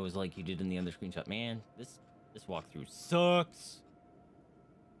arrows like you did in the other screenshot? Man, this walkthrough sucks.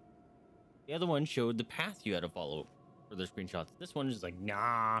 The other one showed the path you had to follow for the screenshots. This one is like,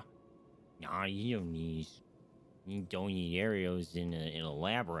 nah, you don't need arrows in a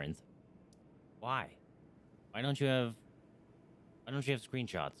labyrinth. Why? Why don't you have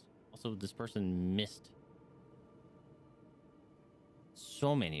screenshots? Also, this person missed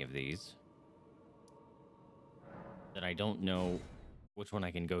so many of these that I don't know which one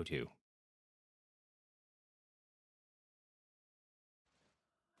I can go to.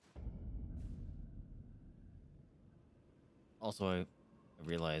 Also, I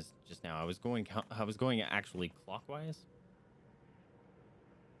realized just now I was going actually clockwise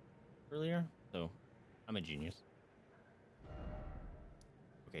earlier, so I'm a genius.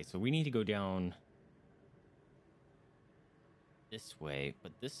 Okay, so we need to go down this way,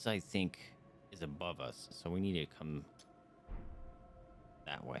 but this I think is above us, so we need to come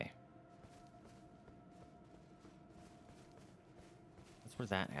that way. That's where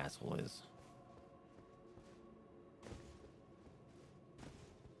that asshole is.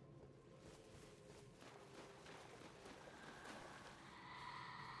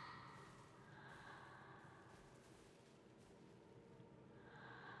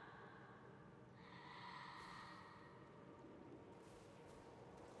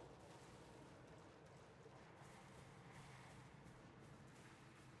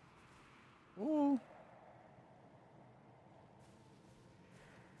 Ooh.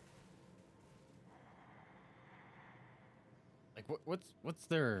 Like what's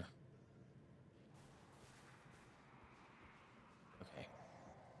their... Okay.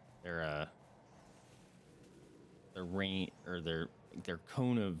 Their rain or their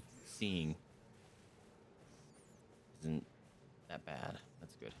cone of seeing isn't that bad.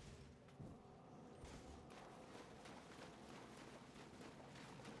 That's good.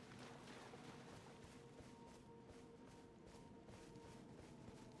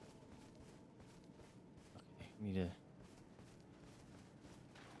 Okay, I need to...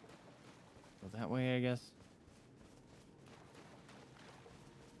 Go that way, I guess.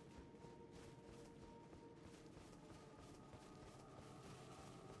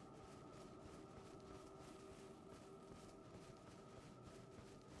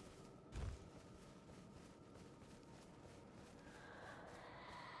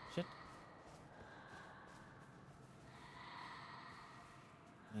 Shit.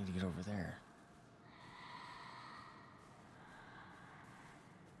 I need to get over there.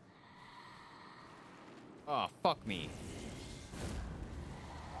 Oh, fuck me.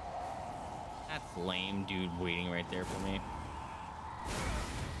 That's lame, dude waiting right there for me.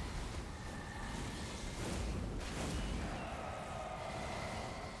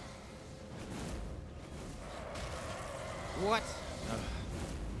 What? Ugh.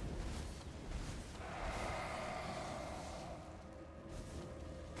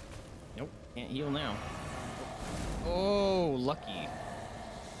 Nope, can't heal now. Oh, lucky.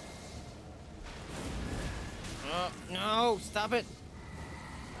 No, stop it.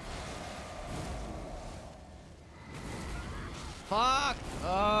 Fuck.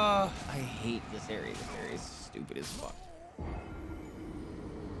 I hate this area. This area is stupid as fuck.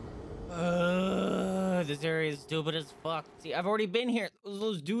 This area is stupid as fuck. See, I've already been here.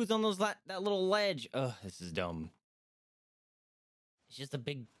 Those dudes on that little ledge. This is dumb. It's just a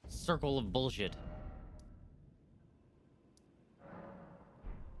big circle of bullshit.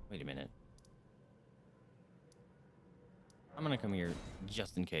 Wait a minute. I'm gonna come here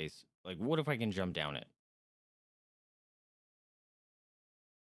just in case. Like, what if I can jump down it?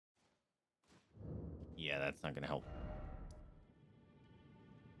 Yeah, that's not gonna help.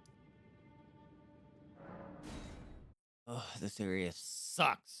 Ugh, this area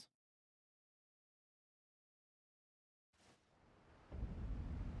sucks.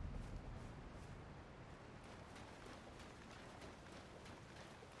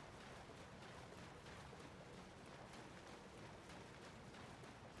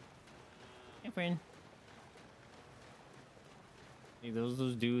 Hey, friend. See,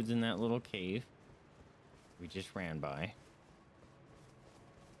 those dudes in that little cave we just ran by.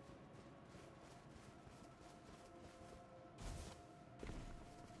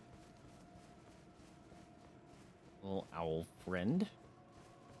 Little owl friend.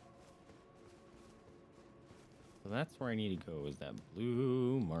 So that's where I need to go, is that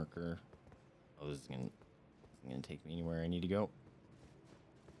blue marker. Oh, this isn't gonna take me anywhere I need to go.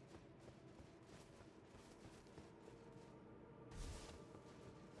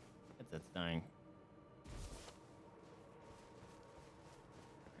 That's dying.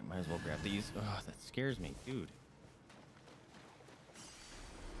 I might as well grab these. Oh, that scares me, dude.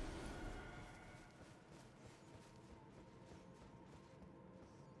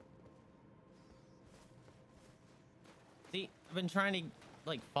 See, I've been trying to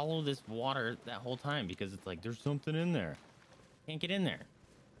like follow this water that whole time because it's like there's something in there. Can't get in there.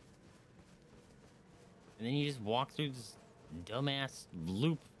 And then you just walk through this dumbass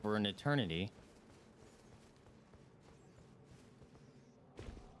loop for an eternity.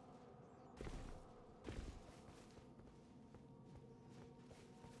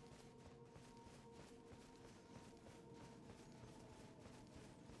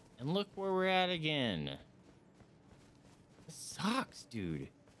 And look where we're at again. This sucks, dude.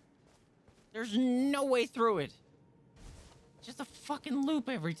 There's no way through it. It's just a fucking loop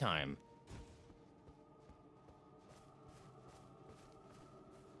every time.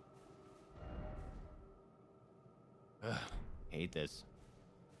 Ugh, hate this.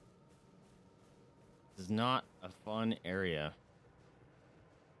 This is not a fun area.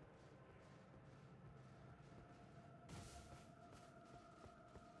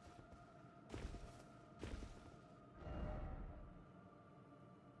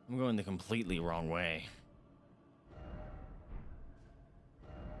 I'm going the completely wrong way.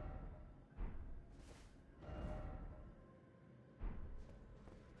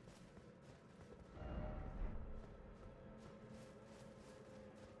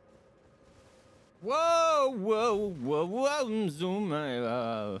 Whoa, whoa, whoa, whoa, zoom.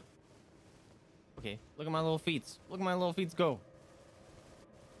 Okay, look at my little feet. Look at my little feet go.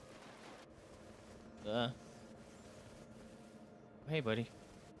 Hey, buddy.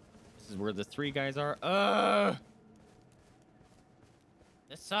 This is where the 3 guys are.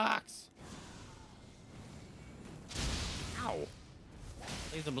 This sucks. Ow.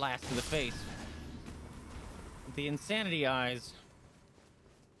 Laser blast to the face. With the insanity eyes.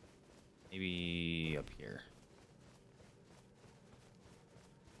 Maybe up here.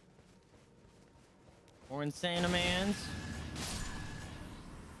 More Insanimans.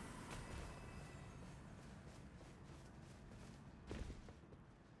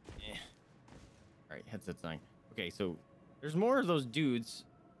 All right, headset's 9. Okay, so there's more of those dudes.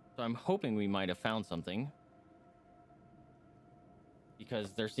 So I'm hoping we might have found something.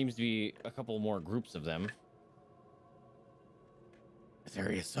 Because there seems to be a couple more groups of them. This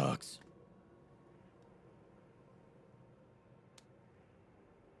area sucks.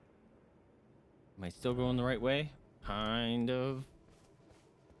 Am I still going the right way? Kind of.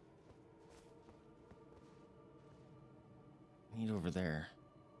 Need over there.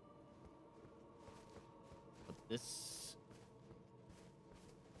 But this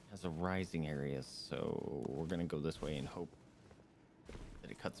has a rising area, so we're gonna go this way and hope that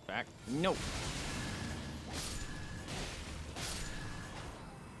it cuts back. Nope.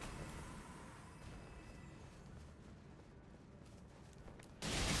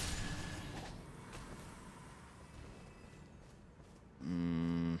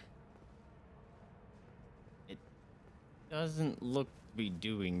 It doesn't look to be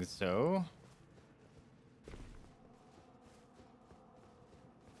doing so.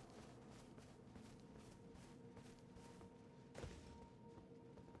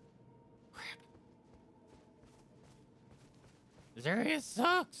 This area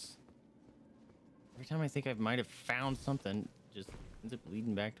sucks. Every time I think I might have found something, just ends up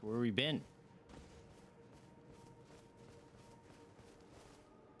leading back to where we've been.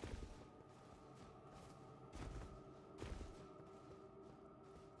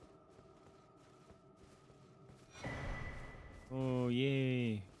 Oh,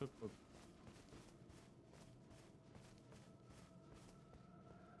 yay. Cookbook.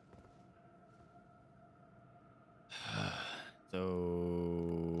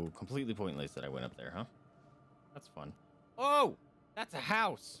 So completely pointless that I went up there, huh? That's fun. Oh, that's a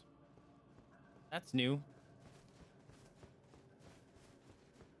house. That's new.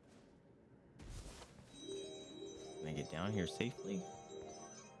 Can I get down here safely?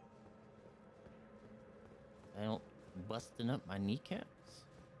 I don't busting up my kneecaps.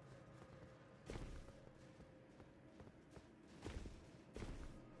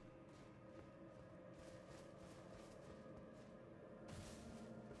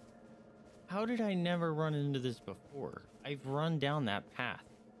 How did I never run into this before? I've run down that path.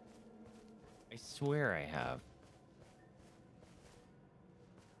 I swear I have.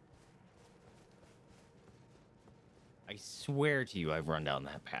 I swear to you I've run down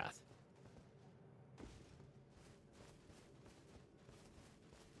that path.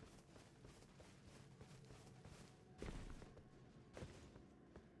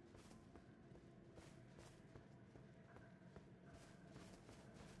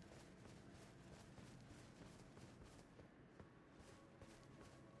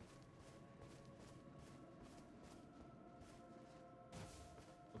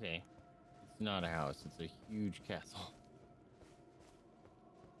 Okay, it's not a house, it's a huge castle.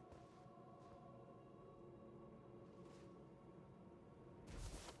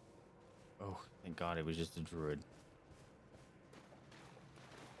 Oh, thank God it was just a druid.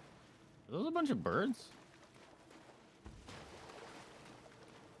 Are those a bunch of birds?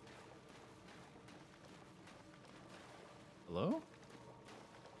 Hello?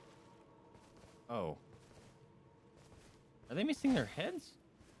 Oh. Are they missing their heads?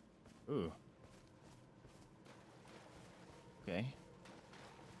 Ooh. Okay.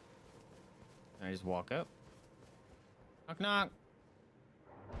 Can I just walk up? Knock, knock.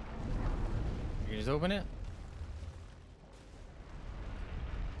 You just open it?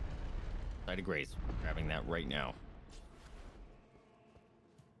 Side of Grace. Grabbing that right now.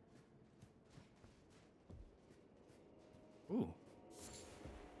 Ooh.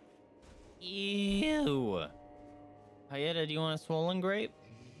 Ew. Hayeta, do you want a swollen grape?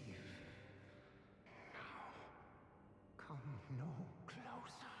 Come no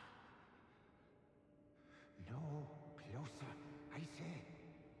closer. No closer, I say.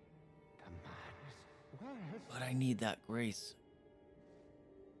 The madness wears. But I need that grace.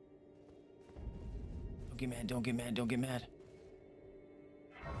 Don't get mad, don't get mad, don't get mad.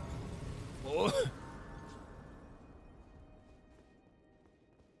 Oh.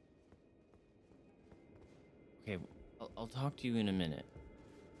 Okay, I'll talk to you in a minute.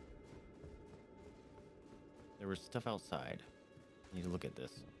 There was stuff outside. I need to look at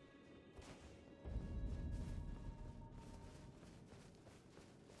this.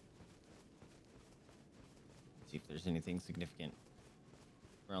 See if there's anything significant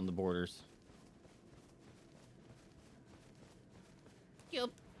around the borders. Yep.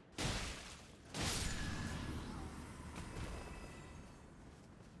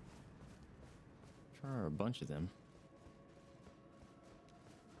 There are a bunch of them.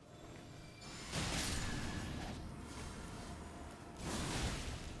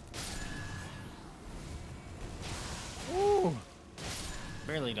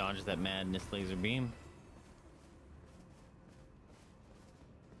 barely dodged that madness laser beam.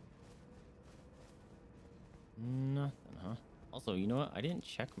 Nothing, huh? Also, you know what? I didn't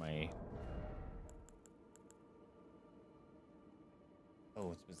check my...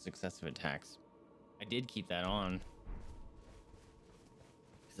 Oh, it's with successive attacks. I did keep that on.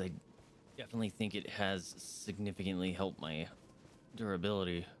 Because I definitely think it has significantly helped my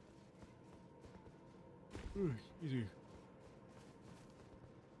durability. Ooh, easy.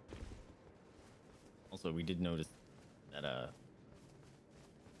 Also, we did notice that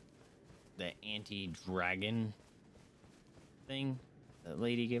the anti-dragon thing that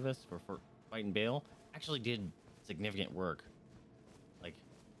lady gave us for fighting Bayle actually did significant work. Like,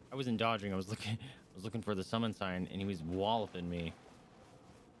 I wasn't dodging, I was looking for the summon sign, and he was walloping me.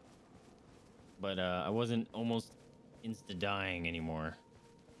 But I wasn't almost insta dying anymore.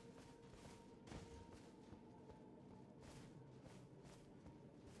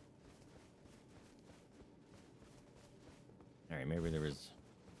 All right, maybe there was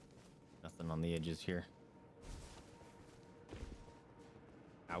nothing on the edges here.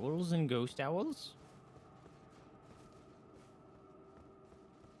 Owls and ghost owls?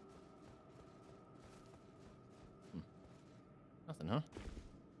 Nothing, huh?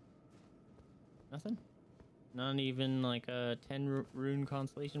 Nothing? Not even like a 10 rune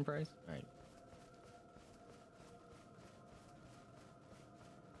constellation prize? All right.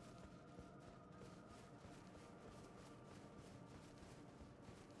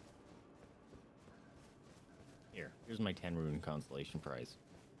 Here's my 10 rune constellation prize.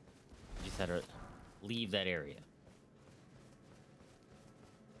 I just had to leave that area.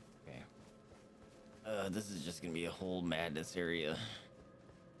 Okay. This is just gonna be a whole madness area.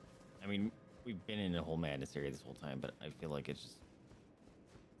 I mean, we've been in a whole madness area this whole time, but I feel like it's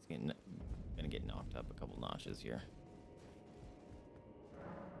gonna get knocked up a couple notches here.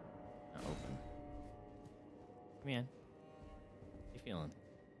 Not open. Come on. How you feeling?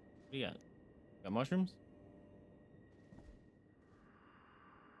 What do you got? Got mushrooms?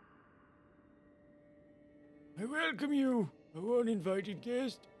 I welcome you, a uninvited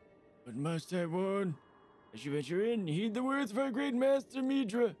guest. But must I warn, as you venture in, heed the words of our great master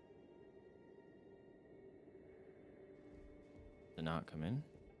Midra. To not come in?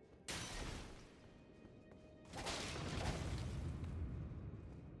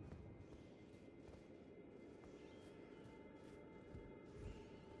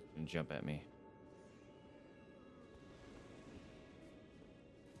 And jump at me.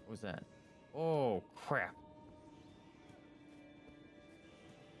 What was that? Oh, crap.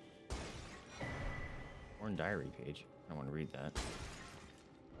 Worn diary page. I don't want to read that.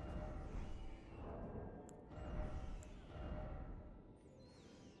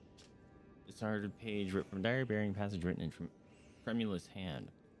 Discarded page ripped from diary bearing passage written in tremulous hand.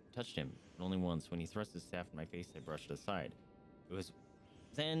 Touched him, but only once. When he thrust his staff in my face, I brushed it aside. It was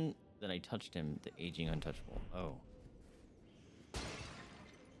then that I touched him, the aging untouchable. Oh.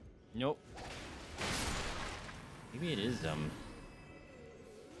 Nope. Maybe it is,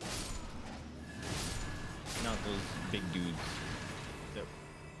 not those big dudes that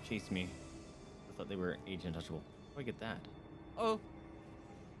chased me. I thought they were age untouchable. How do I get that? Oh!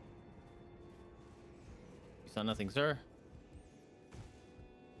 You saw nothing, sir?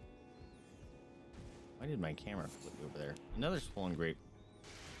 Why did my camera flip over there? Another swollen grape.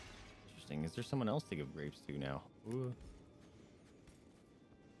 Interesting. Is there someone else to give grapes to now? Ooh.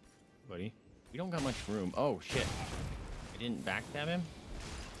 Buddy. We don't got much room. Oh, shit. I didn't backstab him?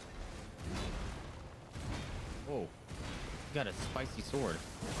 Whoa. You got a spicy sword.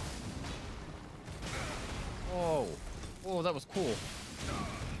 Whoa. Whoa, that was cool.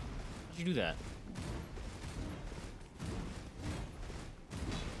 How'd you do that?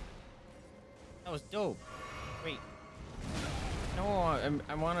 That was dope. Wait. No,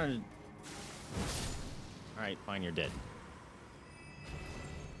 I want to... Alright, fine, you're dead.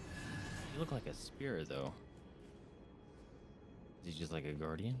 You look like a spear, though. Is he just like a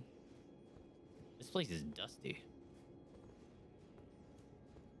guardian? This place is dusty.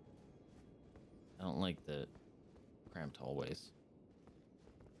 I don't like the cramped hallways.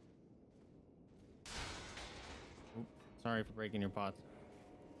 Oop, sorry for breaking your pots.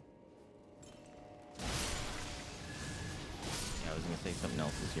 Yeah, I was gonna say something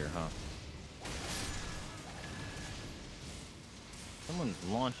else is here, huh? Someone's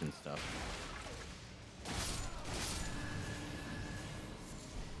launching stuff.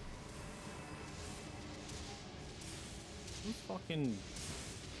 Who fucking...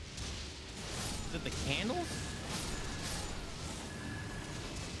 Is it the candles?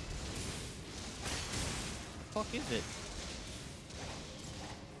 What the fuck is it?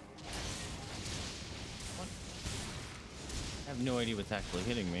 I have no idea what's actually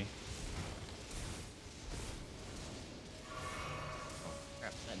hitting me. Oh,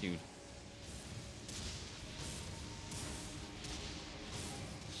 crap, that dude.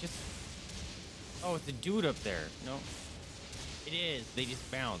 It's just... Oh, it's a dude up there. No. It is. They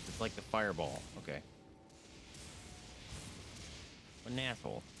just bounce. It's like the fireball. Okay. What an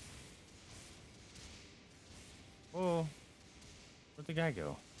asshole. Whoa. Where'd the guy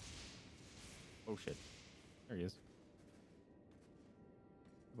go? Oh, shit. There he is.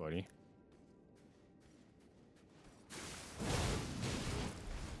 Buddy.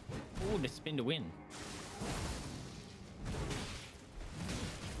 Oh, the spin to win.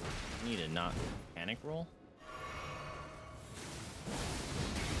 Need a not panic roll.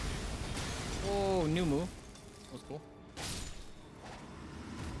 Oh, new move. That was cool.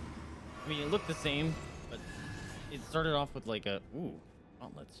 I mean, it looked the same, but it started off with like a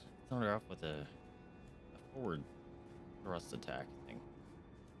gauntlets. It started off with a forward thrust attack thing.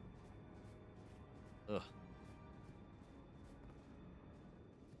 Ugh.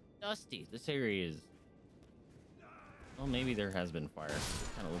 Dusty. This area is. Well, maybe there has been fire.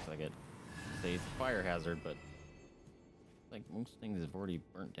 It kind of looks like it. Say it's a fire hazard, but like most things have already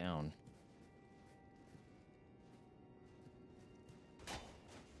burnt down.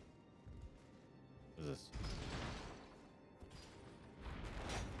 What is this?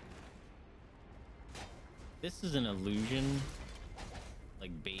 This is an illusion,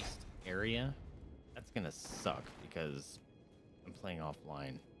 like based area. That's gonna suck because I'm playing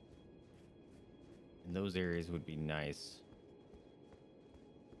offline. And those areas would be nice.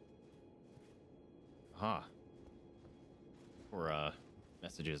 Aha. For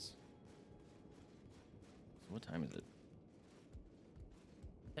messages. So what time is it?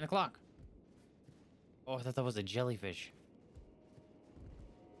 10 o'clock. Oh, I thought that was a jellyfish.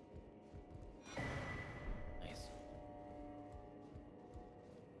 Nice.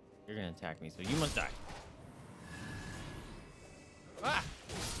 You're gonna attack me, so you must die. Ah!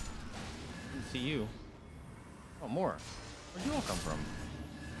 Didn't see you. Oh, more. Where'd you all come from?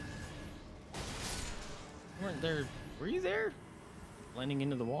 You weren't there. Were you there? Blending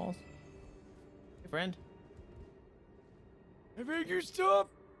into the walls? Hey, friend. I beg you stop!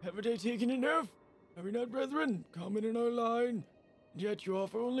 Haven't I taken enough? Are we not brethren, common in our line? And yet you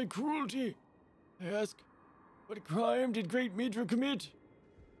offer only cruelty. I ask, what crime did great Midra commit?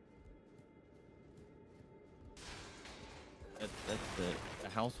 That's the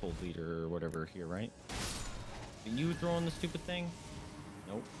household leader or whatever here, right? Are you throwing the stupid thing?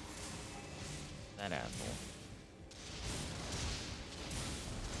 Nope. That asshole.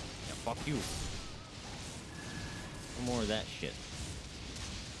 Yeah, fuck you. No more of that shit.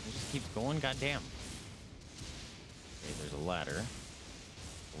 It just keeps going, goddamn. Okay, there's a ladder.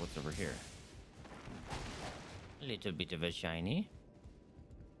 What's over here? A little bit of a shiny.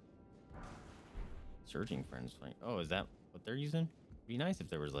 Surging friends fight. Oh, is that what they're using? It'd be nice if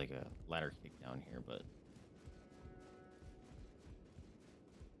there was like a ladder kick down here, but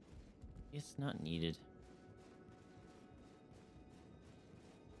it's not needed.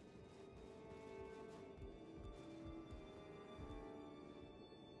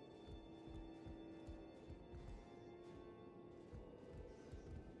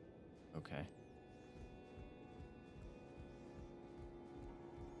 Okay.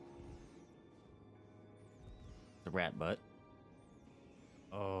 The rat butt.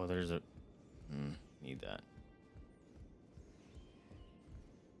 Oh, there's a... need that.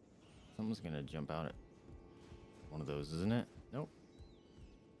 Someone's gonna jump out at one of those, isn't it? Nope.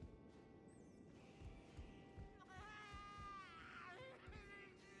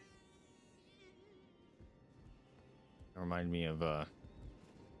 That reminded me of, what's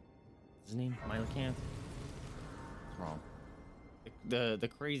his name? Mylocanth? What's wrong? The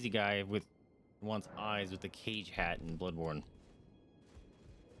crazy guy with wants eyes with the cage hat in Bloodborne.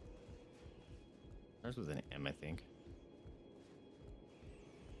 Ours was an M, I think.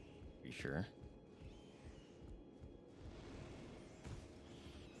 Pretty sure.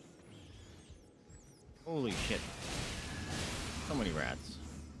 Holy shit. So many rats.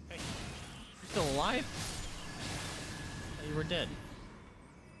 Hey, you're still alive? I thought you were dead.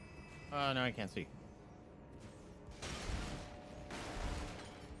 No, I can't see.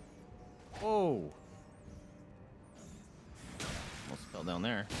 Whoa! Almost fell down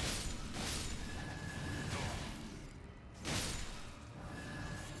there.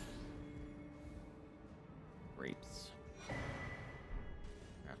 Grapes.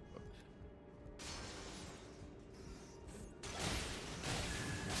 Craft book.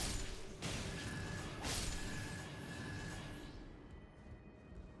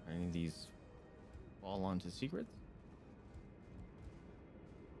 Any of these fall onto secrets?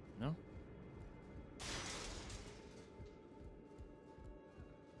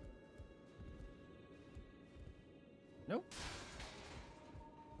 Nope.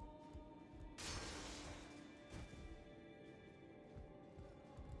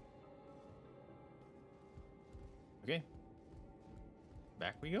 Okay.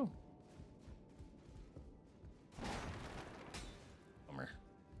 Back we go. Bummer.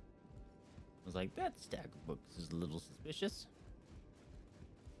 I was like, that stack of books is a little suspicious.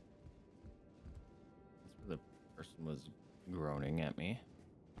 That's where the person was groaning at me.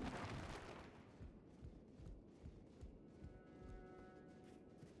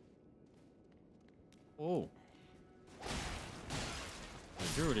 Oh.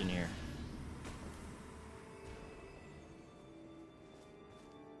 There's a druid in here.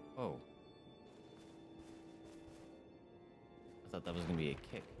 Oh. I thought that was gonna be a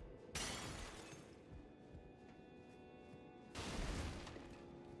kick.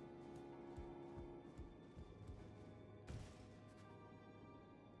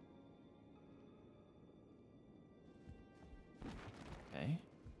 Okay.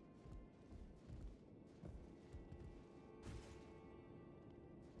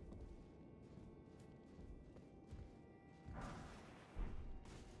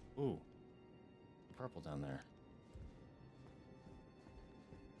 Ooh. Purple down there.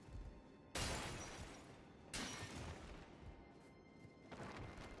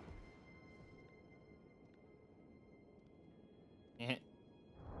 Can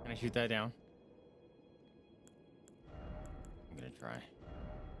I shoot that down? I'm gonna try.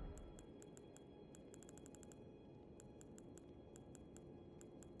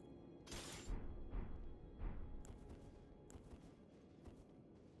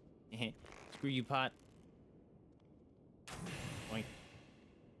 Screw you, pot. Boink.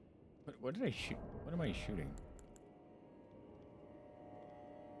 What did I shoot? What am I shooting?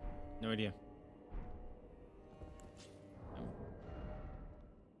 No idea.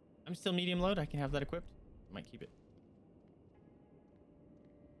 I'm still medium load. I can have that equipped. Might keep it.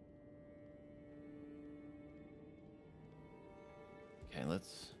 Okay,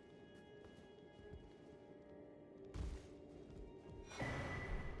 let's...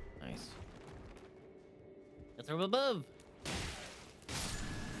 Nice. That's from above.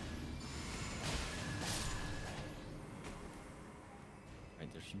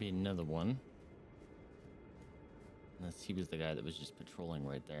 Right, there should be another one. Unless he was the guy that was just patrolling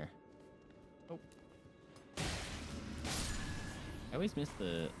right there. Oh. I always miss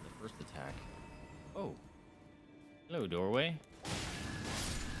the first attack. Oh. Hello, doorway.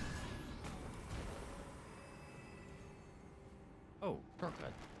 Oh,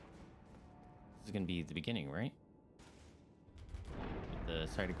 shortcut. This is gonna be the beginning, right? With the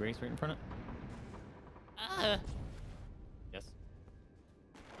site of grace right in front of... Ah! Yes.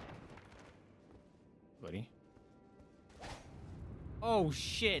 Buddy. Oh,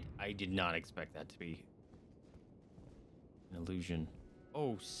 shit! I did not expect that to be an illusion.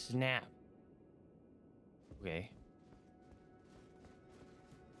 Oh, snap. Okay.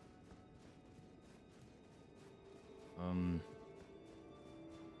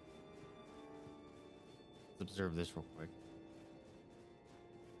 Let's observe this real quick.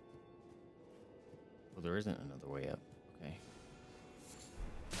 Well, there isn't another way up. Okay.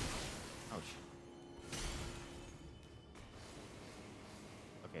 Ouch.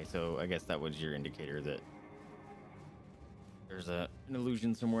 Okay, so I guess that was your indicator that there's an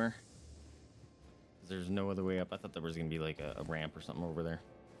illusion somewhere. 'Cause there's no other way up. I thought there was gonna be like a ramp or something over there.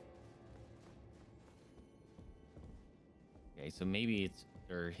 Okay, so maybe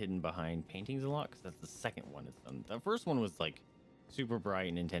they're hidden behind paintings a lot, because that's the second one it's done. The first one was like super bright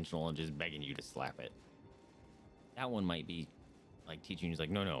and intentional and just begging you to slap it. That one might be like teaching you, like,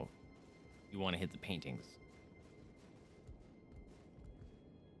 no, you want to hit the paintings.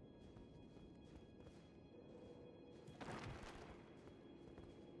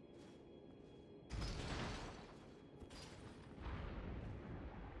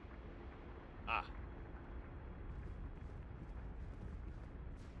 Ah.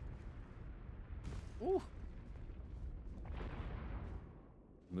 Ooh.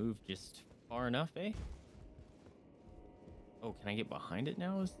 Move just far enough, eh? Oh, can I get behind it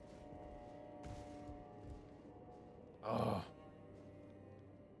now? Oh.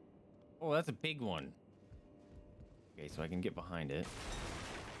 Oh, that's a big one. Okay, so I can get behind it.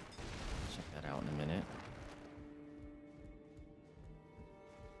 Check that out in a minute.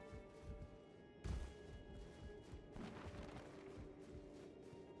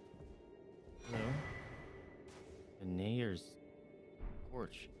 Hello? The Nayer's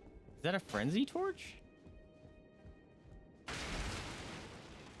torch. Is that a frenzy torch?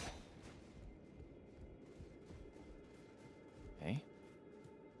 Okay.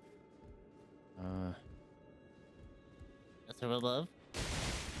 monster of love.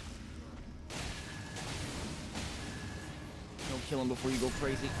 Don't kill him before you go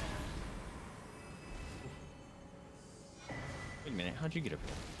crazy. Wait a minute, how'd you get up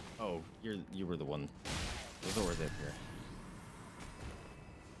here? Oh, you were the one. The door's up here.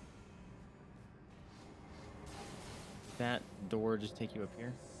 Did that door just take you up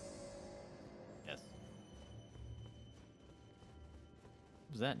here? Yes.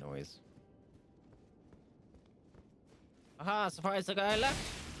 What was that noise? Aha, surprise, the guy left!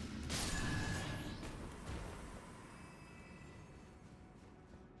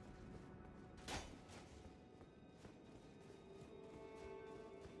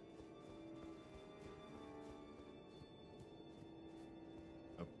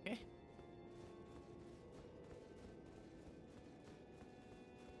 Okay.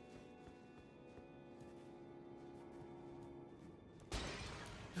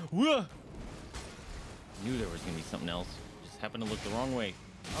 Whoa! Knew there was gonna be something else. Just happened to look the wrong way.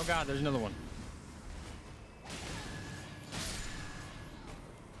 Oh god, there's another one.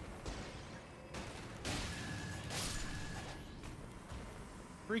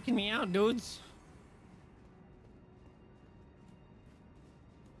 Freaking me out, dudes.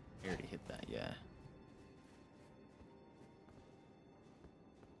 I already hit that, yeah.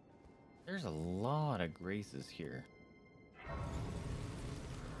 There's a lot of graces here.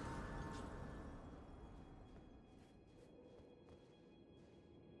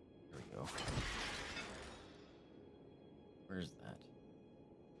 There we go. Where's that?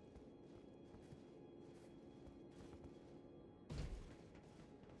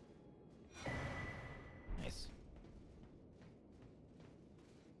 Nice.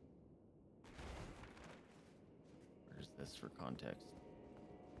 Where's this for context?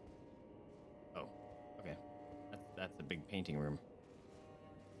 Oh, okay. That's the big painting room.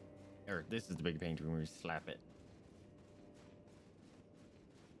 Or this is the big painting room where you slap it.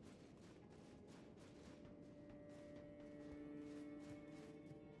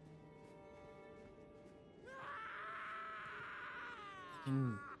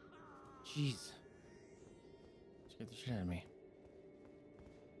 Fucking jeez. Scared the shit out of me.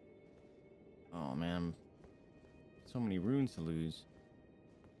 Oh man. So many runes to lose.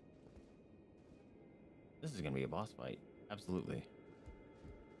 This is gonna be a boss fight. Absolutely.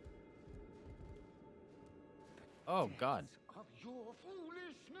 Oh god. Of your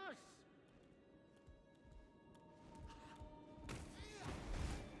foolishness.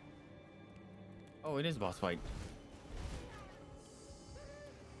 Oh, it is a boss fight.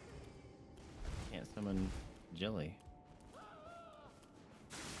 Can't summon jelly.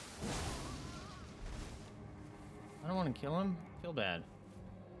 I don't want to kill him. I feel bad.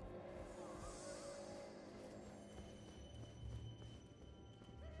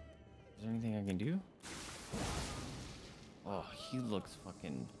 Is there anything I can do? Oh, he looks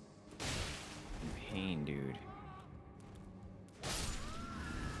fucking in pain, dude.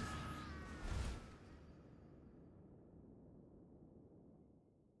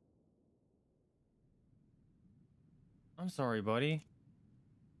 I'm sorry, buddy.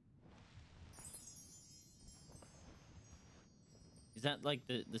 Is that like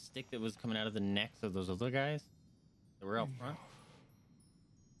the stick that was coming out of the necks of those other guys that were out front?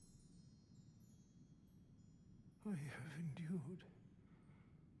 I have endured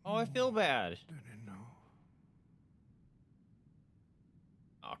Oh, I feel bad. than enough.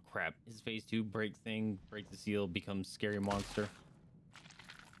 Oh crap! His phase 2 break thing, break the seal, becomes scary monster.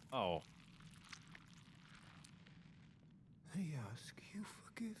 Oh, I ask you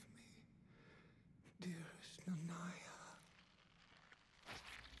forgive me, dearest Nanaya.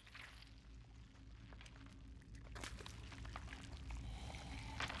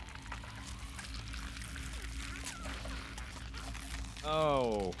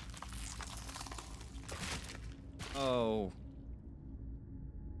 oh, oh.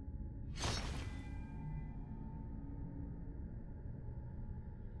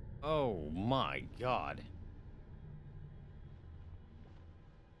 Oh my god.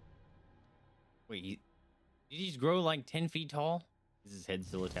 Wait, did he just grow like 10 feet tall? Is his head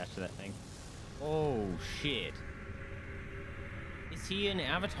still attached to that thing? Oh shit. Is he an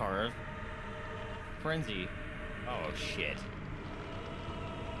avatar of Frenzy? Oh shit.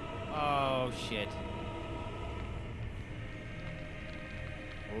 Oh shit.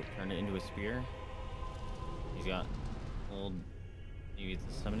 Oh, turned it into a spear. He's got old. Maybe it's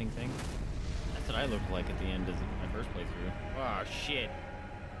a summoning thing. That's what I looked like at the end of my first playthrough. Oh shit.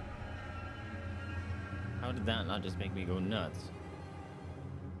 How did that not just make me go nuts?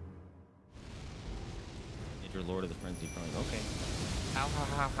 Midra, Lord of the Frenzied. Okay.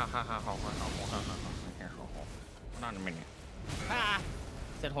 Hold on a minute. Ah!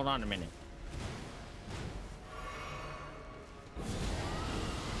 I said, hold on a minute.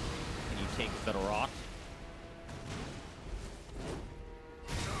 Can you take the rot?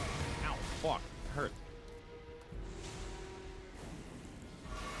 Ow, fuck. Hurt.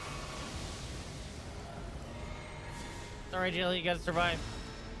 Sorry, Jelly, you gotta survive.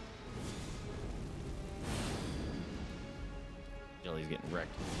 Jelly's getting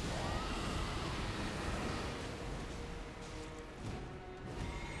wrecked.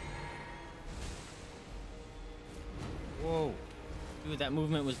 Whoa. Dude, that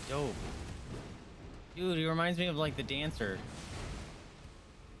movement was dope. Dude, he reminds me of like the dancer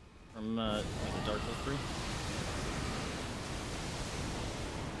from like the Dark Souls 3.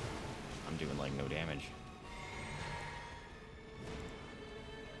 I'm doing like no damage.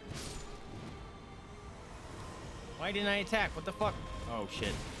 Why didn't I attack? What the fuck? Oh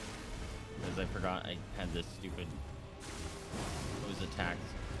shit. Because I forgot I had this stupid those attacks.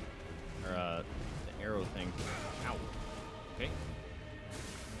 Or the arrow thing. Ow. Okay.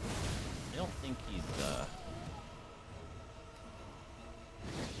 I don't think he's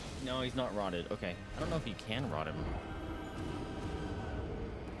no, he's not rotted. Okay. I don't know if you can rot him.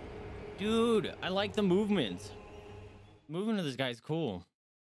 Dude, I like the movement. Movement of this guy's cool.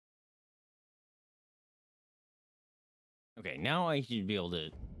 Okay, now I should be able to,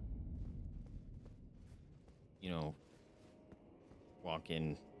 you know, walk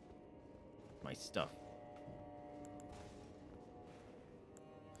in my stuff.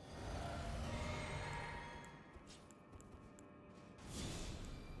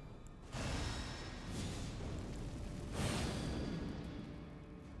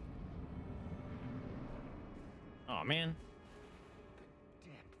 Oh man.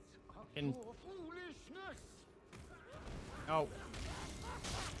 Depths of your foolishness. Oh.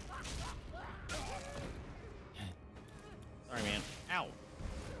 Sorry, man. Ow.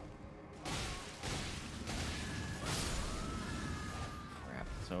 Crap.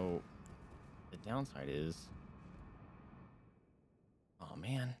 So, the downside is... Oh,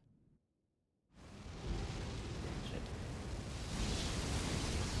 man. Shit.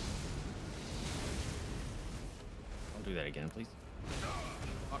 Don't do that again, please.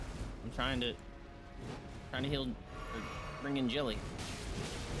 Fuck. I'm trying to heal... Or bring in Jelly.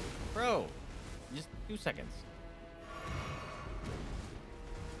 Bro! Just 2 seconds.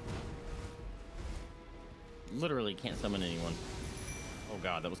 Literally can't summon anyone. Oh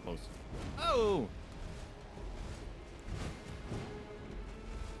god, that was close. Oh!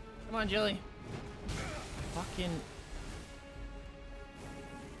 Come on, Jelly. Fucking...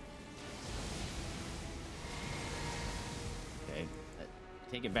 Okay,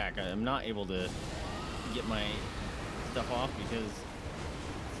 take it back. I'm not able to get my stuff off because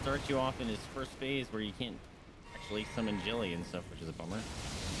it starts you off in his first phase where you can't actually summon Jelly and stuff, which is a bummer.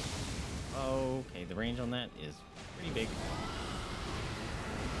 Okay, the range on that is pretty big.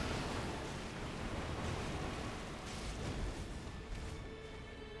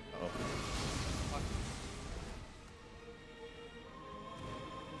 Uh-oh. Fuck.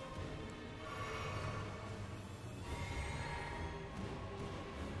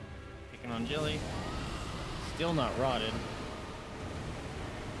 Picking on Jelly. Still not rotted.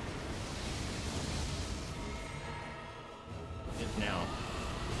 It is now.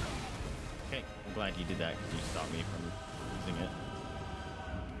 Okay, I'm glad you did that because you stopped me from using it.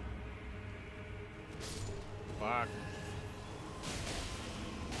 Fuck.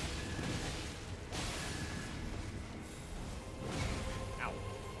 Ow.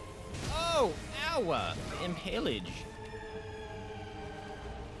 Oh! Ow! Impalage.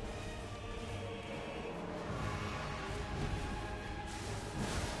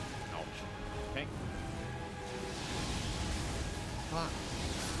 Ouch. Okay. Fuck.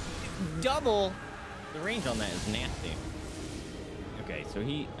 Double. The range on that is nasty. Okay, so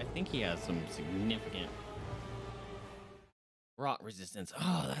I think he has some significant rot resistance.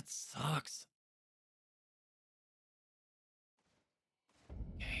 Oh, that sucks.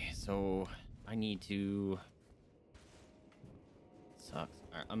 Okay, so I need to... Sucks.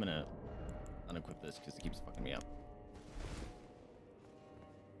 Alright, I'm gonna unequip this because it keeps fucking me up.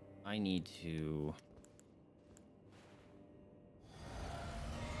 I need to...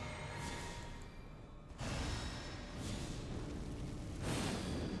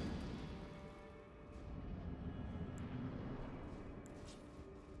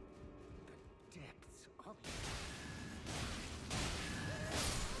 Depths of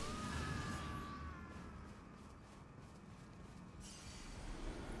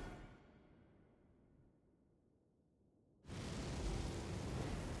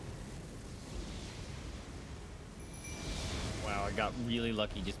I got really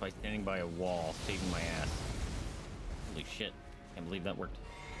lucky just by standing by a wall, saving my ass. Holy shit. Can't believe that worked.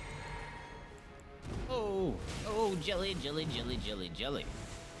 Oh! Oh, jelly, jelly, jelly, jelly, jelly.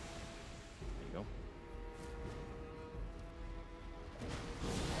 There you go.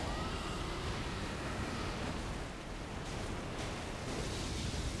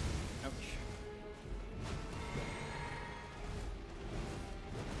 Ouch.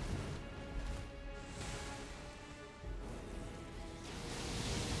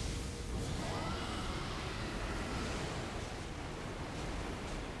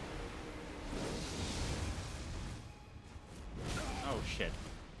 Oh shit.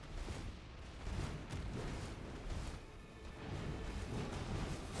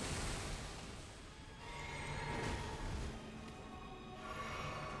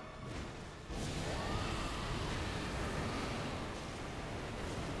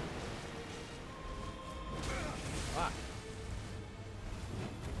 Fuck.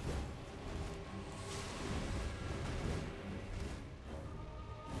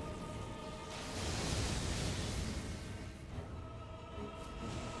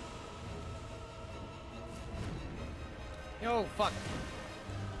 Yo, fuck.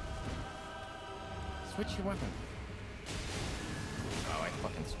 Switch your weapon. Oh, I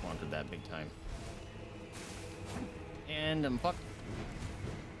fucking squandered that big time. And I'm fucked.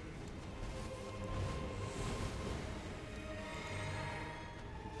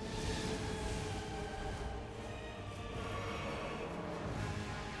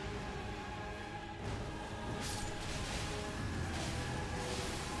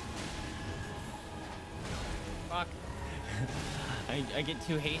 Fuck. I get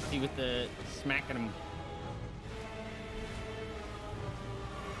too hasty with the smacking him.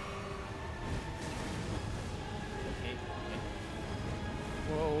 Okay.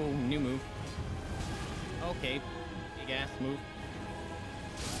 Whoa, new move. Okay, big ass move.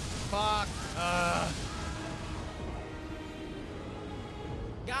 Fuck.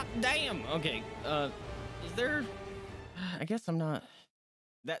 God damn. Okay. Is there? I guess I'm not.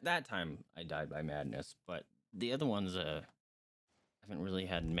 That time I died by madness, but the other ones, haven't really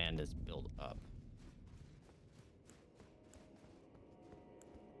had madness build up.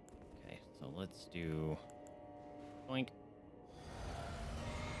 Okay, so let's do boink.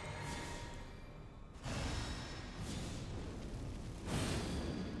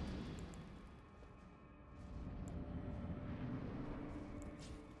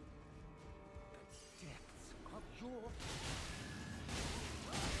 Depths of your...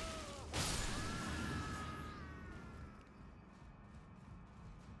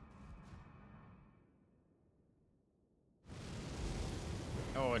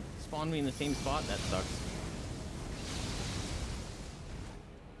 Oh, it spawned me in the same spot? That sucks.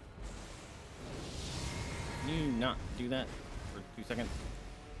 Can you not do that for 2 seconds?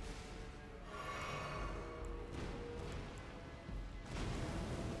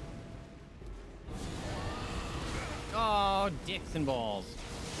 Oh, dicks and balls.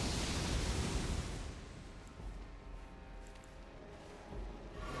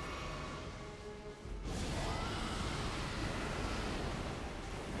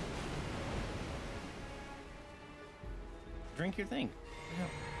 Drink your thing. Yeah.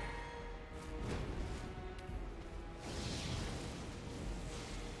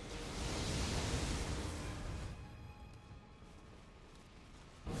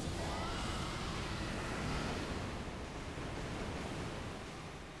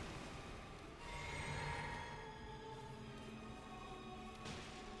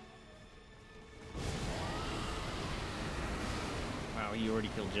 Wow, you already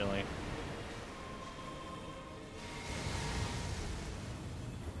killed Jelly.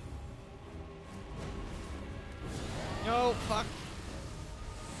 No, fuck.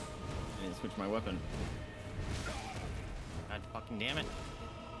 I didn't switch my weapon. God fucking damn it.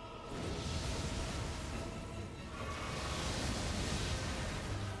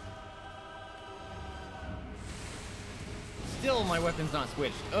 Still, my weapon's not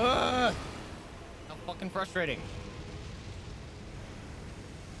switched. Ugh! How fucking frustrating.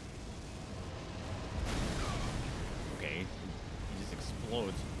 Okay, he just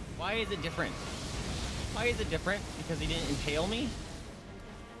explodes. Why is it different? Why is it different? Because he didn't impale me?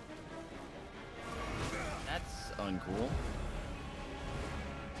 That's uncool.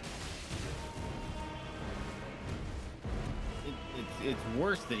 It's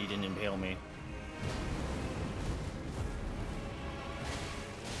worse that he didn't impale me.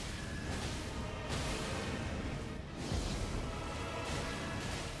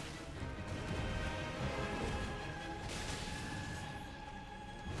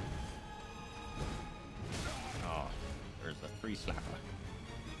 tree slapper.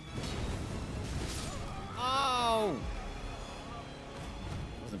 Oh!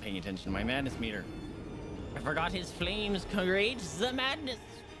 I wasn't paying attention to my madness meter. I forgot his flames creates the madness.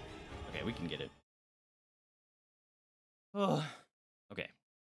 Okay, we can get it. Oh, okay.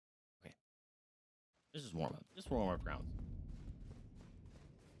 Okay. This is warm up. Just warm up rounds.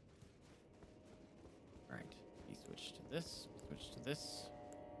 All right. We switch to this. Switch to this.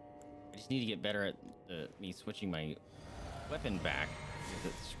 I just need to get better at me switching my weapon back because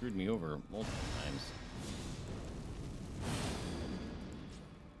it screwed me over multiple times.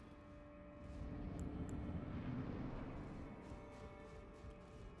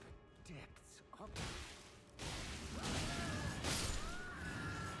 Depths of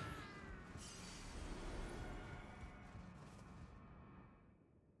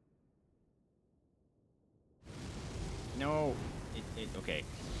No, okay.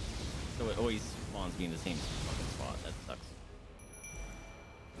 So it always spawns me in the same fucking spot. That sucks.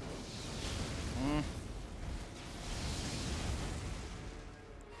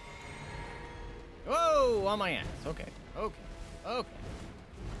 Whoa, on my ass. Okay, okay, okay.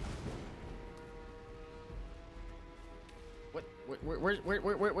 What?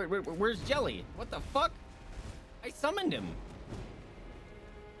 Where's Jelly? What the fuck? I summoned him.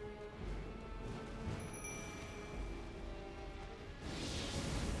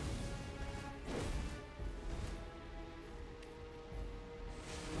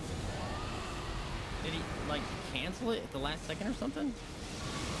 Did he, like, cancel it at the last second or something?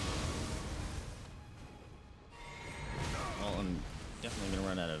 Well, I'm definitely gonna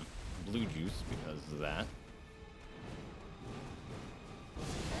run out of blue juice because of that.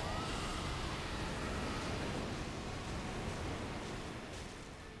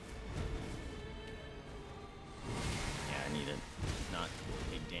 Yeah, I need to not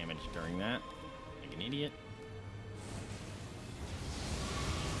take damage during that. Like an idiot.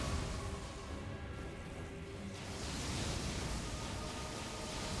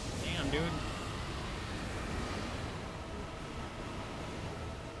 Damn, dude. I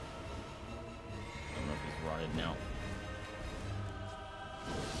don't know if he's rotted now.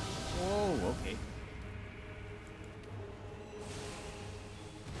 Whoa, okay.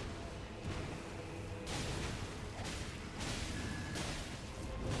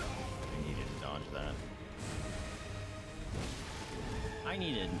 I needed to dodge that. I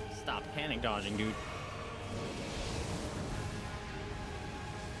needed to stop panic dodging, dude.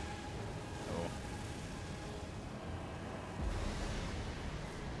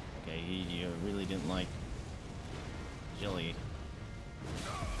 He really didn't like Jelly.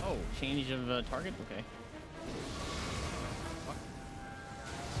 Oh, change of target? Okay. Fuck.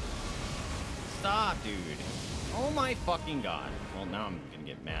 Stop, dude. Oh my fucking god. Well, now I'm gonna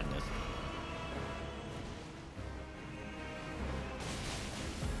get madness.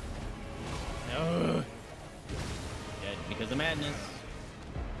 Ugh. Dead because of madness.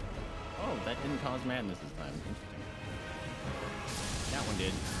 Oh, that didn't cause madness this time. Interesting. That one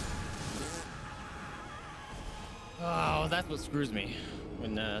did. Oh, that's what screws me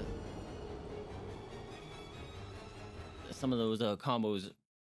when some of those combos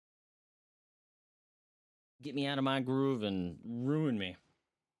get me out of my groove and ruin me.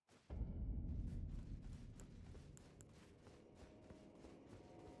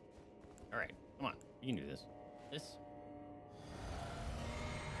 All right, come on, you can do this. This.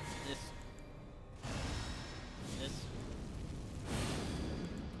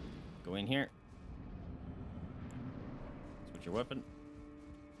 Go in here. Switch your weapon.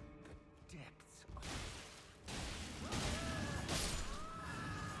 the depths of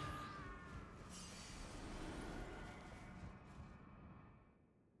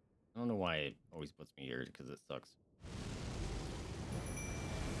I don't know why it always puts me here, because it sucks.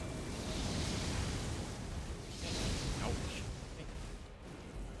 Ouch.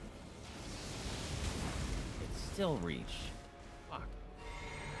 It's still reach. Fuck.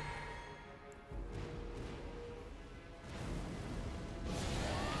 Get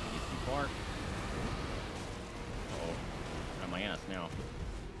too far. Uh-oh. I'm on my ass now.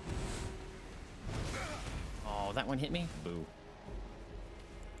 Oh, that one hit me? Boo.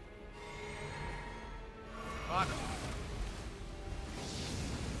 Fuck.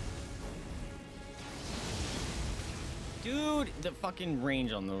 Dude, the fucking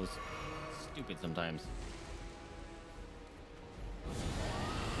range on those is stupid sometimes. Too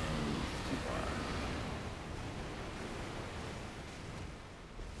far.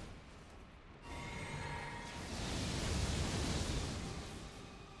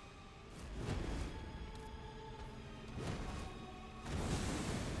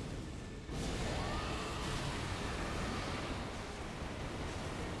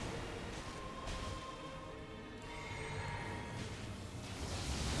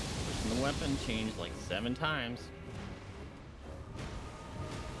 weapon changed like 7 times.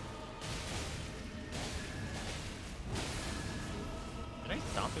 Did I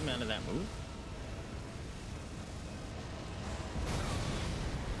stop him out of that move?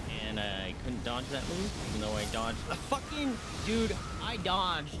 And I couldn't dodge that move, even though I dodged a fucking dude. I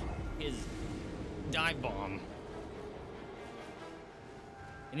dodged his dive bomb,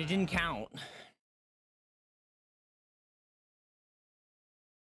 and it didn't count.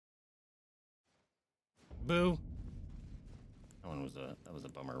 Boo. That was a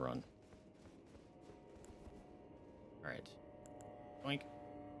bummer run. All right, Boink.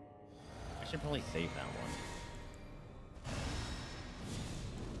 I should probably save that one.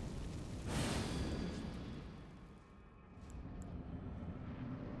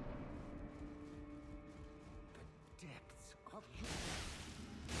 The depths of you.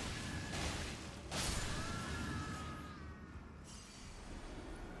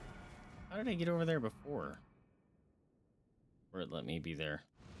 How did I get over there before? Or it let me be there?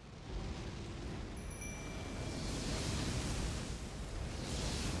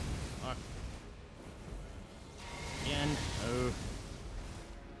 Fuck. Again. Oh.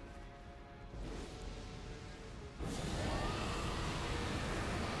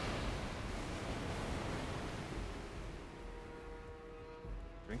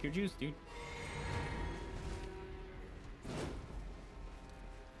 Drink your juice, dude.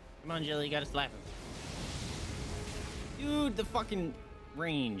 Come on, Jelly, you gotta slap him. Dude, the fucking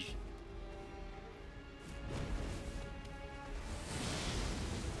range.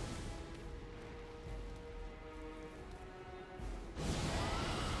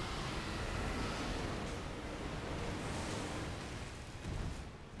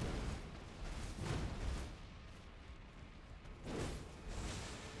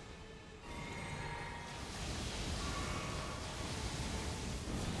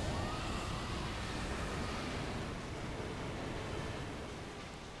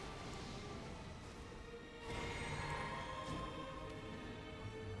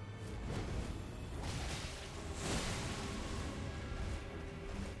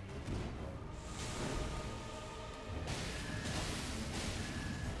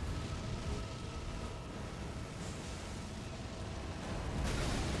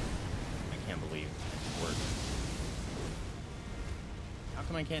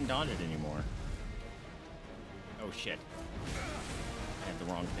 I can't dodge it anymore. Oh shit. I had the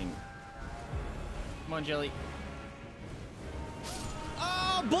wrong thing. Come on, Jelly.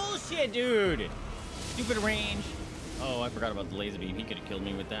 Oh, bullshit, dude! Stupid range. Oh, I forgot about the laser beam. He could have killed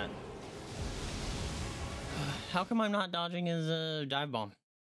me with that. How come I'm not dodging his dive bomb?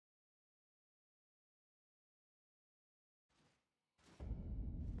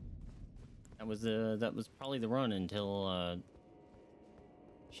 That was probably the run until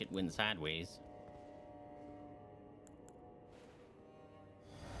shit went sideways.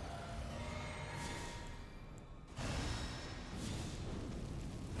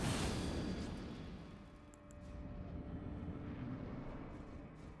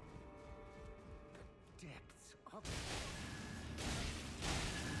 The depths of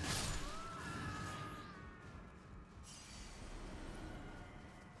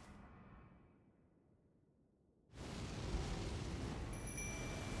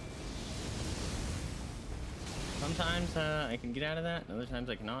Sometimes I can get out of that, and other times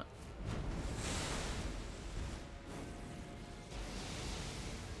I cannot.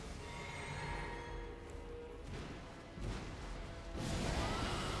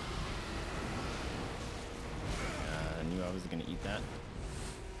 I knew I was gonna eat that.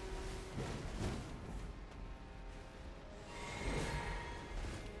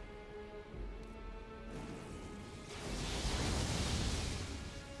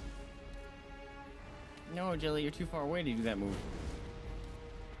 No, Jelly, you're too far away to do that move.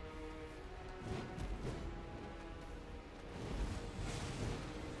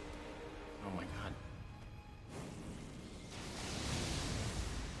 Oh my god.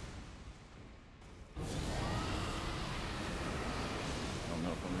 I don't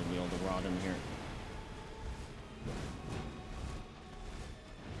know if I'm gonna be able to rod him here.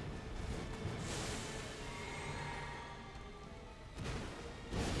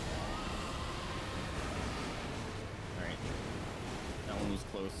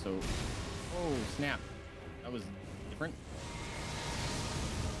 Close, so oh snap, that was different.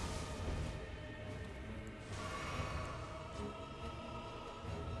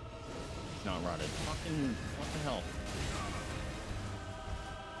 It's not rotted. Fucking what the hell?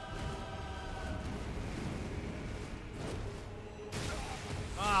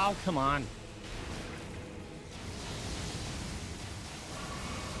 Oh, come on.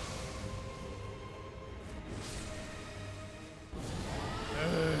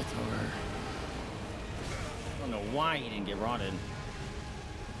 know why he didn't get rotted.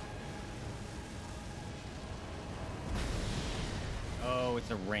 Oh, it's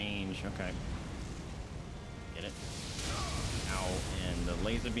a range. Okay. Get it. Ow. And the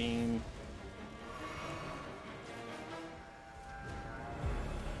laser beam.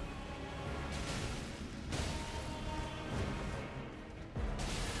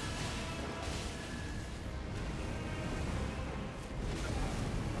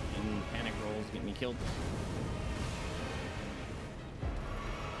 And panic rolls get me killed.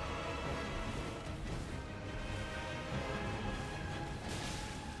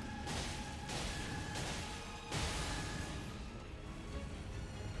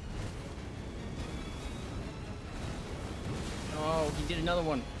 Oh, he did another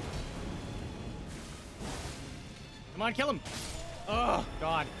one. Come on, kill him. Oh,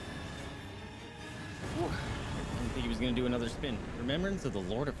 God. Whew. I didn't think he was going to do another spin. Remembrance of the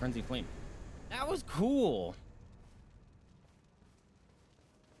Lord of Frenzied Flame. That was cool.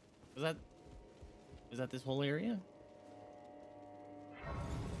 Is that this whole area?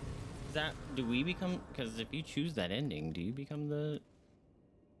 Is that, do we become, because if you choose that ending, do you become you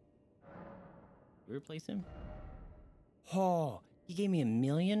replace him? Oh, he gave me 1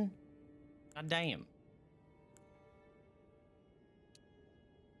 million? God damn.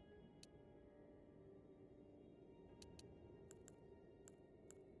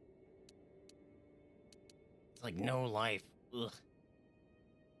 It's like no life. Ugh.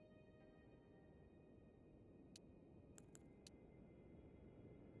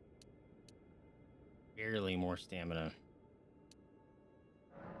 Barely more stamina.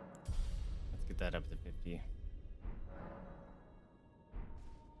 Let's get that up to 50.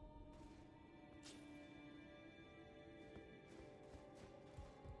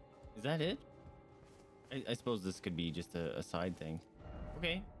 Is that it? I suppose this could be just a side thing.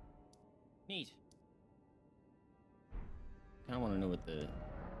 Okay. Neat. Kind of want to know what the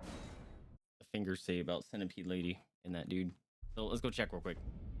fingers say about Centipede Lady and that dude. So let's go check real quick.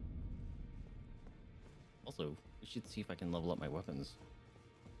 Also, we should see if I can level up my weapons.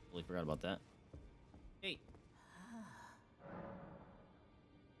 Totally forgot about that. Hey.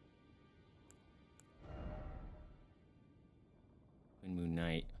 Twin Moon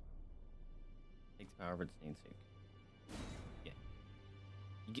Knight. Takes power of its namesake. Yeah.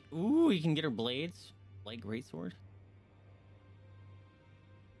 Ooh, you can get her blades. Light greatsword.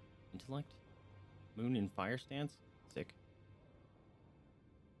 Intellect. Moon and fire stance. Sick.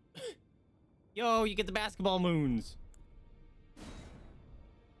 Yo, you get the basketball moons.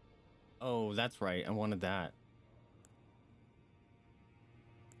 Oh, that's right. I wanted that.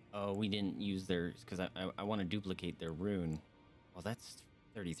 Oh, we didn't use theirs because I want to duplicate their rune. Well, that's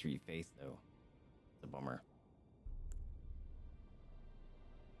 33 faith, though. It's a bummer.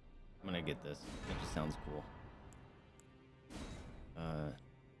 I'm gonna get this. It just sounds cool.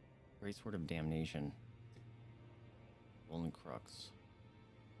 Great Sword of Damnation. Golden Crux.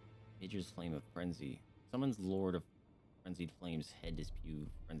 Midra's Flame of Frenzy. Summons Lord of Frenzied Flames. Head to spew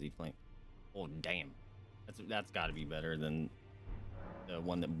Frenzied Flame. Oh, damn. That's got to be better than the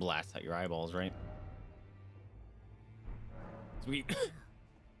one that blasts out your eyeballs, right? Sweet.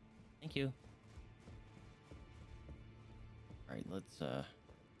 Thank you. All right, let's Is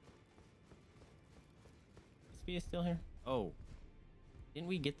Sophia still here? Oh. Didn't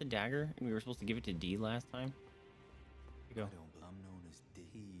we get the dagger and we were supposed to give it to D last time? Here you go. I'm known as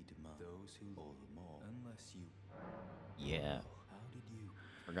Deedma. Those who all the more. Unless you. Yeah. How did you?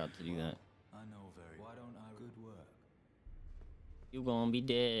 Forgot to do that. I know very. Why don't I? Good work. You gonna be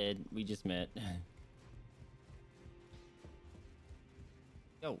dead. We just met.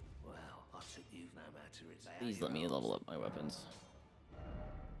 Yo. Well, I took you no matter it's how Please you let me asked. level up my weapons.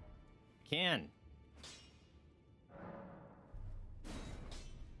 Can.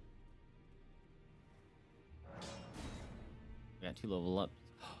 We got 2 level ups.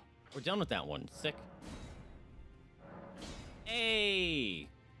 We're done with that one. Sick. Hey!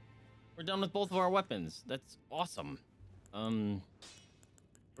 We're done with both of our weapons. That's awesome.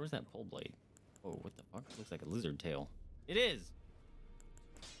 Where's that pole blade? Oh, what the fuck? It looks like a lizard tail. It is!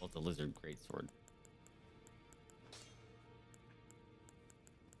 Well, it's a lizard greatsword.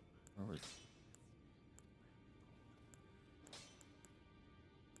 Where was...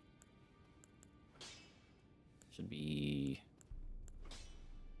 Should be...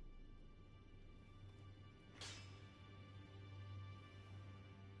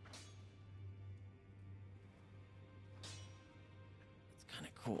 It's kind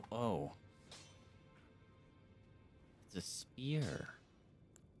of cool. Oh. It's a spear.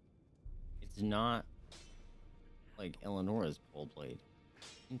 It's not like Eleonora's pole blade.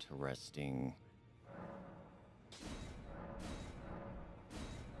 Interesting.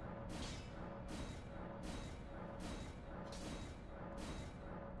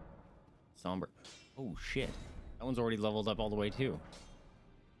 Somber. Oh shit. That one's already leveled up all the way too.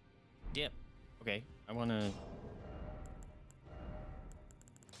 Dip. Okay. I wanna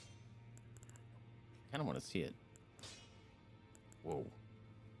kinda wanna see it. Whoa.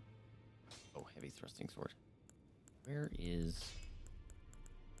 Oh, heavy thrusting sword. Where is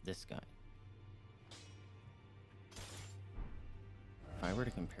this guy? If I were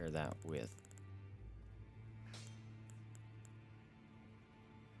to compare that with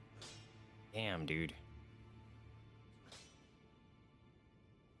damn, dude.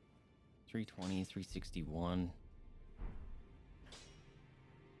 320, 361.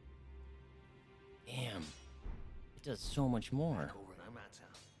 Damn. It does so much more. No matter.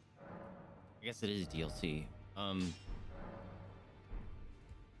 I guess it is DLC. I'm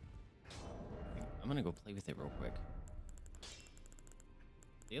gonna go play with it real quick.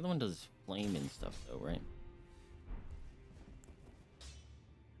 The other one does flame and stuff though, right?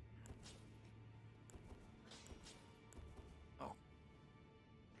 Oh.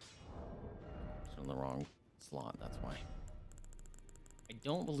 It's on the wrong slot, that's why. I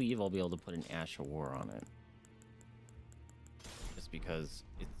don't believe I'll be able to put an Ash of War on it. Just because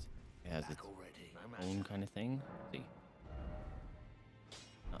it has its own kind of thing. Let's see.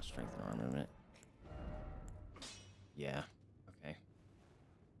 Not strength and armament. Yeah. Okay.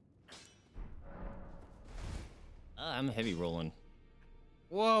 I'm heavy rolling.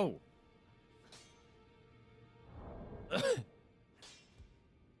 Whoa! Okay,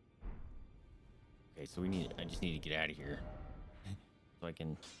 so I just need to get out of here. So I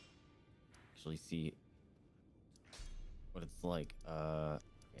can actually see what it's like.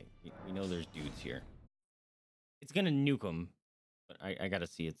 Okay, we know there's dudes here. It's gonna nuke them, but I gotta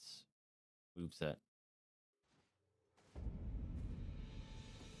see its moveset.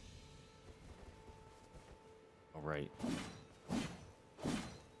 All right.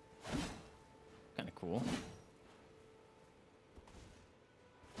 Kind of cool.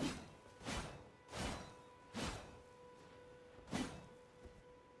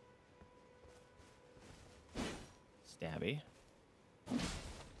 Stabby.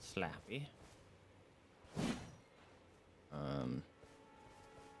 Slappy.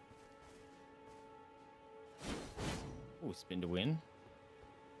 Ooh, spin to win.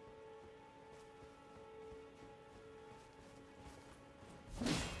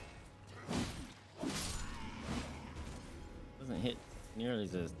 Doesn't hit nearly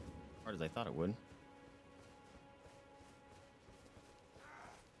as hard as I thought it would.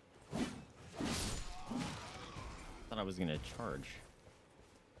 Thought I was gonna charge.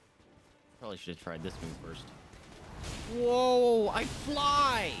 Probably should have tried this move first. Whoa, I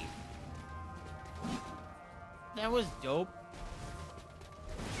fly! That was dope.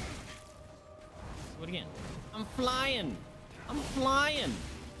 Do it again. I'm flying! I'm flying!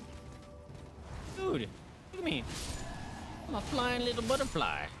 Dude, look at me. I'm a flying little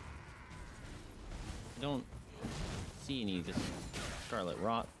butterfly. I don't see any of this scarlet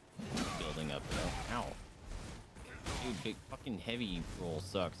rot building up though. Ow. Dude, big fucking heavy roll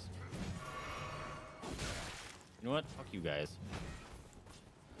sucks. You know what? Fuck you guys.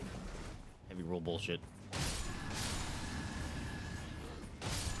 Heavy roll bullshit.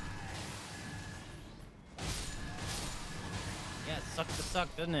 Yeah, it sucks to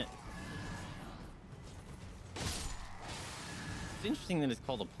suck, doesn't it? It's interesting that it's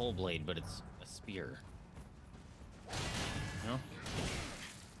called a pole blade, but it's a spear. You know?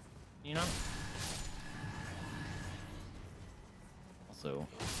 You know? Also,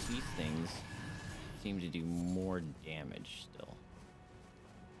 these things seem to do more damage still.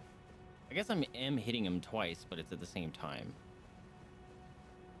 I guess I am hitting them twice, but it's at the same time.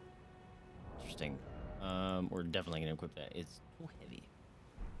 Interesting. We're definitely gonna equip that. It's too heavy.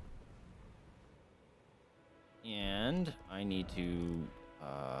 And I need to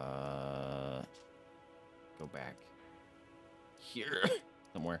go back here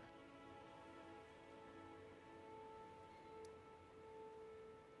somewhere.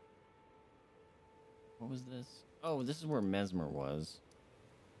 What was this? Oh, this is where Messmer was.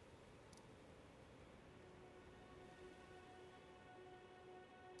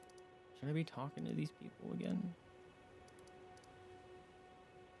 Should I be talking to these people again?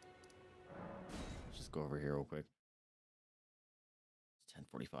 Let's just go over here real quick. It's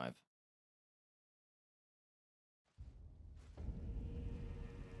 10:45.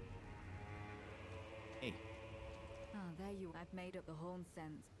 Hey. Ah, there you. I've made up the horn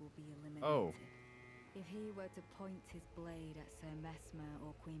sense will be eliminated. Oh. If he were to point his blade at Sir Messmer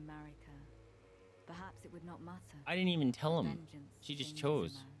or Queen Marika, perhaps it would not matter. I didn't even tell him. Vengeance She just changes a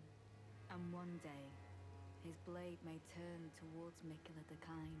chose. man. And one day, his blade may turn towards Mikula the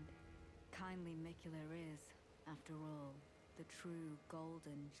Kind. Kindly Mikula is, after all, the true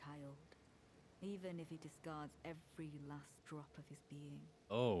golden child. Even if he discards every last drop of his being,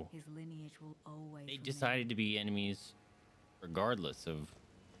 Oh, his lineage will always they remain. decided to be enemies regardless of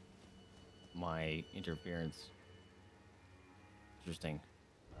my interference. Interesting.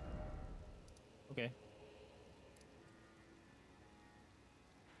 Okay.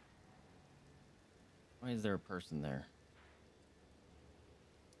 Why is there a person there?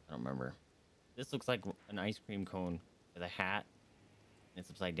 I don't remember. This looks like an ice cream cone with a hat. And it's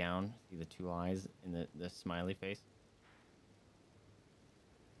upside down. See the two eyes in the smiley face?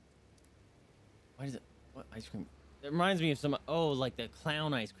 Why does it... What ice cream? It reminds me of some... Oh, like the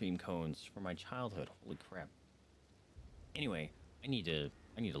clown ice cream cones from my childhood. Holy crap. Anyway, I need to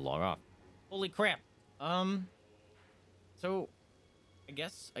log off. Holy crap. So I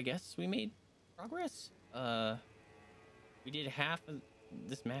guess we made progress. We did half of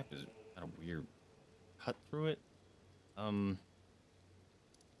this map. Is kind of weird. Cut through it. It's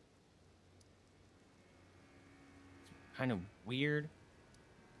kind of weird.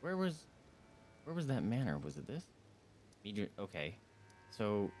 Where was that manor? Was it this? Midra, okay.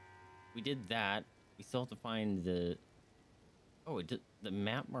 So we did that. We still have to find the... Oh, the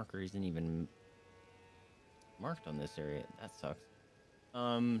map marker isn't even marked on this area. That sucks.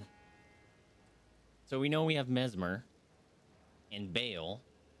 So we know we have Messmer and Bayle.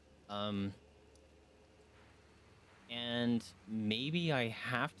 And maybe I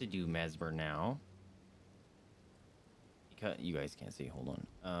have to do Messmer now. Because you guys can't see. Hold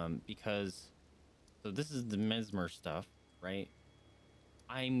on. Because so this is the Messmer stuff, right?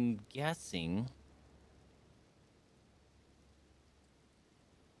 I'm guessing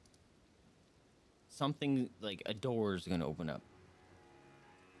something like a door is going to open up.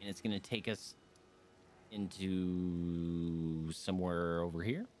 And it's going to take us into somewhere over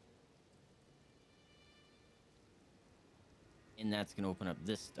here. And that's going to open up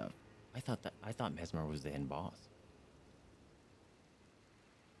this stuff. I thought Messmer was the end boss.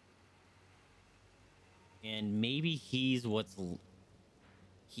 And maybe he's what's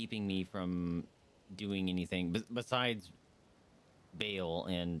keeping me from doing anything besides Bayle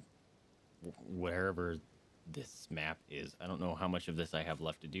and wherever this map is. I don't know how much of this I have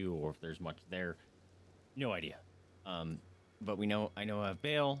left to do or if there's much there. No idea. But I know I have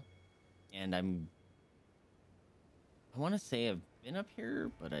Bayle, and I want to say I've been up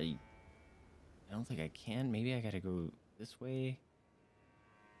here, but I don't think I can. Maybe I gotta go this way.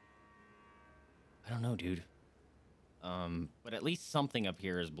 I don't know, dude. But at least something up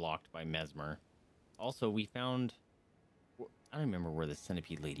here is blocked by Messmer. Also, we found... I don't remember where the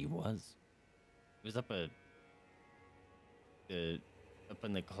centipede lady was. It was up in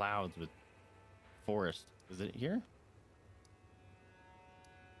the clouds with forest. Was it here?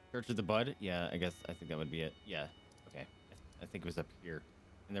 Church of the Bud? Yeah, I think that would be it. Yeah, okay. I think it was up here.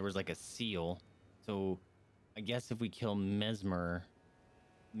 And there was like a seal. So I guess if we kill Messmer,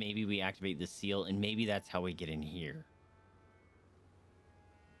 maybe we activate the seal, and maybe that's how we get in here.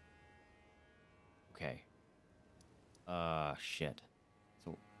 Okay. Shit.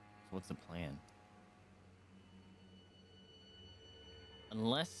 So what's the plan?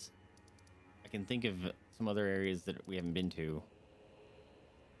 Unless I can think of some other areas that we haven't been to,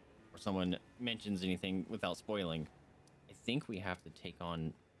 or someone mentions anything without spoiling, I think we have to take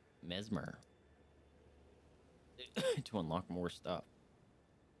on Messmer to unlock more stuff.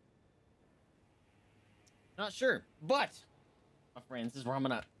 Not sure, but my friends, this is where I'm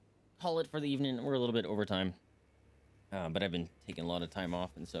gonna call it for the evening. We're a little bit over time, but I've been taking a lot of time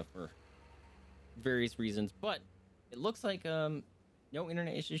off and stuff for various reasons. But it looks like no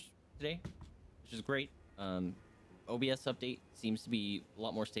internet issues today, which is great. OBS update seems to be a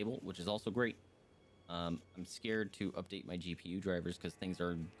lot more stable, which is also great. I'm scared to update my GPU drivers because things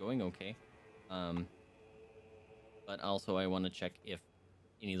are going okay. But also I want to check if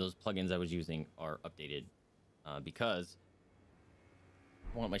any of those plugins I was using are updated, because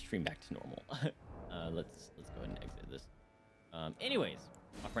I want my stream back to normal. Let's go ahead and exit this. Anyways,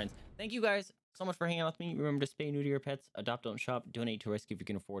 my friends, thank you guys so much for hanging out with me. Remember to spay new to your pets, adopt, don't shop, donate to a rescue if you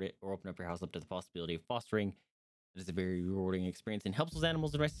can afford it, or open up your house up to the possibility of fostering. It is a very rewarding experience and helps those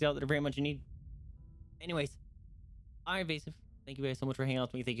animals and rescues out that are very much in need. Anyways, I'm Vaesive. Thank you guys so much for hanging out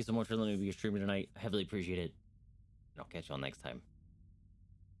with me. Thank you so much for letting me be your streamer tonight. I heavily appreciate it. And I'll catch y'all next time.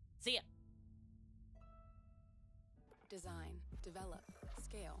 See ya! Design, develop,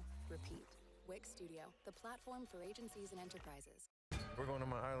 scale, repeat. Wix Studio, the platform for agencies and enterprises. We're going to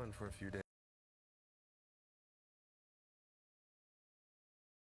my island for a few days.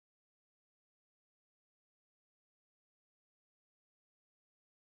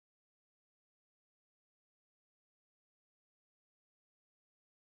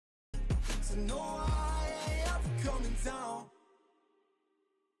 to know I ain't ever coming down.